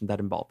investigation that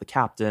involved the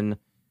captain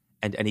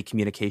and any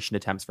communication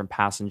attempts from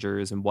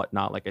passengers and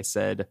whatnot. Like I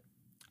said,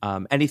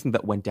 anything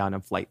that went down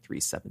on Flight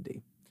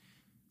 370.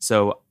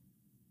 So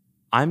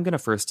I'm going to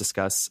first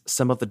discuss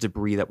some of the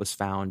debris that was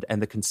found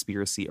and the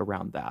conspiracy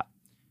around that.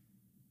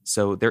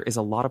 So there is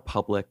a lot of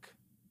public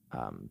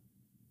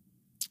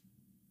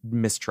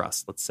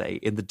mistrust, let's say,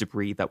 in the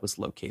debris that was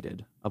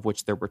located, of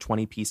which there were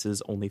 20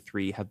 pieces, only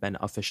 3 have been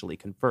officially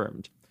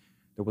confirmed.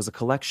 There was a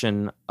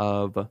collection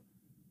of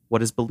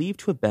what is believed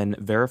to have been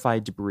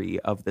verified debris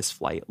of this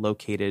flight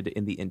located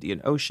in the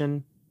Indian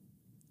Ocean,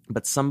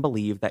 but some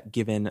believe that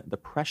given the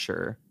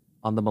pressure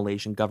on the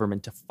Malaysian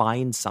government to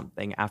find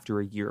something after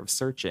a year of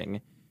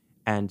searching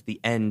and the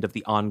end of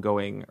the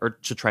ongoing, or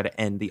to try to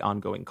end the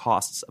ongoing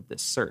costs of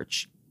this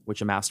search,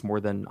 which amassed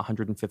more than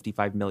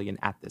 155 million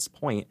at this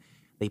point,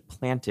 they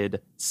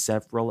planted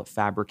several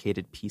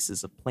fabricated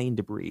pieces of plane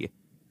debris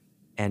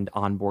and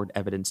onboard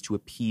evidence to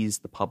appease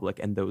the public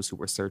and those who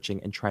were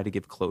searching and try to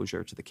give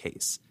closure to the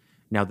case.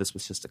 Now, this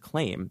was just a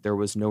claim. There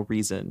was no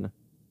reason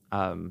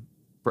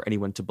for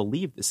anyone to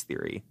believe this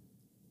theory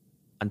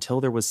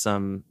until there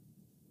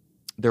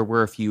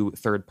were a few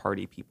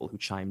third-party people who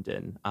chimed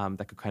in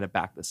that could kind of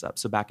back this up.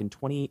 So back in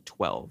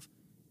 2012,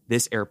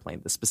 this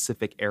airplane, the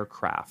specific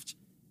aircraft,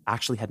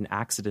 actually had an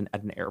accident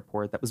at an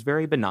airport that was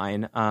very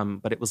benign,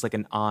 but it was like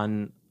an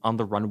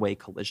on-the-runway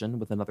collision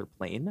with another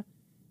plane.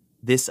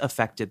 This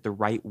affected the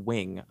right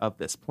wing of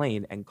this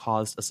plane and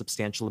caused a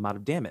substantial amount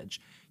of damage.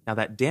 Now,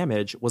 that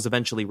damage was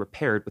eventually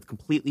repaired with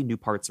completely new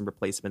parts and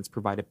replacements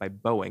provided by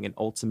Boeing, and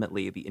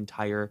ultimately the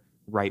entire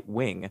right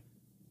wing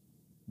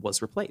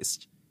was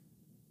replaced.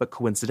 But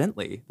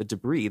coincidentally, the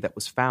debris that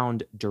was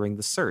found during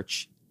the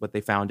search, what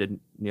they found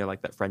near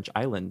like that French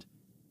island,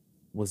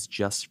 was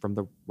just from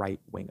the right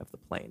wing of the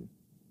plane.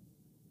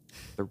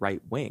 The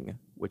right wing,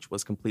 which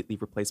was completely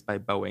replaced by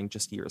Boeing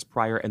just years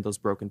prior, and those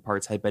broken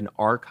parts had been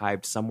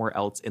archived somewhere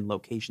else in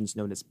locations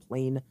known as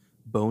plane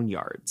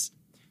boneyards.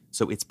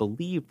 So it's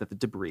believed that the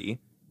debris,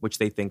 which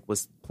they think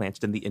was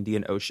planted in the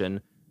Indian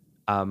Ocean,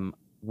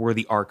 were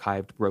the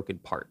archived broken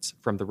parts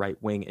from the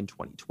right wing in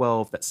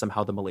 2012, that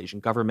somehow the Malaysian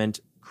government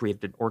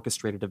created an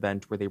orchestrated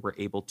event where they were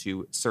able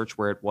to search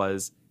where it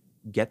was,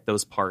 get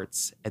those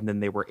parts, and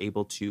then they were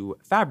able to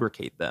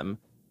fabricate them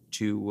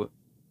to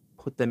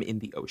put them in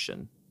the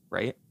ocean,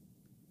 right?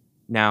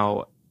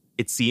 Now,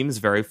 it seems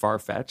very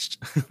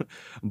far-fetched,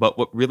 but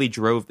what really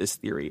drove this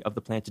theory of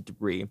the planted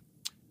debris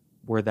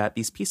were that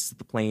these pieces of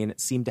the plane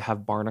seemed to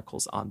have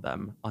barnacles on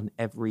them on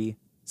every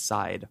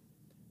side.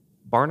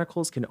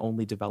 Barnacles can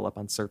only develop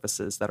on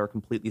surfaces that are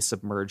completely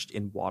submerged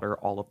in water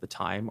all of the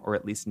time, or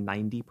at least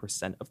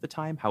 90% of the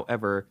time.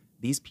 However,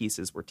 these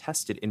pieces were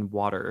tested in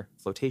water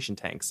flotation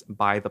tanks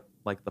by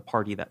the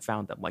party that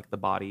found them, like the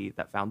body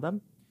that found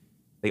them.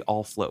 They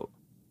all float,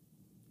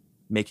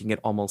 making it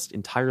almost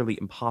entirely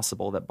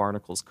impossible that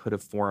barnacles could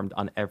have formed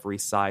on every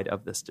side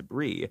of this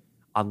debris,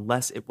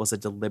 unless it was a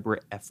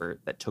deliberate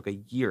effort that took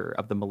a year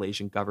of the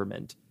Malaysian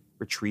government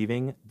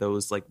retrieving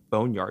those like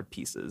boneyard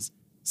pieces,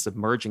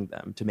 submerging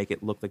them to make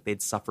it look like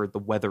they'd suffered the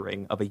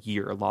weathering of a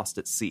year lost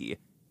at sea,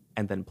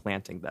 and then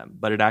planting them.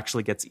 But it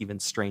actually gets even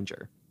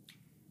stranger.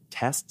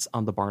 Tests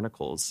on the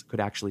barnacles could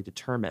actually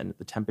determine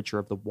the temperature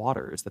of the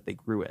waters that they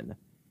grew in,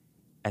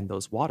 and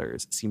those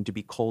waters seemed to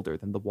be colder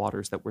than the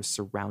waters that were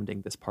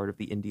surrounding this part of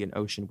the Indian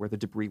Ocean where the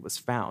debris was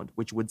found,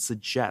 which would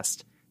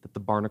suggest that the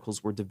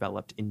barnacles were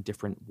developed in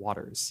different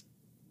waters.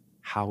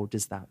 How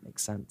does that make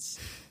sense?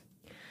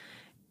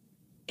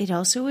 It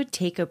also would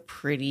take a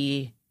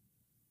pretty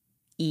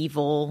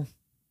evil,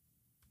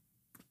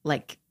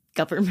 like,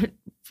 government,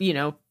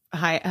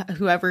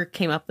 whoever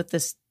came up with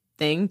this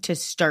thing to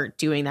start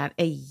doing that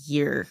a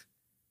year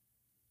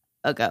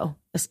ago,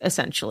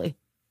 essentially.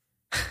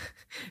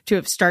 to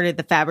have started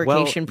the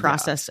fabrication Well, yeah.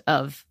 process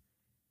of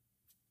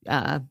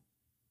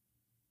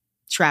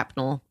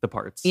shrapnel. The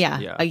parts.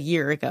 Yeah, a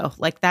year ago.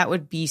 Like, that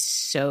would be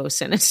so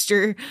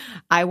sinister.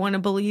 I want to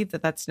believe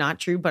that that's not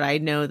true, but I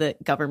know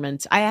that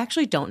governments, I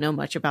actually don't know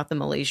much about the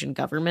Malaysian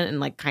government and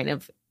like kind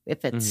of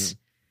if it's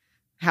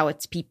how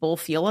its people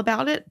feel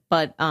about it.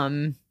 But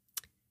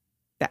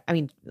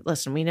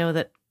listen, we know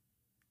that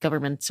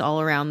governments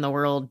all around the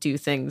world do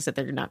things that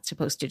they're not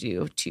supposed to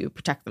do to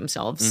protect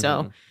themselves.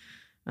 So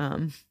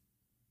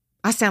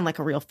I sound like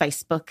a real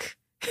Facebook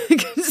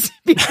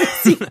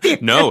conspiracy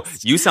theorist. No,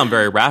 you sound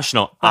very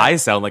rational. I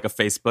sound like a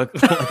Facebook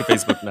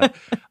nut.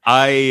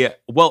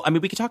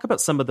 We could talk about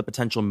some of the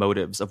potential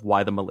motives of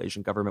why the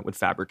Malaysian government would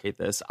fabricate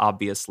this.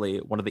 Obviously,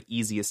 one of the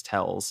easiest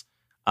tells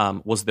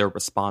was their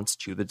response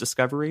to the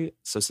discovery.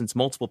 So since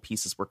multiple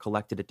pieces were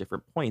collected at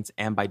different points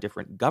and by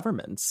different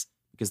governments,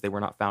 because they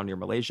were not found near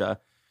Malaysia,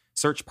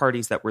 search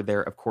parties that were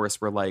there, of course,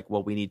 were like,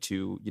 well, we need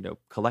to,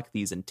 collect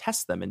these and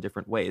test them in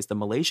different ways. The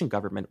Malaysian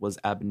government was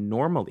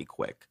abnormally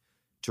quick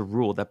to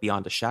rule that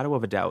beyond a shadow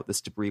of a doubt, this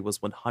debris was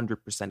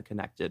 100%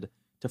 connected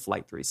to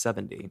Flight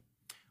 370.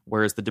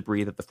 Whereas the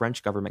debris that the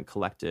French government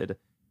collected,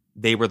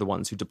 they were the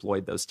ones who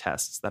deployed those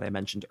tests that I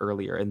mentioned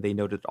earlier, and they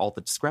noted all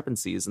the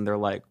discrepancies, and they're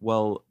like,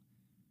 well,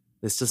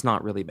 this does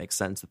not really make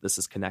sense that this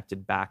is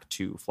connected back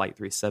to Flight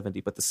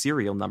 370, but the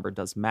serial number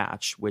does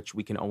match, which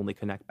we can only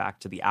connect back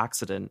to the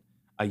accident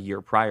a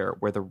year prior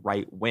where the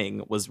right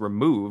wing was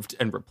removed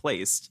and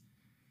replaced.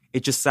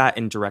 It just sat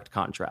in direct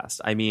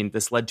contrast. I mean,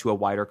 this led to a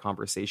wider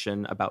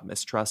conversation about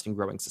mistrust and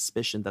growing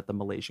suspicion that the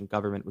Malaysian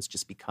government was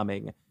just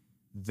becoming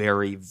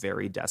very,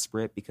 very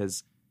desperate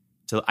because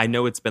I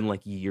know it's been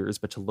like years,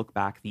 but to look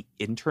back, the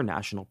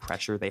international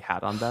pressure they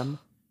had on them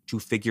to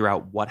figure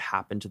out what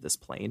happened to this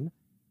plane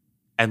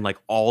and like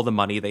all the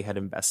money they had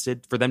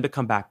invested, for them to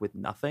come back with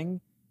nothing,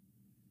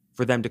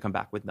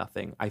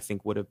 I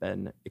think would have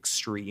been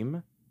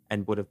extreme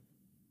and would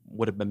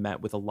have been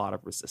met with a lot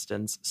of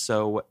resistance.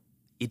 So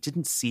it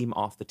didn't seem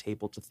off the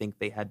table to think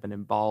they had been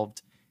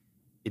involved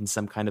in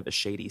some kind of a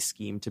shady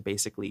scheme to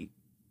basically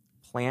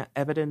plant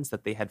evidence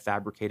that they had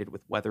fabricated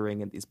with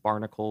weathering and these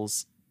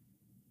barnacles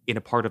in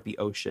a part of the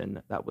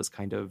ocean that was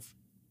kind of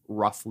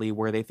roughly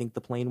where they think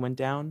the plane went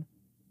down.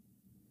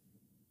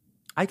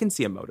 I can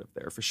see a motive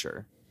there for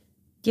sure.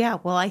 Yeah,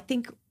 well, I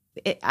think,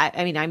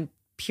 I'm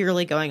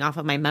purely going off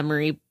of my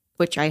memory,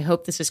 which I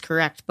hope this is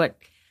correct, but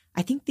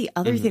I think the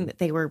other thing that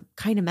they were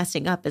kind of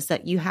messing up is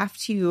that you have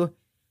to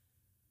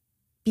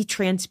be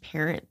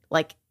transparent.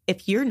 Like,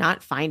 if you're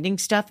not finding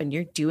stuff and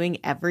you're doing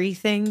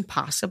everything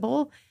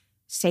possible,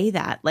 say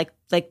that. Like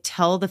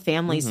tell the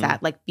families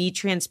that. Like, be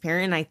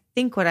transparent. I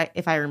think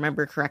if I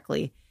remember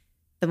correctly,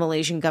 the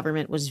Malaysian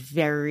government was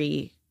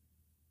they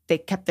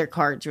kept their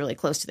cards really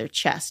close to their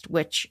chest,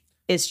 which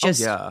is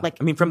just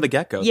from the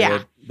get-go,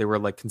 they were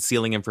like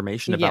concealing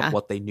information about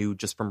what they knew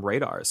just from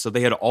radar. So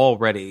they had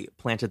already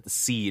planted the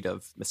seed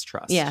of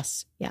mistrust.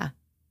 Yes. Yeah.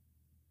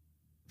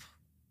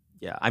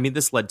 Yeah. I mean,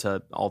 this led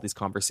to all these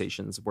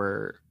conversations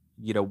where,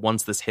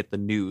 once this hit the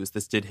news,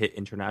 this did hit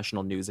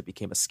international news, it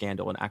became a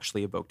scandal and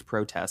actually evoked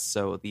protests.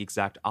 So the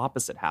exact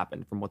opposite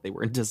happened from what they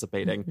were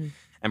anticipating,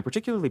 and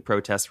particularly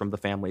protests from the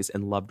families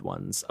and loved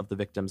ones of the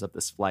victims of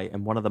this flight.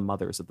 And one of the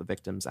mothers of the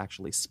victims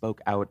actually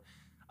spoke out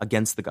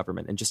against the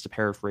government. And just to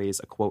paraphrase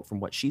a quote from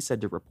what she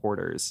said to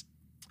reporters,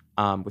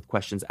 with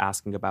questions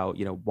asking about,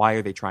 why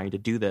are they trying to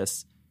do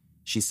this?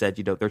 She said,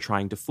 they're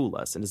trying to fool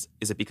us. And is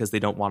it because they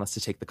don't want us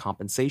to take the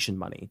compensation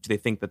money? Do they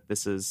think that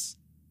this is,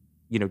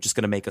 just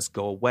going to make us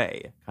go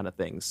away kind of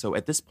thing? So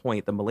at this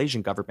point, the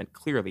Malaysian government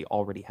clearly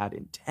already had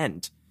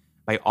intent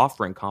by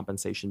offering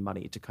compensation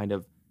money to kind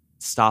of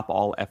stop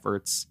all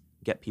efforts,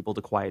 get people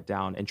to quiet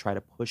down, and try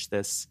to push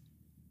this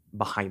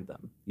behind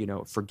them,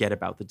 forget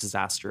about the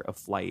disaster of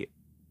flight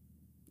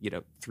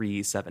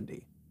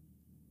 370.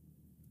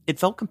 It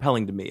felt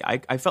compelling to me.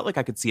 I felt like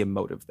I could see a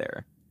motive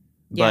there.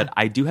 But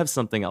I do have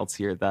something else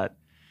here that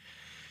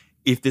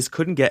if this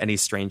couldn't get any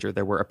stranger,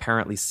 there were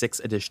apparently 6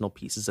 additional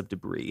pieces of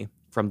debris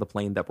from the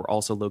plane that were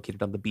also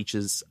located on the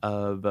beaches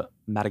of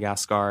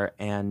Madagascar,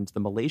 and the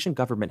Malaysian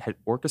government had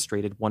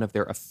orchestrated one of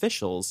their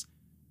officials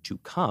to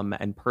come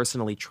and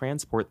personally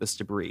transport this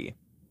debris.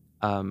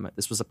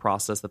 This was a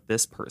process that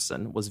this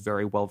person was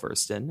very well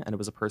versed in, and it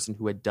was a person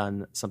who had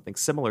done something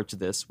similar to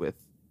this with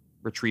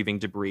retrieving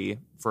debris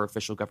for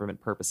official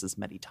government purposes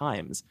many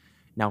times.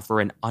 Now,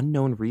 for an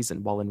unknown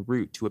reason, while en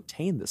route to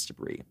obtain this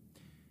debris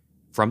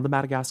from the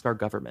Madagascar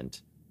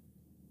government,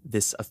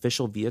 this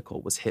official vehicle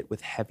was hit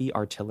with heavy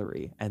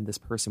artillery, and this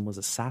person was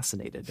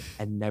assassinated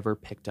and never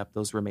picked up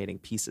those remaining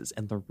pieces.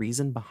 And the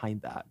reason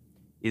behind that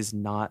is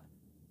not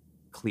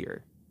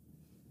clear.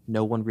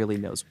 No one really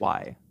knows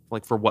why.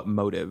 Like, for what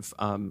motive?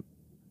 A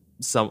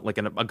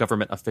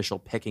government official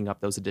picking up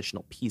those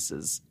additional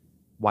pieces,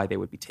 why they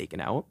would be taken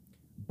out.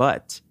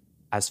 But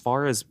as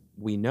far as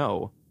we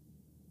know,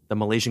 the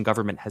Malaysian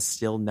government has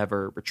still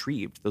never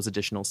retrieved those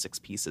additional 6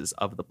 pieces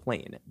of the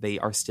plane. They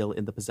are still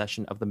in the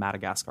possession of the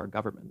Madagascar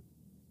government.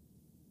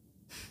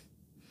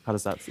 How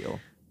does that feel?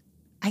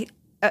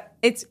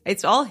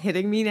 It's all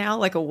hitting me now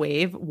like a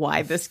wave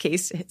why this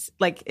case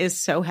is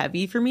so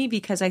heavy for me,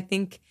 because I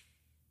think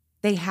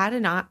they had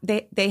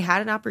they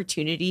had an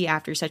opportunity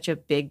after such a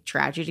big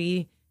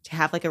tragedy to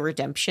have like a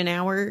redemption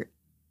hour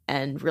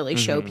and really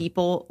show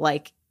people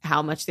like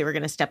how much they were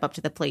going to step up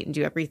to the plate and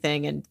do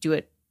everything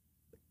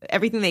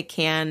they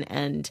can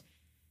and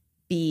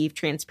be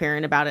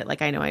transparent about it.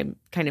 Like, I know I'm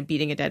kind of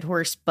beating a dead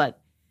horse,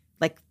 but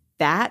like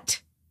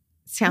that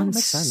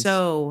sounds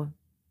so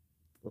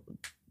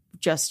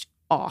just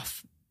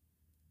off.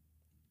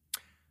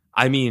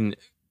 I mean,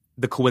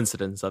 the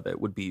coincidence of it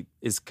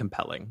is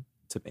compelling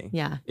to me.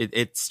 Yeah.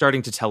 It's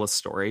starting to tell a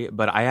story,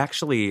 but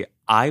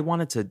I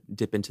wanted to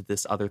dip into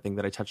this other thing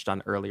that I touched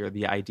on earlier,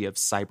 the idea of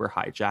cyber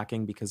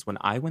hijacking, because when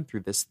I went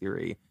through this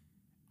theory,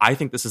 I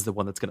think this is the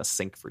one that's going to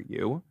sink for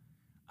you.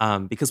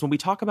 Because when we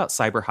talk about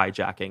cyber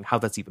hijacking, how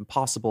that's even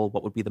possible,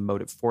 what would be the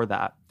motive for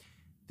that,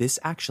 this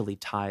actually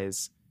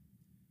ties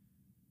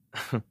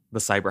the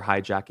cyber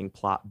hijacking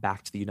plot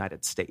back to the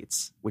United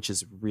States, which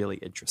is really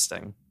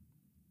interesting.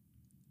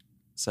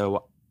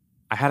 So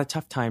I had a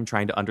tough time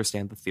trying to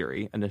understand the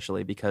theory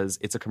initially because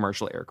it's a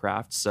commercial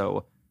aircraft.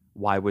 So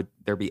why would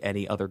there be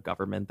any other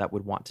government that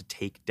would want to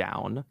take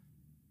down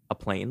a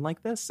plane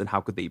like this? And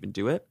how could they even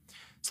do it?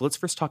 So let's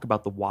first talk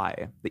about the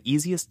why. The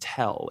easiest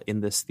tell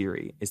in this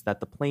theory is that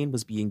the plane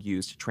was being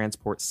used to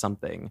transport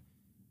something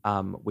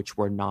which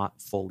we're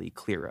not fully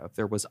clear of.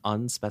 There was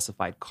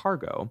unspecified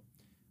cargo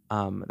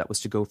that was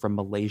to go from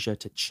Malaysia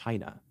to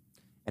China,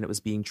 and it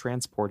was being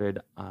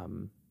transported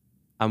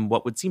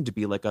what would seem to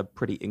be like a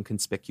pretty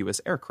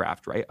inconspicuous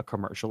aircraft, right? A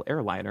commercial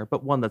airliner,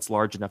 but one that's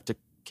large enough to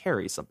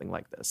carry something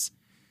like this.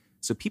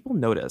 So people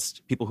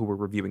who were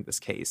reviewing this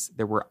case,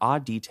 there were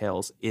odd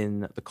details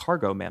in the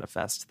cargo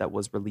manifest that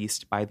was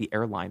released by the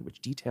airline,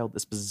 which detailed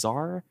this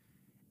bizarre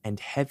and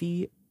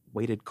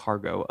heavy-weighted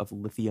cargo of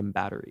lithium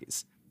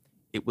batteries.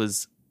 It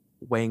was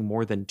weighing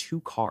more than 2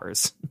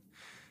 cars.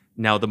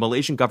 Now, the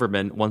Malaysian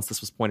government, once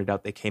this was pointed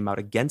out, they came out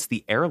against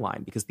the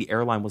airline because the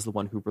airline was the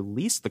one who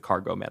released the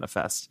cargo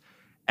manifest.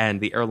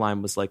 And the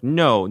airline was like,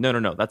 no,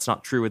 that's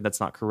not true and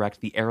that's not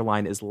correct. The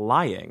airline is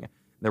lying.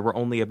 There were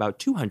only about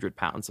 200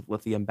 pounds of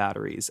lithium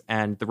batteries,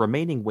 and the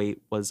remaining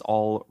weight was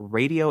all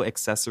radio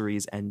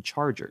accessories and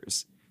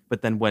chargers.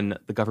 But then when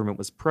the government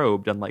was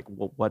probed, I'm like,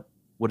 well, what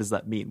does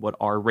that mean? What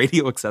are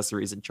radio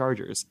accessories and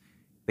chargers?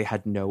 They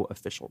had no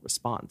official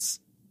response.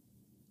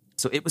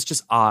 So it was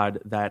just odd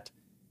that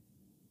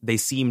they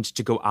seemed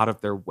to go out of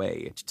their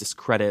way to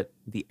discredit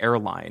the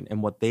airline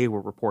and what they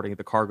were reporting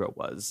the cargo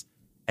was,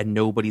 and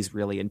nobody's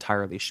really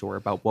entirely sure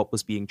about what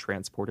was being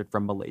transported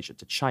from Malaysia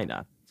to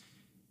China.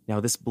 Now,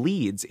 this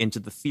bleeds into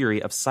the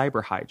theory of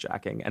cyber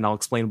hijacking, and I'll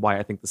explain why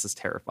I think this is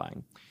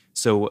terrifying.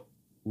 So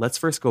let's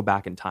first go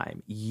back in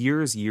time.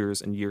 Years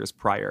and years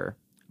prior,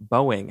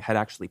 Boeing had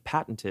actually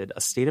patented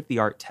a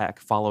state-of-the-art tech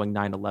following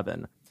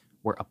 9/11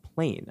 where a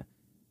plane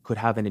could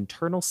have an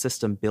internal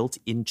system built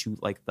into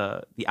like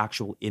the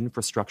actual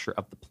infrastructure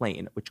of the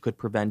plane, which could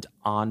prevent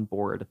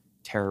onboard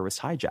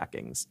terrorist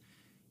hijackings.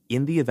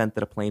 In the event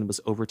that a plane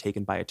was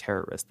overtaken by a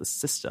terrorist, the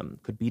system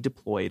could be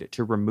deployed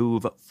to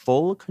remove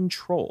full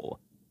control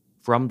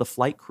from the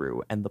flight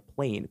crew, and the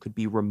plane could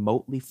be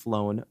remotely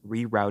flown,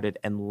 rerouted,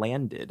 and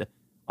landed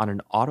on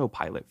an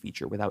autopilot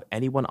feature without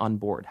anyone on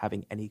board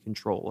having any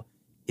control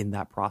in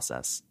that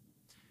process.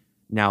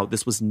 Now,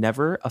 this was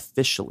never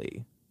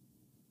officially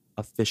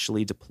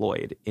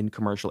deployed in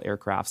commercial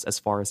aircrafts as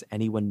far as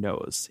anyone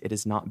knows. It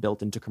is not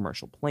built into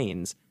commercial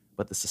planes,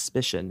 but the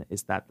suspicion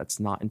is that that's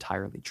not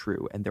entirely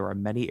true, and there are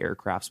many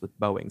aircrafts with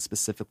Boeing,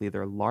 specifically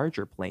their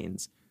larger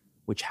planes,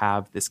 which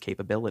have this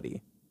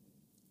capability.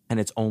 And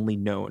it's only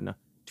known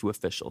to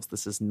officials.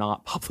 This is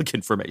not public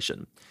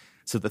information.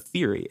 So the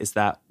theory is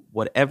that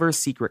whatever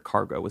secret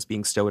cargo was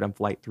being stowed on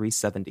Flight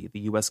 370,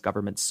 the U.S.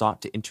 government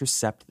sought to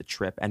intercept the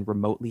trip and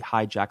remotely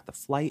hijack the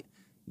flight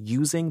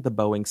using the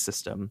Boeing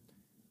system,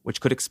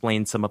 which could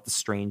explain some of the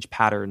strange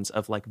patterns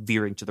of like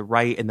veering to the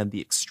right and then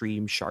the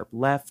extreme sharp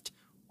left,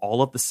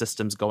 all of the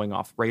systems going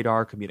off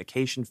radar,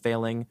 communication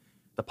failing.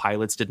 The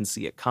pilots didn't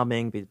see it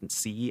coming. They didn't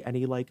see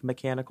any like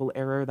mechanical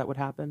error that would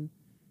happen.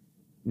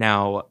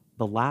 Now,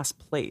 the last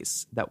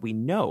place that we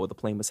know the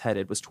plane was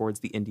headed was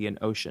towards the Indian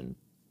Ocean,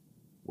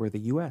 where the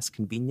U.S.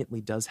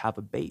 conveniently does have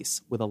a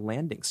base with a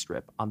landing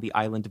strip on the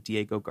island of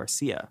Diego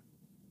Garcia.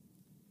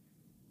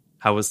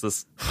 How is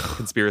this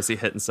conspiracy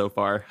hitting so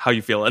far? How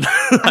you feeling?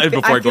 I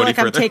feel like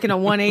I'm taking a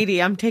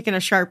 180. I'm taking a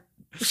sharp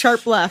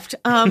left.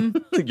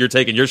 You're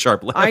taking your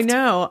sharp left. I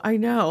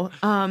know.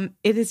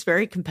 It is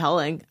very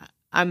compelling.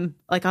 I'm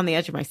like on the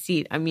edge of my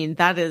seat. I mean,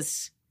 that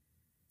is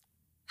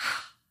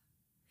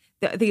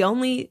the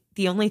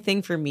only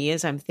thing for me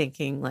is I'm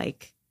thinking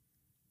like,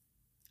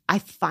 I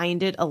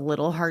find it a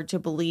little hard to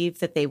believe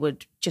that they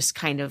would just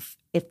kind of,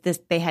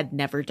 they had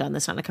never done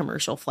this on a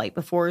commercial flight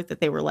before,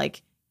 that they were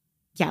like,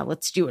 yeah,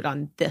 let's do it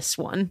on this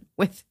one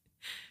with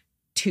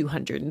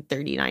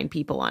 239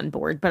 people on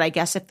board. But I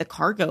guess if the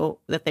cargo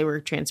that they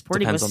were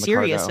transporting was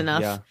serious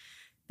enough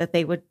that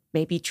they would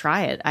maybe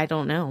try it. I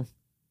don't know.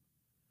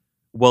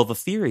 Well, the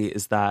theory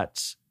is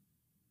that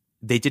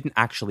they didn't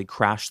actually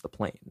crash the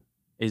plane,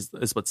 is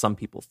what some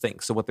people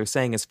think. So what they're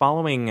saying is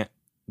following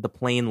the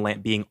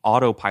plane being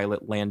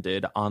autopilot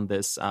landed on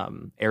this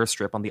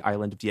airstrip on the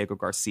island of Diego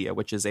Garcia,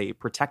 which is a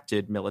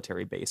protected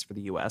military base for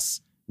the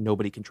U.S.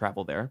 Nobody can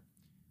travel there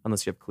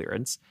unless you have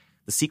clearance.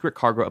 The secret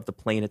cargo of the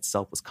plane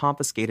itself was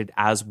confiscated,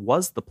 as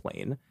was the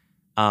plane,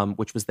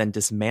 which was then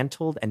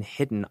dismantled and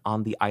hidden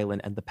on the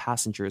island, and the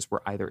passengers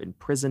were either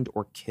imprisoned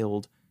or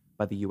killed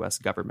by the U.S.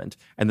 government.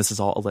 And this is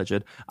all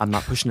alleged. I'm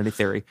not pushing any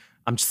theory.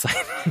 I'm just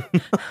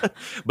saying.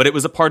 But it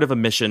was a part of a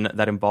mission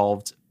that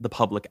involved the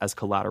public as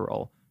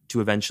collateral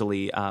to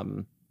eventually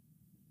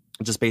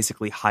just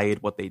basically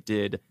hide what they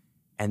did.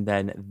 And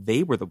then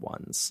they were the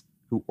ones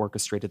who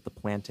orchestrated the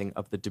planting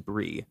of the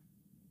debris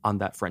on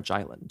that French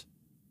island.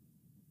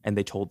 And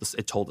it told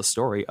the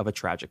story of a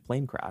tragic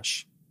plane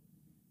crash.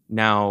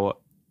 Now,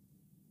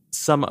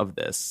 some of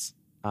this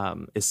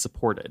is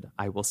supported,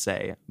 I will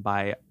say,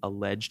 by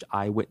alleged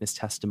eyewitness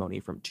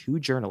testimony from two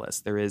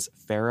journalists. There is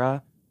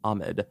Farah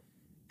Ahmed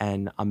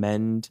and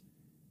Amend.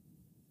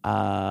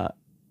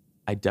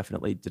 I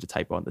definitely did a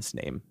typo on this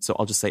name, so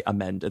I'll just say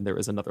Amend, and there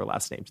is another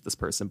last name to this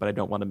person, but I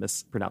don't want to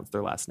mispronounce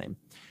their last name.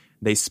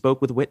 They spoke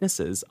with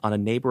witnesses on a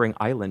neighboring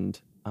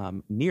island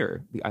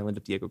near the island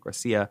of Diego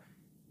Garcia,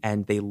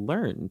 and they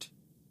learned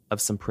of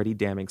some pretty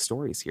damning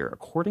stories here.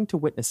 According to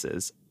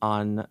witnesses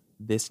on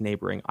this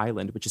neighboring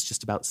island, which is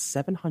just about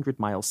 700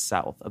 miles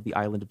south of the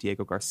island of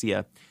Diego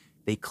Garcia,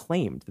 they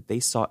claimed that they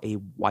saw a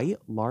white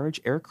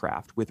large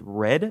aircraft with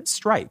red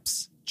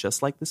stripes,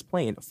 just like this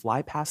plane,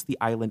 fly past the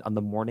island on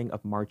the morning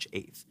of March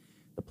 8th.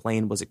 The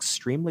plane was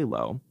extremely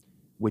low,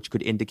 which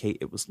could indicate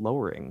it was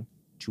lowering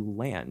to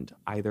land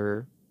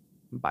either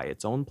by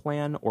its own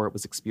plan or it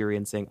was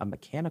experiencing a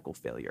mechanical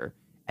failure,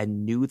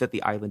 and knew that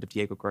the island of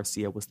Diego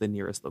Garcia was the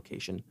nearest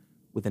location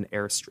with an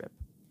airstrip.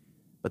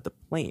 But the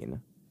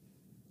plane,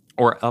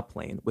 or a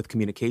plane with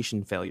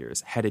communication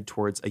failures headed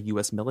towards a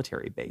U.S.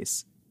 military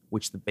base,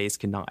 which the base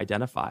cannot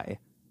identify,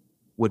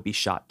 would be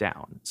shot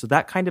down. So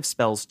that kind of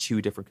spells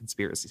two different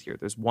conspiracies here.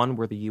 There's one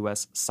where the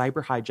U.S.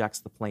 cyber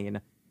hijacks the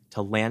plane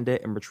to land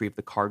it and retrieve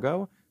the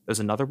cargo. There's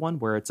another one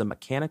where it's a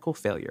mechanical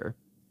failure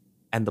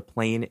and the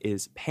plane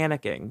is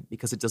panicking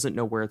because it doesn't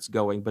know where it's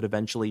going, but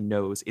eventually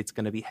knows it's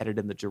going to be headed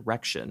in the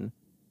direction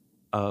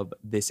of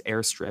this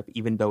airstrip,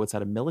 even though it's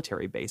at a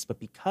military base. But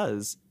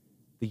because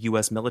the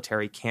U.S.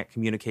 military can't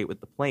communicate with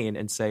the plane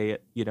and say,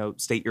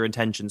 state your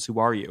intentions, who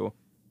are you?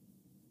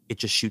 It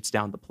just shoots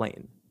down the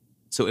plane.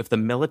 So if the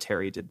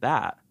military did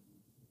that,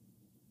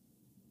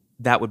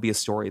 that would be a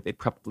story they'd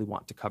probably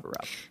want to cover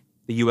up.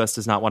 The U.S.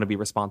 does not want to be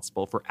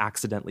responsible for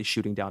accidentally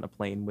shooting down a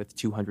plane with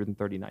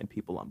 239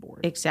 people on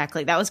board.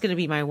 Exactly. That was going to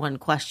be my one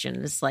question.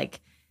 Is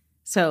like,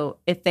 so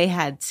if they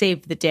had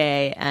saved the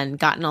day and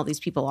gotten all these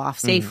people off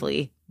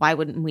safely, why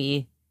wouldn't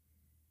we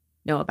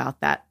know about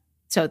that?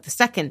 So the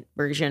second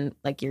version,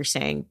 like you're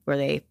saying, where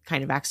they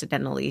kind of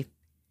accidentally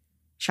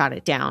shot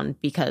it down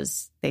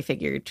because they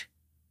figured,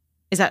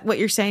 is that what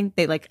you're saying?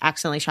 They like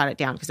accidentally shot it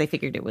down because they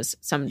figured it was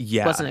wasn't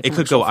a it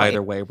could go flight.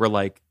 either way. We're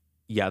like,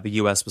 the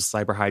U.S. was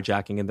cyber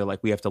hijacking and they're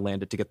like, we have to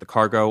land it to get the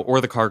cargo, or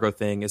the cargo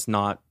thing is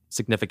not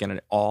significant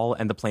at all.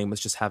 And the plane was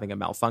just having a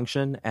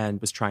malfunction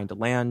and was trying to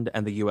land.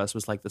 And the U.S.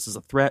 was like, this is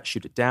a threat,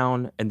 shoot it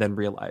down. And then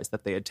realized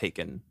that they had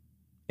taken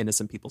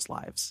innocent people's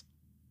lives.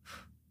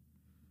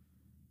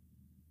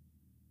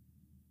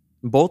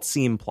 Both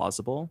seem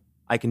plausible.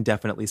 I can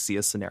definitely see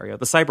a scenario.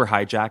 The cyber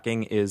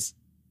hijacking is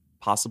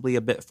possibly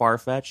a bit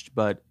far-fetched,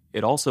 but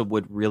it also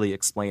would really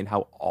explain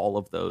how all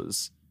of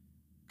those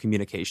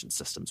communication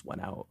systems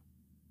went out.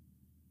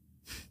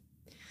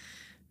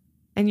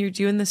 And you're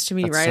doing this to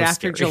me right so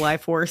after scary. July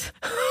 4th.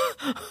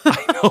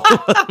 I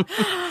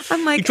know.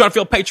 I'm like, you trying to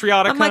feel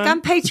patriotic?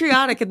 I'm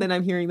patriotic, and then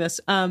I'm hearing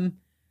this. Do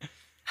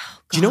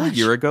you know a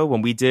year ago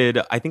when we did,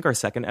 I think our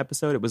second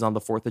episode, it was on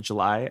the 4th of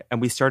July, and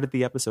we started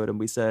the episode and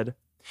we said,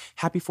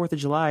 Happy 4th of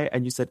July,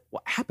 and you said,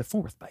 well, Happy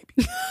 4th,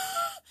 baby.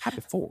 Happy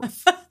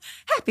 4th.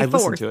 Happy 4th. I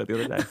listened to it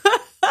the other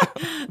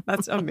day.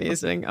 That's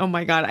amazing. Oh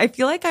my God. I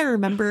feel like I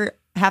remember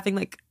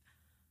having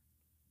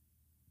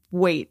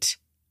wait,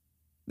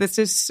 this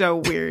is so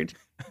weird.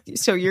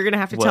 So you're going to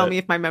have to tell me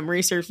if my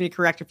memory serves me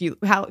correct.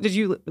 How did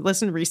you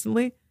listen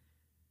recently?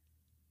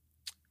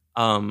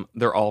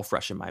 They're all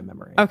fresh in my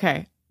memory.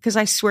 Okay. Because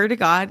I swear to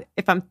God,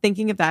 if I'm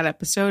thinking of that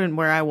episode and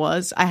where I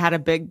was, I had a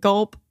big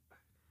gulp.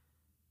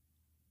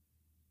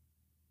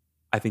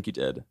 I think you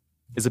did.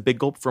 Is a big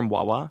gulp from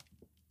Wawa?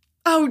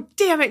 Oh,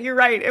 damn it. You're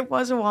right. It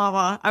was a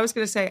Wawa. I was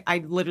going to say, I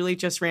literally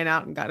just ran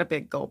out and got a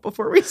big gulp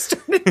before we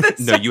started this.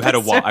 No, you had a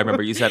Wawa. I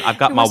remember you said, I've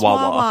got my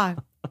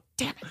Wawa.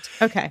 Damn it.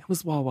 Okay. It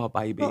was Wawa,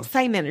 baby. Well,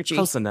 same energy.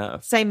 Close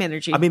enough. Same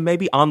energy. I mean,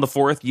 maybe on the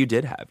 4th, you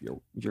did have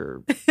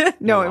your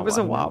no, your it was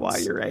a Wawa. Wawa.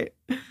 You're right.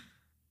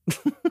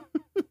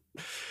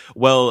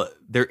 Well,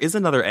 there is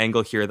another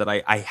angle here that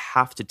I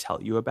have to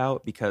tell you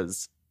about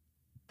because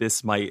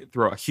this might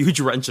throw a huge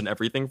wrench in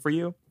everything for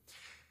you.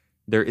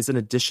 There is an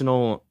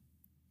additional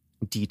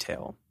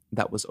detail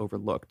that was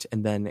overlooked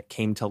and then it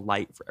came to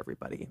light for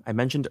everybody. I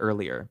mentioned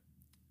earlier,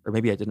 or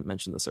maybe I didn't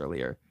mention this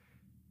earlier,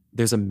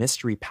 there's a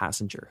mystery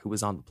passenger who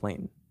was on the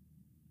plane.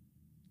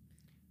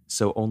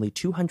 So only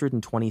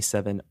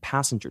 227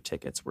 passenger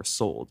tickets were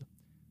sold,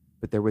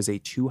 but there was a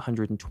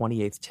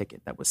 228th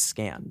ticket that was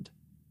scanned,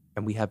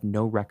 and we have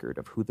no record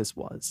of who this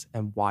was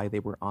and why they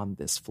were on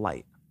this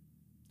flight.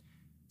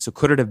 So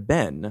could it have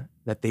been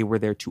that they were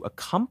there to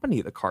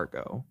accompany the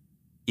cargo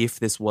if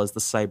this was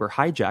the cyber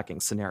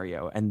hijacking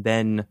scenario, and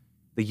then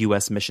the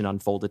U.S. mission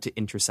unfolded to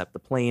intercept the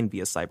plane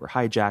via cyber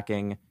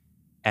hijacking,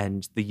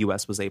 and the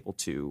U.S. was able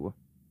to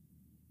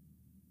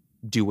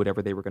do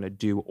whatever they were going to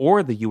do,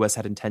 or the U.S.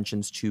 had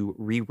intentions to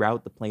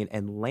reroute the plane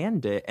and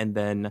land it and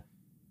then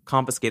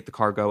confiscate the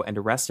cargo and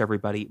arrest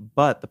everybody,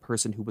 but the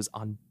person who was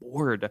on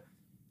board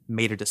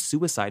made it a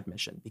suicide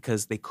mission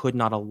because they could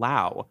not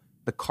allow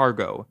the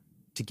cargo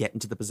to get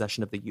into the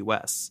possession of the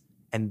U.S.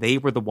 And they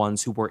were the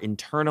ones who were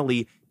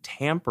internally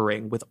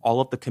tampering with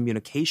all of the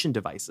communication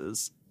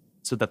devices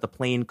so that the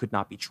plane could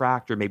not be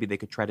tracked, or maybe they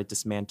could try to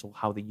dismantle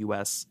how the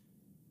U.S.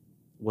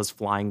 was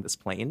flying this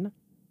plane.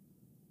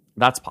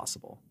 That's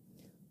possible.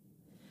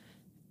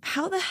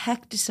 How the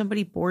heck does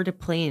somebody board a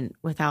plane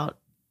without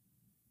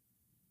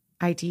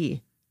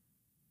ID?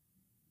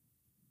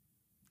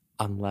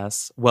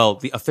 Unless, well,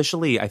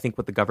 officially, I think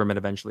what the government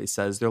eventually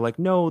says, they're like,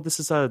 no, this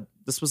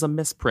was a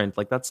misprint.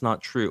 Like, that's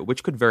not true,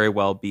 which could very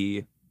well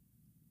be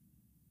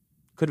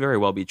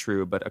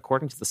true. But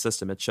according to the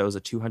system, it shows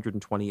a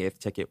 228th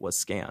ticket was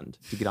scanned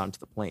to get onto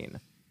the plane.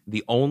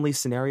 The only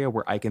scenario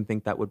where I can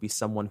think that would be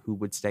someone who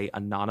would stay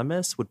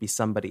anonymous would be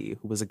somebody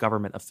who was a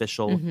government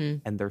official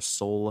and their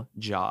sole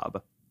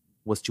job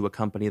was to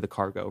accompany the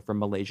cargo from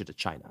Malaysia to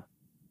China.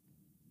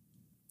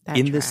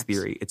 In this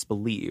theory, it's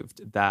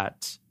believed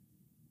that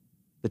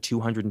the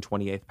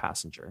 228th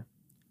passenger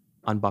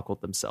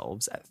unbuckled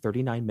themselves at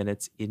 39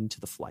 minutes into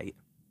the flight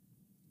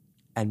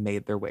and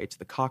made their way to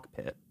the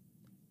cockpit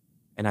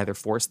and either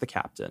forced the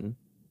captain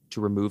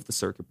to remove the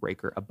circuit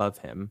breaker above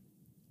him,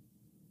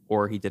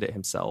 or he did it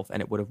himself,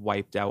 and it would have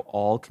wiped out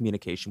all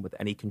communication with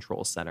any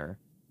control center.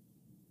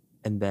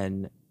 And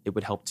then it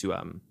would help to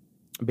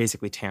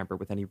basically tamper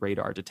with any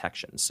radar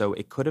detection. So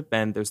it could have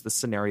been, there's the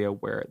scenario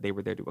where they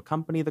were there to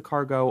accompany the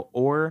cargo,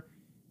 or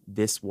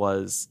this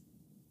was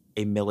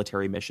a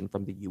military mission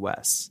from the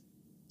U.S.,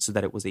 so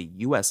that it was a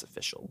U.S.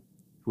 official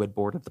who had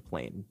boarded the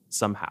plane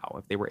somehow,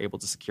 if they were able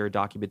to secure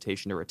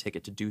documentation or a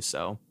ticket to do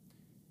so.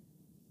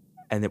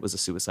 And it was a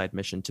suicide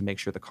mission to make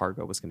sure the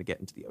cargo was going to get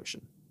into the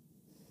ocean,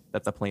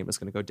 that the plane was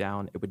going to go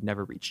down. It would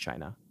never reach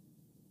China.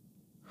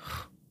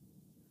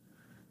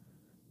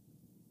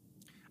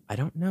 I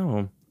don't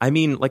know. I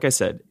mean, like I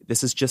said,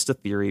 this is just a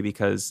theory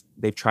because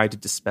they've tried to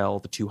dispel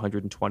the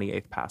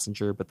 228th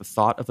passenger, but the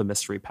thought of a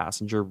mystery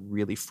passenger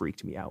really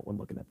freaked me out when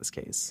looking at this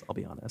case, I'll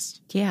be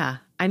honest. Yeah.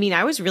 I mean,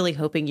 I was really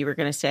hoping you were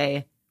going to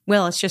say,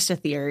 well, it's just a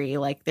theory,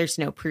 like there's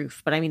no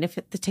proof. But I mean, if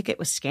the ticket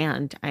was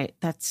scanned,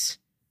 that's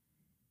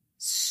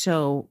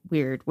so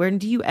weird. When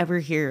do you ever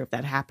hear of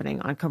that happening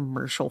on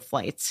commercial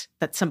flights,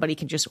 that somebody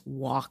can just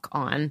walk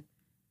on?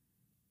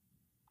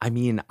 I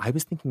mean, I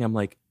was thinking, I'm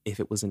like, if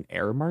it was an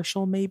air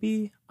marshal,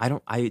 maybe. I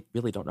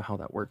really don't know how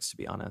that works, to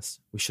be honest.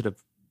 We should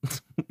have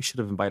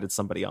invited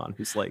somebody on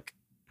who's like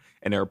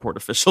an airport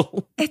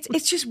official.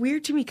 It's just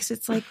weird to me because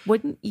it's like,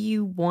 wouldn't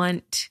you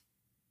want,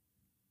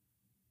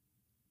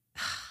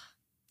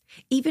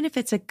 even if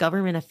it's a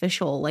government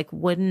official, like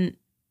wouldn't,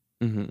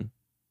 or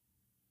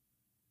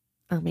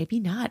maybe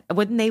not,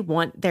 wouldn't they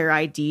want their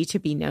ID to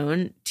be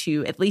known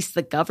to at least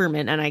the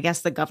government? And I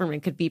guess the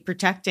government could be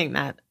protecting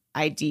that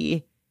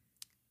ID.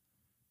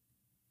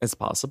 It's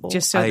possible.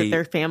 Just so that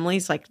their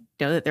families like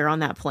know that they're on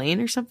that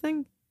plane or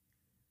something?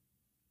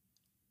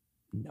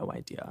 No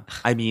idea.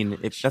 I mean,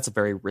 that's a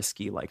very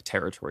risky like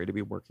territory to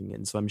be working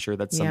in. So I'm sure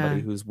that's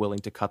somebody who's willing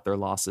to cut their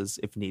losses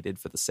if needed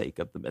for the sake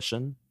of the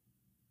mission.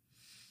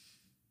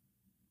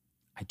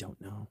 I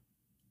don't know.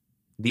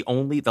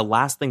 The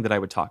last thing that I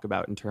would talk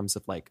about in terms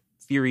of like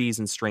theories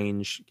and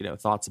strange,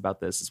 thoughts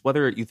about this is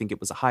whether you think it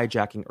was a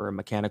hijacking or a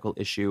mechanical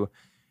issue.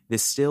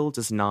 This still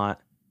does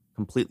not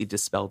completely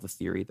dispel the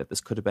theory that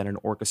this could have been an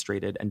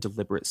orchestrated and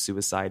deliberate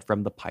suicide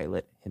from the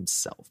pilot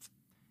himself.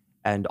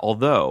 And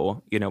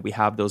although, we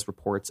have those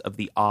reports of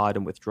the odd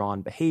and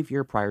withdrawn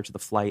behavior prior to the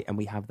flight, and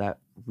we have that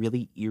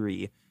really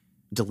eerie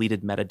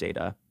deleted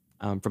metadata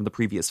from the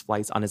previous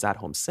flights on his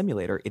at-home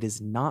simulator, it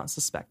is not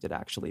suspected,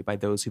 actually, by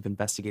those who've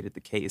investigated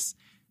the case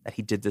that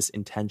he did this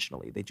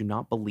intentionally. They do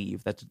not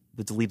believe that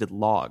the deleted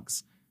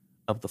logs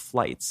of the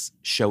flights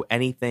show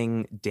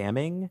anything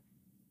damning,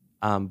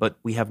 but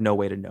we have no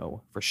way to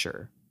know for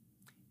sure.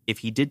 If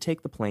he did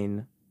take the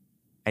plane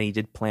and he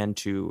did plan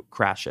to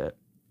crash it,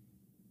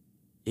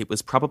 it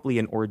was probably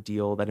an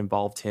ordeal that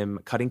involved him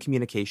cutting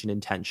communication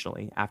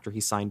intentionally after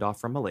he signed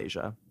off from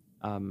Malaysia.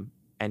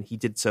 And he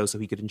did so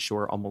he could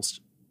ensure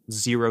almost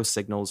zero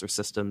signals or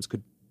systems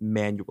could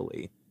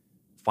manually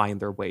find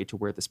their way to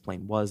where this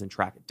plane was and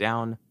track it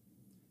down.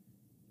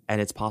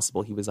 And it's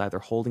possible he was either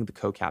holding the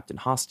co-captain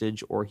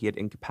hostage or he had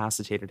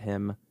incapacitated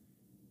him.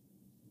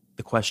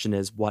 The question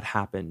is, what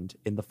happened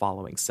in the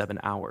following 7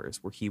 hours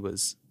where he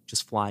was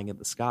just flying in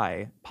the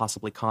sky,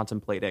 possibly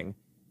contemplating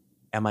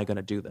am I going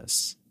to do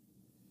this?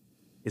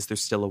 Is there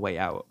still a way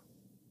out?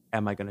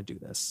 Am I going to do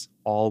this?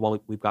 All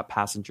while we've got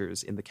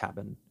passengers in the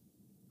cabin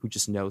who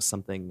just know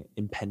something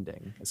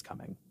impending is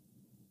coming.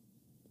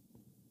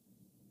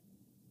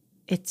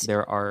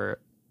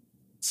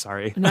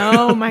 Sorry.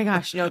 No, my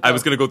gosh. No, I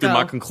was going to go through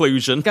my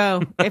conclusion.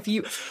 Go.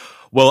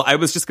 Well, I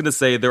was just going to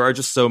say there are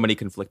just so many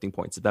conflicting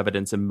points of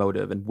evidence and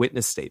motive and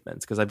witness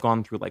statements, because I've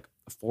gone through like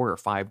 4 or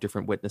 5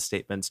 different witness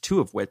statements, 2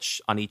 of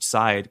which on each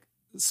side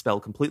spell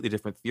completely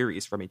different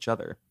theories from each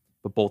other,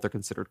 but both are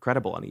considered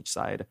credible on each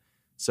side.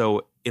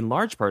 So in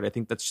large part, I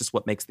think that's just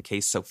what makes the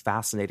case so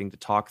fascinating to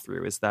talk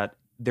through, is that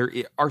there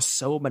are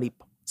so many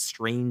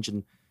strange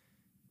and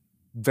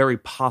very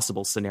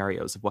possible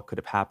scenarios of what could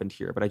have happened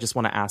here. But I just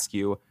want to ask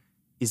you,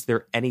 is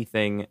there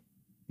anything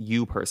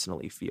you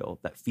personally feel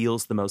that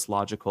feels the most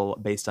logical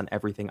based on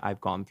everything I've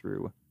gone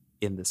through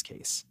in this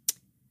case?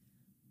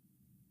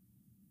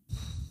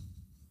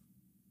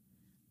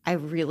 I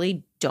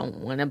really don't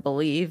want to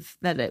believe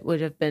that it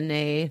would have been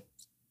a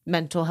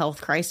mental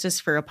health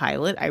crisis for a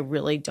pilot. I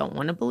really don't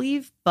want to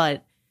believe,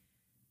 but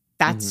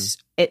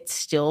it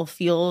still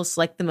feels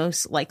like the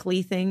most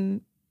likely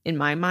thing in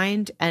my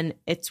mind. And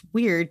it's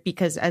weird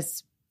because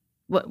as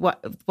what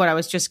I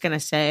was just going to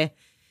say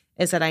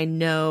is that I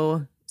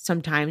know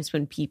sometimes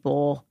when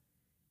people,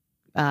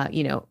 are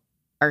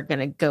going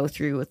to go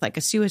through with like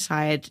a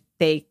suicide,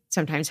 they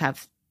sometimes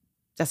have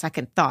the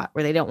second thought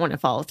where they don't want to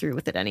follow through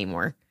with it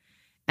anymore.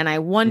 And I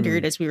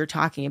wondered as we were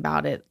talking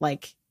about it,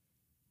 like,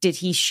 did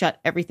he shut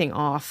everything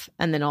off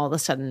and then all of a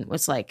sudden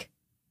was like,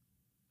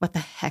 what the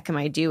heck am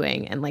I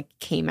doing? And like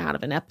came out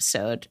of an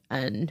episode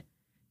and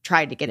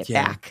tried to get it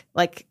back.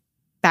 Like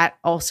that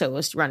also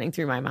was running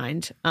through my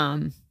mind.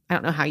 I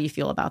don't know how you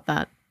feel about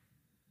that.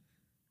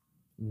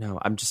 No,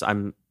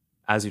 I'm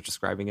as you're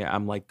describing it,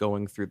 I'm like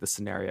going through the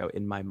scenario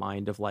in my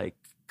mind of like,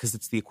 because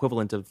it's the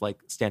equivalent of like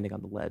standing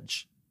on the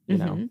ledge, you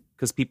know,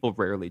 because people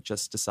rarely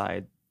just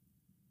decide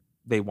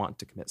they want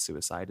to commit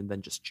suicide and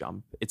then just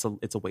jump. It's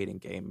a waiting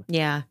game.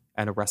 Yeah.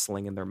 And a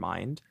wrestling in their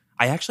mind.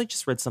 I actually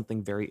just read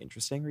something very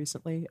interesting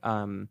recently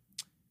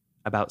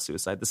about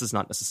suicide. This is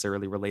not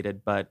necessarily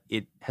related, but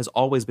it has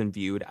always been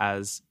viewed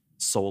as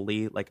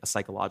solely like a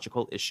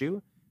psychological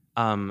issue.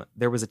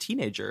 There was a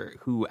teenager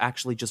who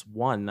actually just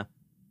won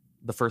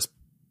the first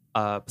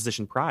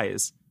position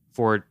prize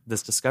for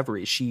this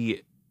discovery.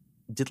 She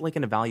did like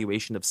an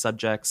evaluation of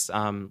subjects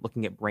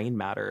looking at brain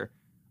matter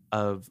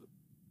of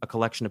a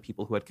collection of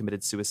people who had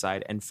committed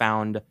suicide and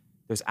found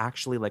there's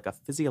actually like a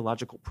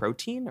physiological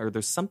protein, or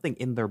there's something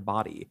in their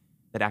body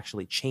that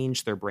actually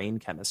changed their brain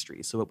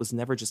chemistry. So it was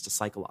never just a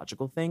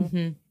psychological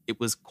thing. It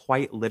was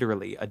quite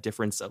literally a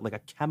difference of like a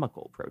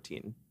chemical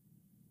protein.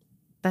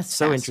 That's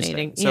so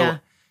fascinating. Interesting. So,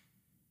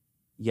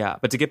 yeah.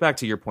 But to get back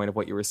to your point of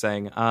what you were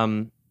saying,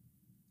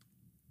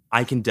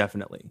 I can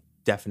definitely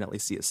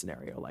see a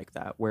scenario like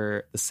that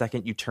where the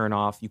second you turn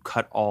off, you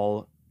cut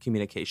all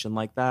communication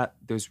like that,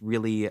 there's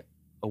really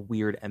a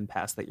weird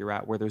impasse that you're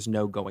at where there's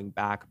no going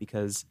back,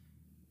 because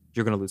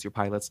you're going to lose your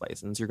pilot's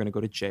license. You're going to go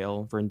to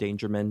jail for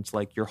endangerment.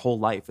 Like your whole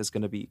life is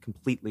going to be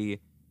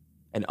completely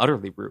and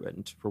utterly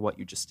ruined for what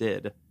you just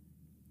did.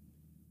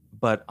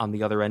 But on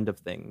the other end of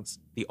things,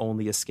 the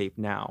only escape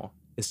now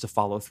is to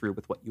follow through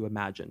with what you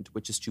imagined,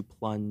 which is to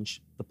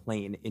plunge the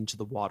plane into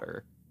the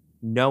water,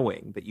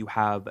 knowing that you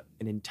have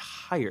an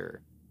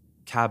entire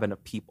cabin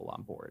of people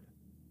on board.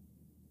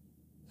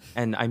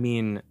 And I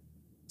mean,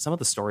 some of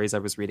the stories I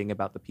was reading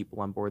about the people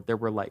on board, there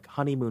were like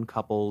honeymoon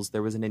couples.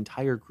 There was an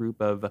entire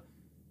group of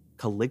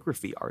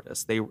calligraphy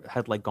artists. They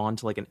had like gone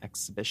to like an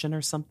exhibition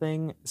or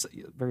something. It's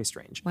very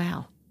strange.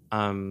 Wow.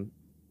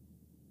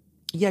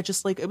 Yeah,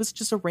 just like it was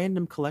just a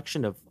random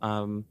collection of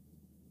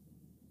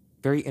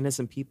very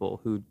innocent people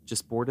who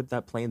just boarded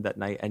that plane that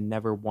night and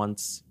never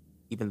once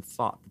even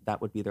thought that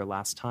that would be their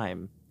last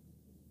time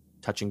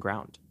touching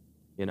ground,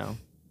 you know?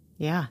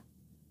 Yeah.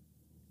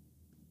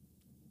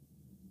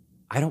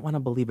 I don't want to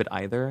believe it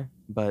either,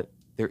 but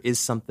there is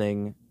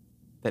something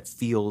that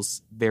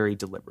feels very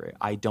deliberate.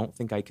 I don't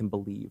think I can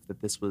believe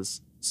that this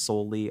was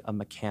solely a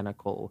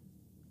mechanical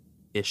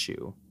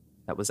issue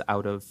that was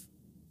out of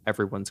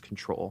everyone's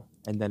control,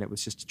 and then it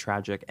was just a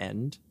tragic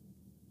end.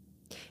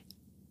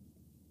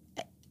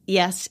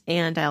 Yes,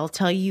 and I'll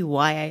tell you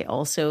why I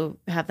also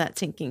have that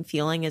sinking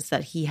feeling is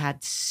that he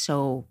had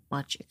so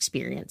much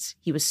experience.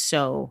 He was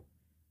so,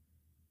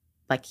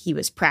 like, he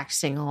was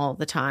practicing all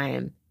the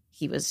time.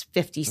 He was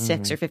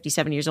 56 or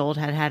 57 years old,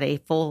 had a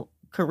full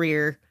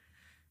career.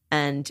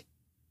 And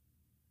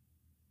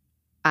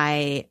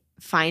I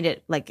find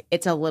it like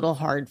it's a little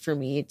hard for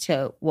me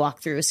to walk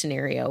through a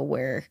scenario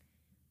where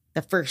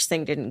the first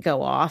thing didn't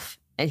go off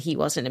and he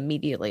wasn't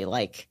immediately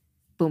like,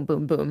 boom,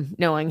 boom, boom,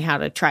 knowing how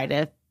to try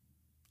to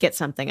get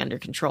something under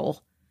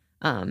control.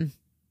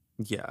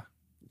 Yeah.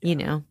 You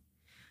know,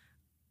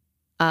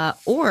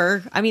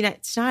 or, I mean,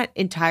 it's not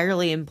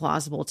entirely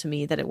implausible to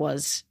me that it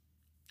was,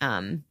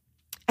 the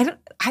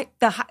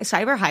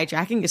cyber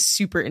hijacking is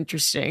super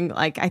interesting.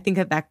 Like, I think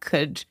that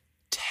could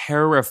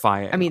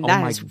terrifying. I mean, oh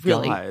that my is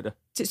really God.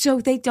 So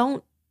they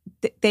don't.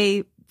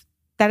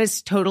 that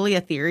is totally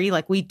a theory.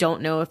 Like, we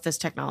don't know if this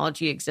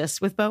technology exists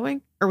with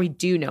Boeing, or we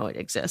do know it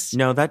exists.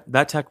 No,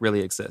 that tech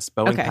really exists.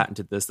 Boeing Okay.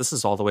 patented this. This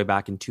is all the way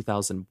back in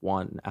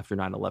 2001 after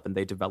 9/11.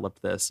 They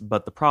developed this.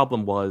 But the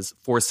problem was,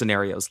 for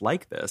scenarios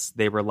like this,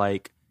 they were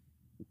like,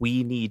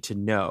 we need to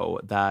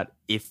know that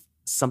if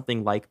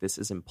something like this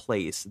is in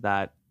place,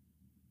 that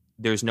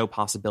there's no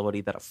possibility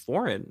that a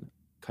foreign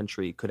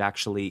country could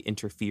actually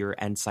interfere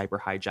and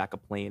cyber hijack a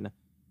plane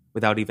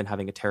without even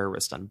having a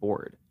terrorist on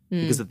board.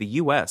 Because if the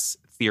US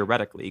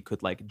theoretically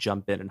could like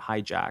jump in and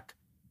hijack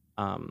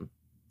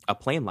a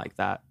plane like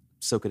that,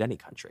 so could any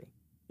country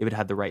if it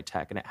had the right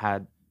tech and it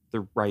had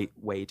the right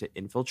way to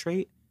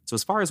infiltrate. So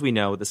as far as we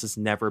know, this has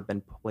never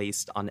been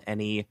placed on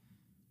any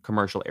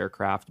commercial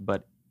aircraft,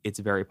 but it's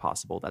very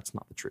possible that's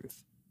not the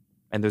truth.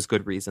 And there's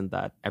good reason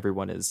that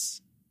everyone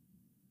is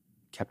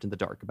kept in the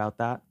dark about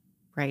that.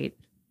 Right.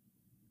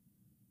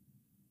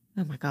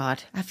 Oh my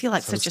God. I feel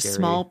like So such scary. a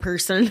small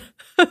person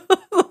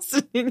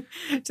listening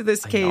to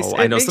this case.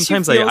 I know. It makes you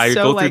Sometimes feel I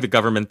so, go like, through the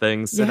government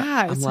things. And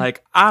Yeah, I'm it's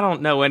like, I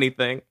don't know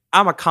anything.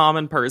 I'm a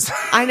common person.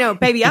 I know,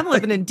 baby, I'm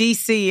living in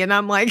DC and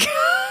I'm like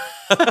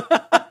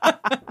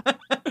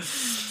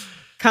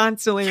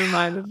constantly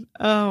reminded.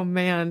 Oh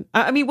man.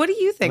 I mean, what do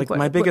you think? Like,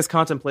 my biggest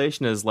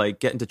contemplation is like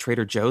getting to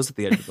Trader Joe's at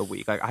the end of the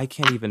week. Like, I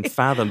can't even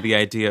fathom the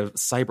idea of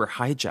cyber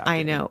hijacking.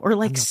 I know. Or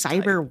like I'm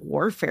not cyber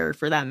warfare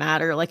for that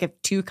matter. Like,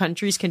 if two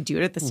countries can do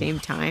it at the same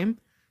time.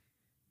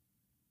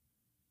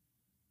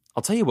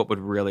 I'll tell you what would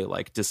really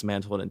like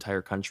dismantle an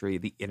entire country: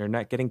 the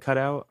internet getting cut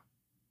out.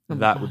 Oh my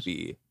That gosh. would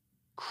be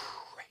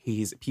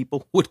crazy.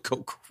 People would go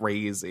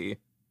crazy.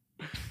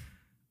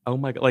 Oh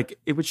my God. Like,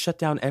 it would shut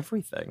down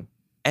everything.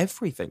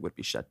 Everything would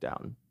be shut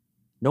down.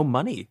 No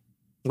money.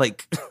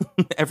 Like,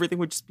 everything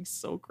would just be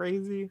so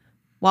crazy.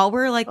 While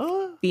we're like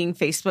being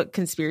Facebook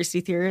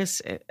conspiracy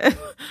theorists.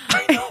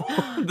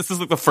 This is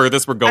like the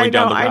furthest we're going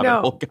down the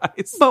rabbit hole,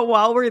 guys. But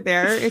while we're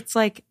there, it's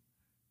like,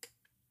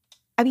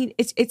 I mean,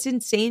 it's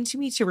insane to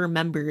me to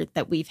remember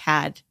that we've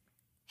had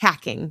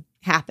hacking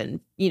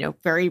happen,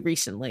 very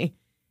recently.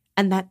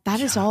 And that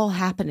is all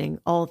happening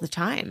all the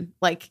time.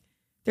 Like,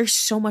 there's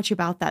so much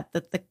about that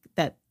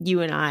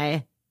you and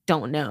I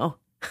don't know.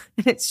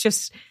 And it's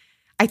just,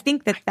 I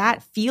think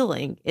that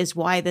feeling is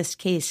why this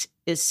case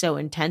is so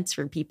intense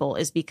for people,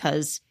 is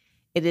because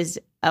it is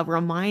a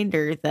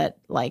reminder that,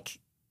 like,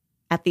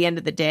 at the end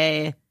of the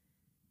day,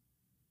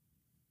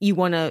 you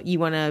want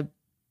to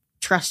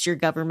trust your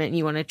government.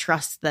 You want to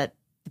trust that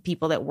the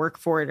people that work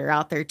for it are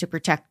out there to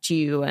protect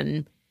you,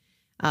 and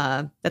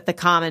that the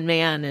common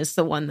man is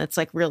the one that's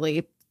like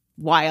really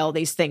why all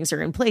these things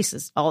are in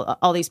place.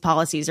 All these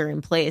policies are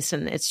in place.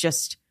 And it's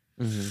just,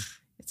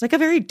 it's like a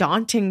very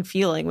daunting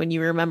feeling when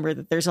you remember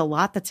that there's a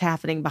lot that's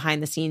happening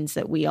behind the scenes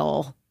that we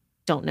all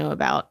don't know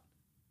about.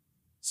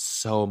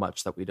 So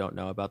much that we don't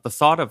know about. The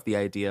thought of the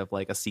idea of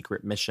like a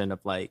secret mission of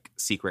like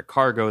secret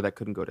cargo that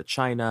couldn't go to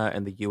China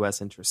and the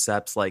US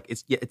intercepts, like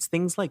it's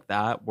things like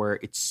that where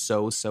it's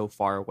so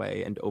far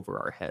away and over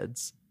our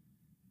heads.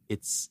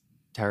 It's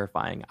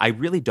terrifying. I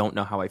really don't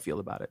know how I feel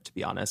about it, to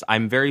be honest.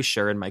 I'm very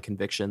sure in my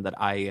conviction that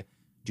I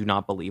do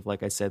not believe,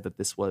 like I said, that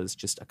this was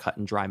just a cut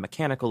and dry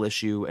mechanical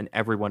issue and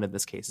everyone in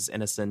this case is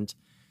innocent.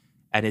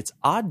 And it's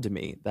odd to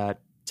me that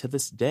to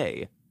this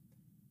day,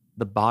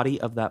 the body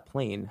of that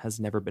plane has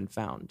never been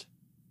found,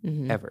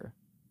 ever.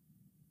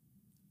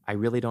 I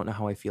really don't know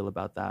how I feel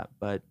about that,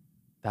 but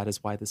that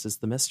is why this is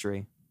the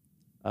mystery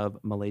of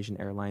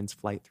Malaysian Airlines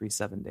Flight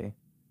 370.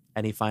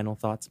 Any final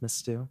thoughts, Miss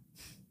Stu?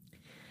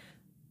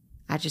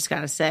 I just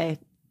got to say,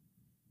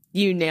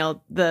 you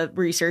nailed the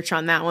research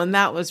on that one.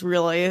 That was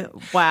really,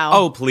 wow.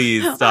 Oh,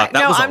 please stop.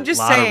 That was I'm a just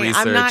lot saying, of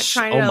research. I'm not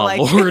trying to my like,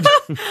 Lord.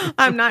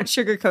 I'm not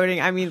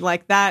sugarcoating. I mean,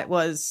 like,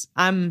 that's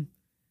going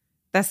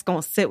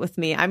to sit with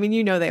me. I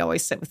mean, they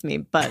always sit with me,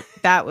 but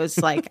that was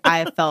like,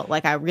 I felt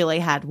like I really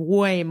had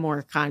way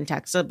more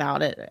context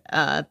about it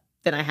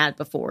than I had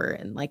before.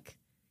 And like,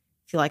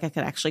 feel like I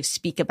could actually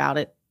speak about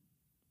it.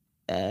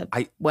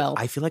 I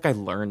feel like I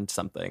learned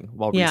something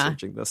while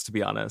researching this, to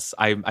be honest.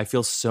 I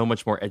feel so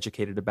much more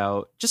educated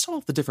about just all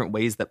of the different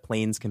ways that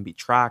planes can be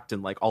tracked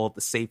and like all of the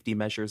safety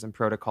measures and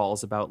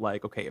protocols about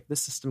like, okay, if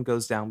this system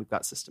goes down, we've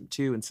got system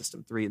 2 and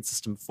system 3 and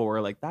system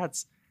 4. Like,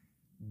 that's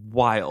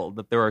wild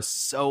that there are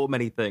so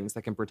many things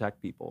that can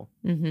protect people.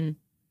 Mm-hmm.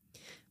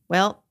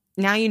 Well,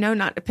 now you know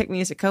not to pick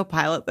me as a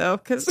co-pilot, though,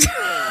 because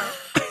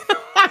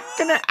I'm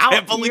gonna out I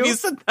can't believe you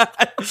said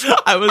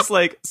that. I was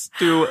like,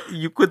 Stu,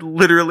 you could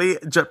literally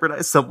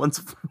jeopardize someone's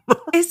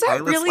Is that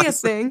pilot's really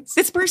license. a thing?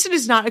 This person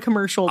is not a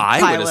commercial I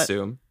pilot. would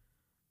assume.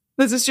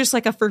 This is just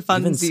like a for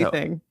Even funsies so.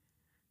 thing.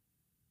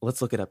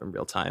 Let's look it up in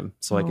real time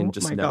so I can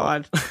just my know.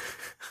 God.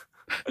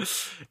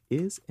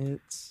 Is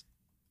it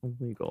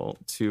illegal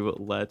to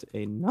let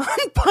a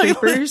non-pilot?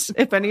 Papers,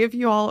 if any of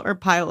you all are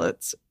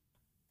pilots,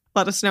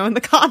 let us know in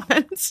the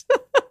comments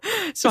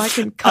so I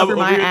can cover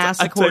my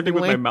ass I'm typing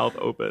accordingly. with my mouth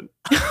open.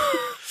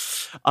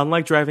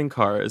 Unlike driving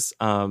cars,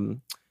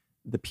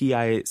 the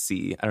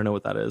PIC, I don't know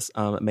what that is,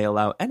 may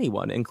allow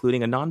anyone,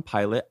 including a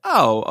non-pilot.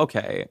 Oh,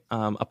 okay.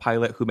 A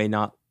pilot who may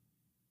not.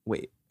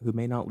 Wait, who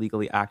may not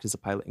legally act as a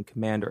pilot in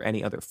command or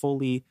any other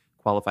fully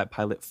qualified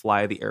pilot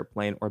fly the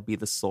airplane or be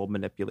the sole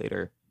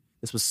manipulator.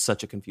 This was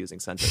such a confusing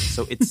sentence.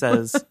 So it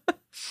says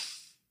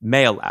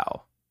may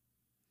allow.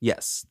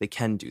 Yes, they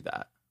can do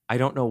that. I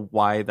don't know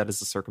why that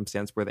is a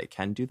circumstance where they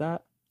can do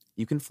that.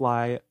 You can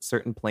fly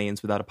certain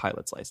planes without a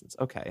pilot's license.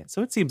 Okay,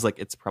 so it seems like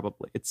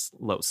it's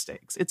low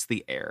stakes. It's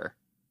the air.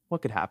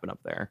 What could happen up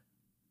there?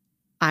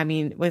 I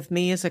mean, with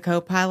me as a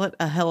co-pilot,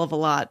 a hell of a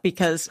lot,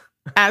 because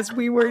as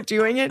we were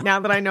doing it, now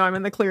that I know I'm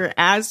in the clear,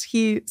 as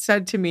he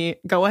said to me,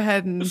 go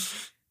ahead and,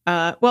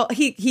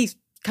 he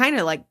kind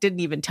of like didn't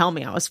even tell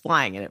me I was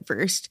flying it at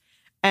first.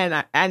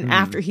 And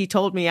after he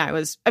told me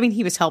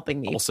he was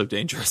helping me. Also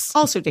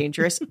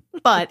dangerous,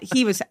 but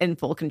he was in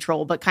full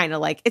control, but kind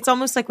of like, it's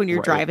almost like when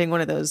you're driving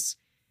one of those,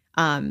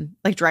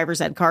 like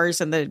driver's ed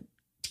cars and the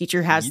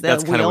teacher has the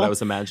That's wheel. kind of what I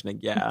was imagining.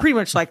 Yeah. Pretty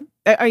much like,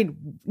 I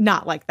mean,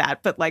 not like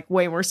that, but like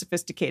way more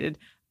sophisticated.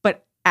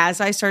 But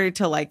as I started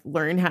to like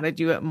learn how to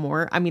do it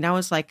more, I mean, I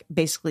was like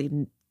basically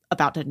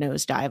about to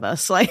nosedive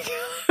us. Like,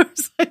 I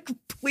was like,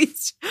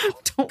 please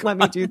don't let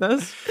me do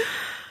this.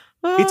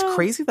 It's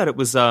crazy that it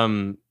was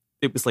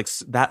like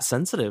that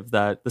sensitive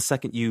that the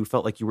second you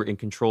felt like you were in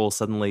control,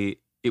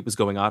 suddenly it was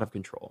going out of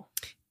control.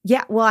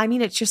 Yeah. Well, I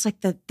mean, it's just like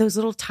those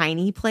little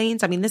tiny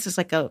planes. I mean, this is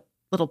like a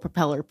little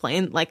propeller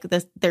plane. Like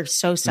they're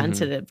so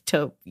sensitive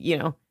to,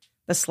 the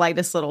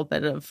slightest little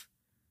bit of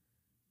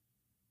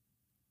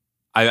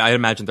I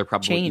imagine they're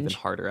probably change. Even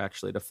harder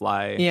actually to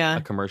fly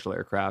a commercial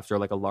aircraft or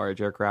like a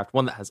large aircraft,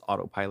 one that has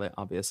autopilot,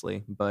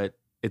 obviously. But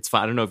it's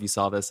fun. I don't know if you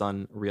saw this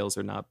on Reels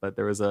or not, but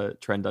there was a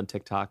trend on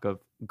TikTok of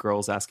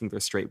girls asking their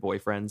straight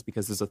boyfriends,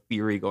 because there's a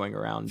theory going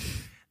around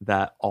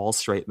that all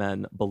straight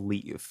men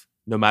believe,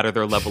 no matter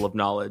their level of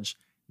knowledge,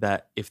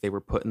 that if they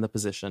were put in the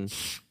position,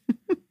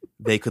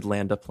 they could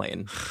land a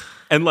plane.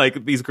 And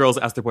like these girls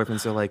ask their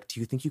boyfriends, they're like, do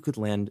you think you could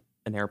land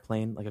an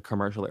airplane, like a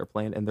commercial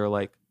airplane? And they're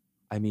like,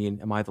 I mean,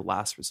 am I the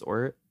last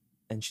resort?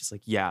 And she's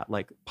like, yeah,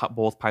 like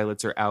both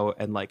pilots are out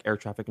and like air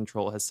traffic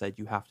control has said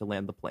you have to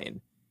land the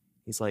plane.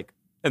 He's like,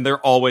 and they're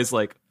always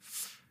like,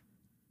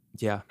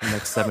 yeah, I'm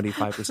like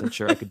 75%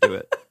 sure I could do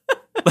it.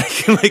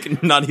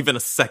 like not even a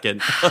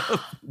second of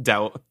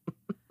doubt.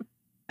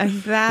 And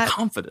that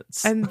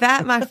confidence. And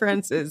that, my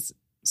friends, is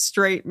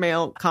straight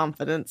male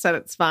confidence at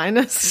its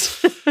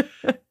finest.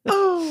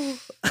 Oh,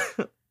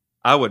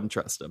 I wouldn't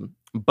trust him.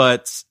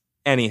 But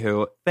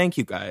anywho, thank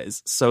you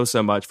guys so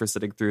much for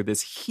sitting through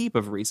this heap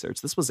of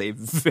research. This was a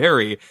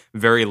very,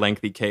 very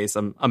lengthy case.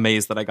 I'm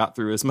amazed that I got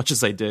through as much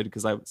as I did,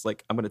 because I was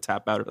like, I'm going to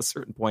tap out at a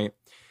certain point.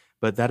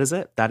 But that is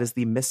it. That is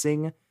the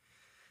missing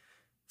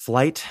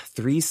Flight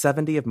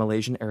 370 of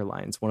Malaysian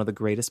Airlines, one of the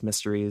greatest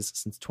mysteries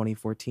since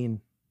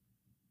 2014.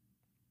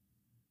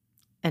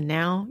 And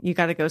now you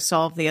got to go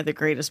solve the other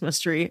greatest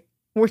mystery,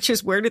 which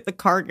is, where did the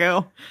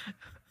cargo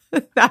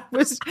that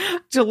was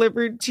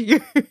delivered to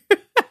your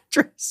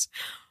address?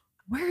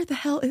 Where the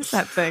hell is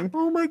that thing?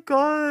 Oh my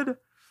God.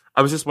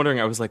 I was just wondering,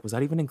 I was like, was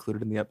that even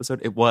included in the episode?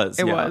 It was.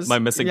 It was. My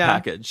missing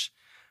package.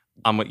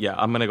 I'm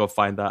going to go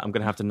find that. I'm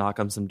going to have to knock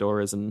on some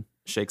doors and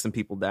shake some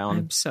people down.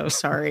 I'm so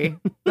sorry.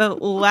 The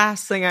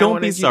last thing I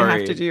wanted you to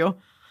have to do.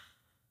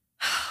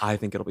 I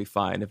think it'll be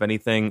fine. If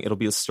anything, it'll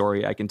be a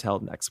story I can tell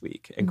next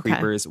week. And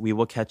Creepers, we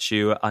will catch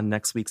you on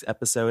next week's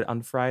episode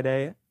on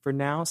Friday. For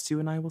now, Stu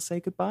and I will say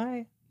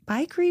goodbye.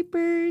 Bye,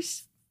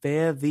 Creepers.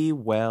 Fare thee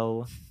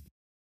well.